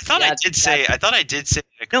idea. I thought I did say.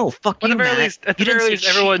 No, fuck you, Matt. At the very least,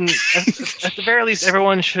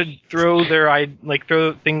 everyone should throw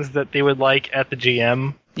throw things that they would like at the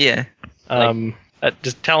GM. Yeah.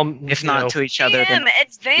 Just tell them. If not to each other, then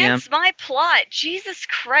advance my plot. Jesus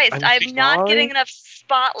Christ, I'm not getting enough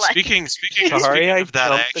spotlight. Speaking of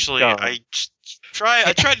that, I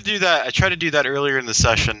tried to do that. I tried to do that earlier in the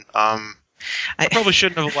session. I probably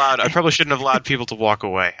shouldn't have allowed people to walk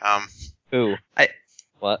away. Who?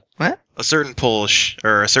 What? A certain Polish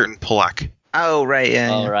or a certain Polak. Oh right, yeah.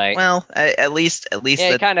 Oh right. Well, at least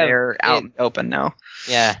that they're out and open now.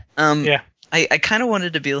 Yeah. Yeah. I kind of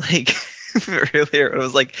wanted to be like earlier. It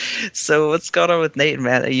was like, so what's going on with Nate and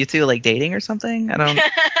Matt? Are you two like dating or something? I don't.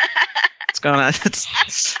 What's going on?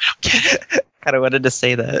 Kind of wanted to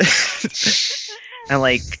say that. I'm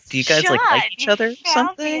like, do you guys like each other or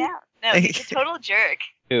something? No, he's a total jerk.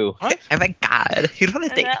 Who? Oh my god, you don't want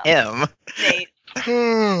to date him. Nate.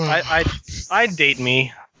 I'd date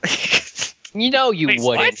me. You know you wouldn't.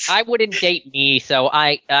 What? I wouldn't date me, so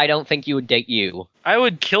I don't think you would date you. I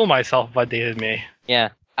would kill myself if I dated me. Yeah.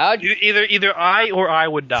 Either I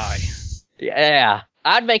would die. Yeah.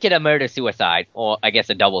 I'd make it a murder-suicide, or I guess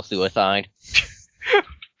a double suicide.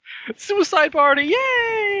 Suicide party,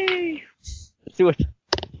 yay! Suicide.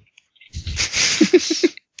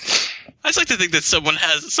 I just like to think that someone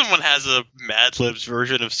has a Mad Libs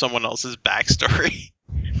version of someone else's backstory.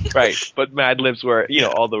 Right, but Mad Libs where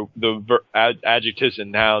all the adjectives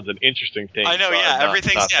and nouns and interesting things. I know,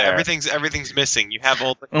 everything's missing. You have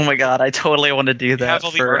all. Oh my god, I totally want to do that. Have all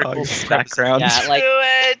the for articles, background. Yeah, like, do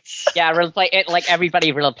it. Yeah, like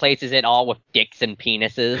everybody replaces it all with dicks and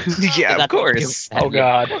penises. Yeah, of course. Oh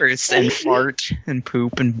god. Of course, and fart and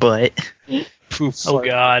poop and butt. Poop. Oh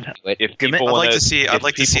god. If I'd like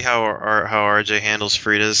to see how RJ handles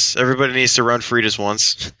Frieda's. Everybody needs to run Frieda's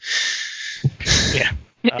once. Yeah.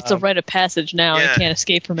 It's a rite of passage now. Yeah. You can't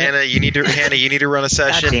escape from it. Hannah, you need to run a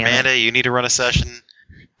session. Amanda, you need to run a session.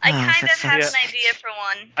 I kind of have an idea for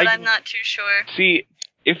one, but I'm not too sure. See,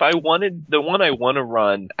 if I wanted the one I want to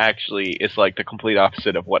run, actually, is like the complete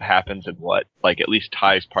opposite of what happens and what, like, at least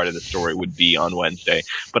Ty's part of the story would be on Wednesday.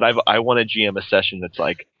 But I want to GM a session that's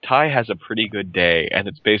like Ty has a pretty good day, and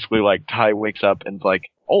it's basically like Ty wakes up and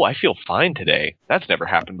like, oh, I feel fine today. That's never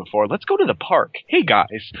happened before. Let's go to the park. Hey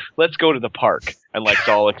guys, let's go to the park. And like, it's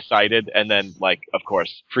all excited. And then like, of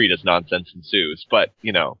course, Frieda's nonsense ensues. But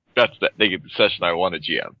that's the session I want to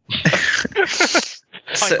GM.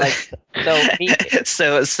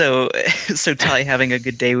 So Ty having a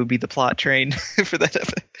good day would be the plot train for that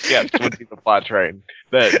episode. Yes, would be the plot train.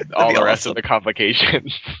 Then all the rest of the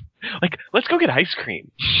complications. Like, let's go get ice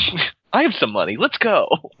cream. I have some money. Let's go.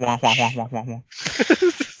 Wah, wah, wah, wah, wah, wah.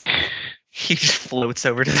 He just floats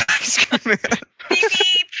over to the ice cream man.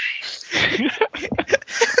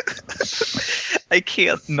 I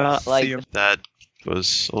can't not like see him. That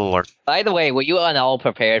was a little. By the way, were you all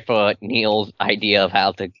prepared for Neil's idea of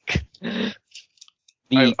how to?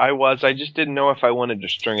 I was. I just didn't know if I wanted to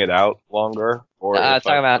string it out longer or if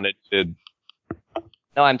I wanted to.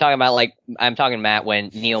 No, I'm talking Matt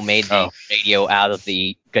when Neil made the radio out of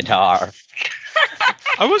the guitar.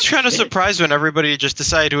 I was kind of surprised when everybody just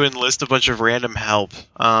decided to enlist a bunch of random help.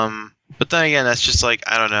 But then again, that's just like,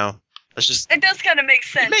 I don't know. That's just. It does kind of make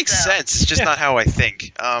sense. It makes sense. It's just not how I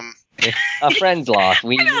think. A friend's lost.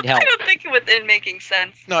 We need help. I don't think it within making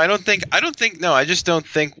sense. No, I just don't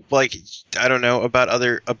think like I don't know about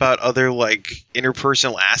other like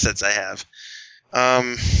interpersonal assets I have.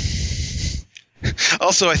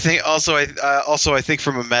 Also, I think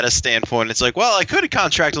from a meta standpoint, it's like, well, I could have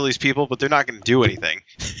contracted all these people, but they're not going to do anything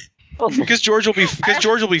because George will be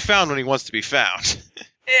found when he wants to be found.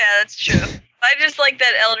 Yeah, that's true. I just like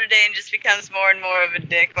that Elder Dane just becomes more and more of a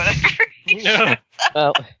dick whenever he shows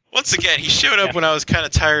up. Once again, he showed up when I was kind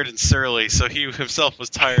of tired and surly, so he himself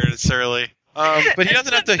was tired and surly. But he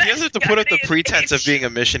doesn't have to put up the pretense of being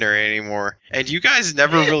a missionary anymore. And you guys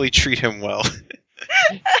never really treat him well.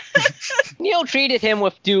 Neil treated him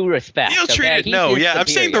with due respect. Neil treated I'm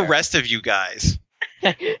saying the rest of you guys.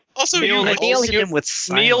 Also, Neil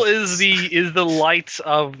Neil is the light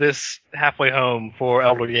of this halfway home for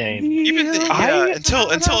Elder Dane.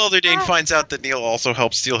 Until Elder Dane finds out that Neil also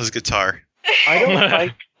helped steal his guitar. I don't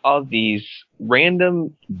like all these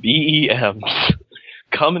random BEMs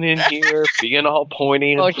coming in here, being all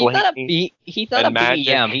pointy and flaming. He's not a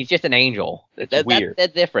BEM. He's just an angel. That's weird.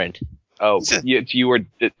 That's different. Oh, you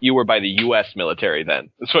were by the U.S. military then.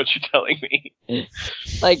 That's what you're telling me.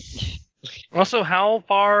 Like. Also, how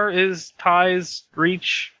far is Ty's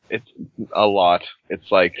reach? It's a lot.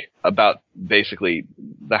 It's like about basically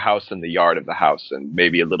the house and the yard of the house, and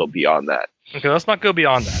maybe a little beyond that. Okay, let's not go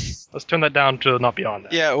beyond that. Let's turn that down to not beyond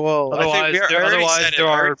that. Yeah, well, otherwise there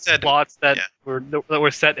are plots that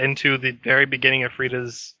were set into the very beginning of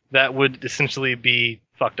Frida's that would essentially be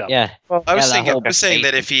fucked up. Yeah. Well, I was saying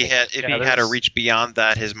that if he had to reach beyond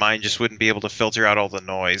that, his mind just wouldn't be able to filter out all the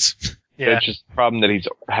noise. Yeah. It's just a problem that he's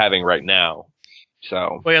having right now.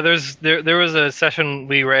 So. Well, yeah. There was a session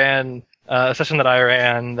we ran, a session that I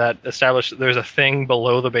ran that established there's a thing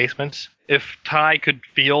below the basement. If Ty could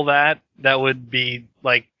feel that would be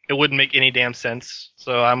like it wouldn't make any damn sense.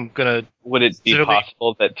 So I'm gonna. Would it be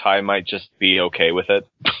possible that Ty might just be okay with it?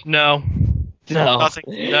 No. Nothing.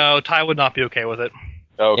 No, Ty would not be okay with it.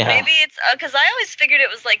 Okay. Maybe it's because I always figured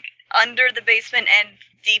it was like under the basement and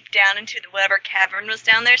deep down into whatever cavern was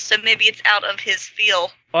down there. So maybe it's out of his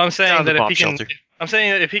feel. Well, I'm saying that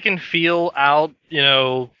if he can feel out,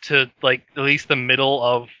 to like at least the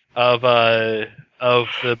middle of the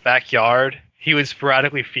backyard, he would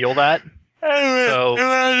sporadically feel that. So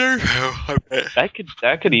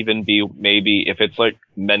that could even be maybe if it's like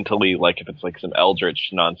mentally, like if it's like some eldritch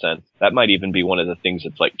nonsense, that might even be one of the things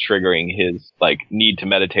that's like triggering his like need to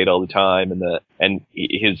meditate all the time, and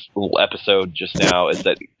his little episode just now is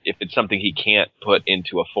that if it's something he can't put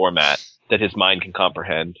into a format that his mind can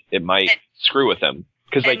comprehend, it might screw with him.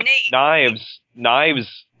 Because like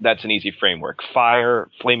knives, that's an easy framework. Fire,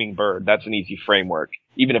 flaming bird, that's an easy framework.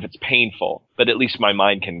 Even if it's painful, but at least my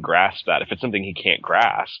mind can grasp that. If it's something he can't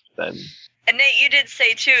grasp, then. And Nate, you did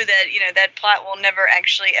say too that that plot will never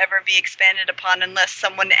actually ever be expanded upon unless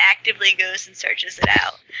someone actively goes and searches it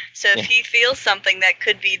out. So if he feels something, that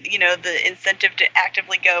could be the incentive to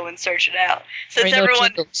actively go and search it out. So it's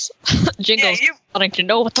everyone Jingles wanting to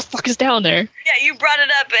know what the fuck is down there. Yeah, you brought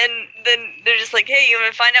it up, and then they're just like, "Hey, you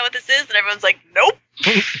want to find out what this is?" And everyone's like, "Nope."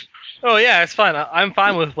 Oh yeah, it's fine. I'm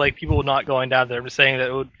fine with like people not going down there. I'm just saying that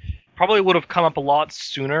it would have come up a lot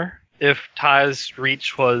sooner if Ty's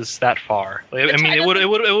reach was that far. Like, it would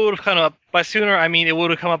have come up by sooner. I mean, it would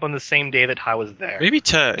have come up on the same day that Ty was there. Maybe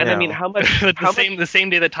I mean, how much? the same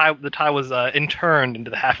day that Ty was interned into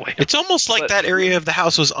the halfway. It's almost like that area of the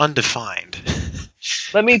house was undefined.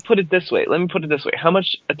 Let me put it this way. How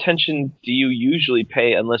much attention do you usually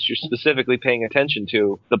pay unless you're specifically paying attention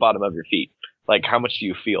to the bottom of your feet? Like, how much do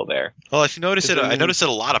you feel there? Well, if you notice it, I notice it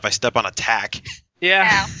a lot if I step on a tack.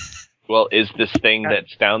 Yeah. Well, is this thing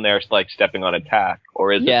that's down there like stepping on a tack,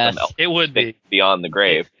 or is it some else? It would be beyond the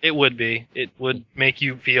grave. It would be. It would make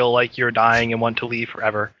you feel like you're dying and want to leave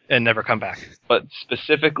forever and never come back. But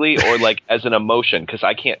specifically, or like as an emotion, because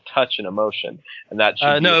I can't touch an emotion, and that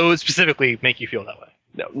should no, it would specifically make you feel that way.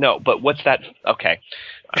 No, but what's that? Okay,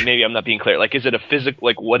 maybe I'm not being clear. Like, is it a physical?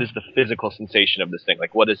 Like, what is the physical sensation of this thing?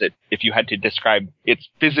 Like, what is it? If you had to describe its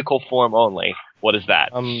physical form only, what is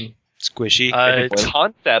that? Squishy. If it's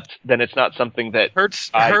concept, then it's not something that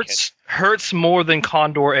hurts more than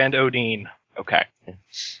Condor and Odin. Okay.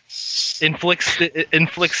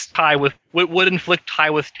 Inflicts Ty with would inflict Ty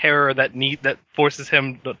with terror that forces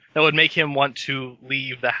him that would make him want to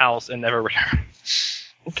leave the house and never return.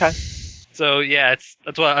 Okay. So yeah,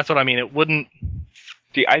 that's what I mean. It wouldn't.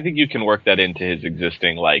 See, I think you can work that into his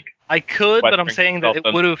existing like. I could, but I'm saying that it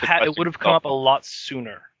would have come up a lot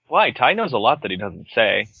sooner. Why? Ty knows a lot that he doesn't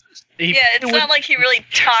say. It's not like he really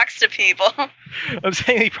talks to people. I'm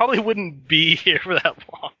saying he probably wouldn't be here for that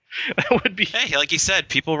long. That would be. Hey, like you said,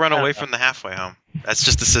 people run away from the halfway home. That's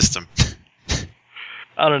just the system.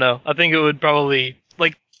 I don't know. I think it would probably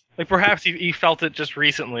like perhaps he felt it just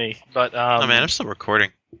recently, but Oh man, I'm still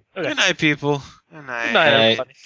recording. Okay. Good night, people. Good night. Good night, everybody.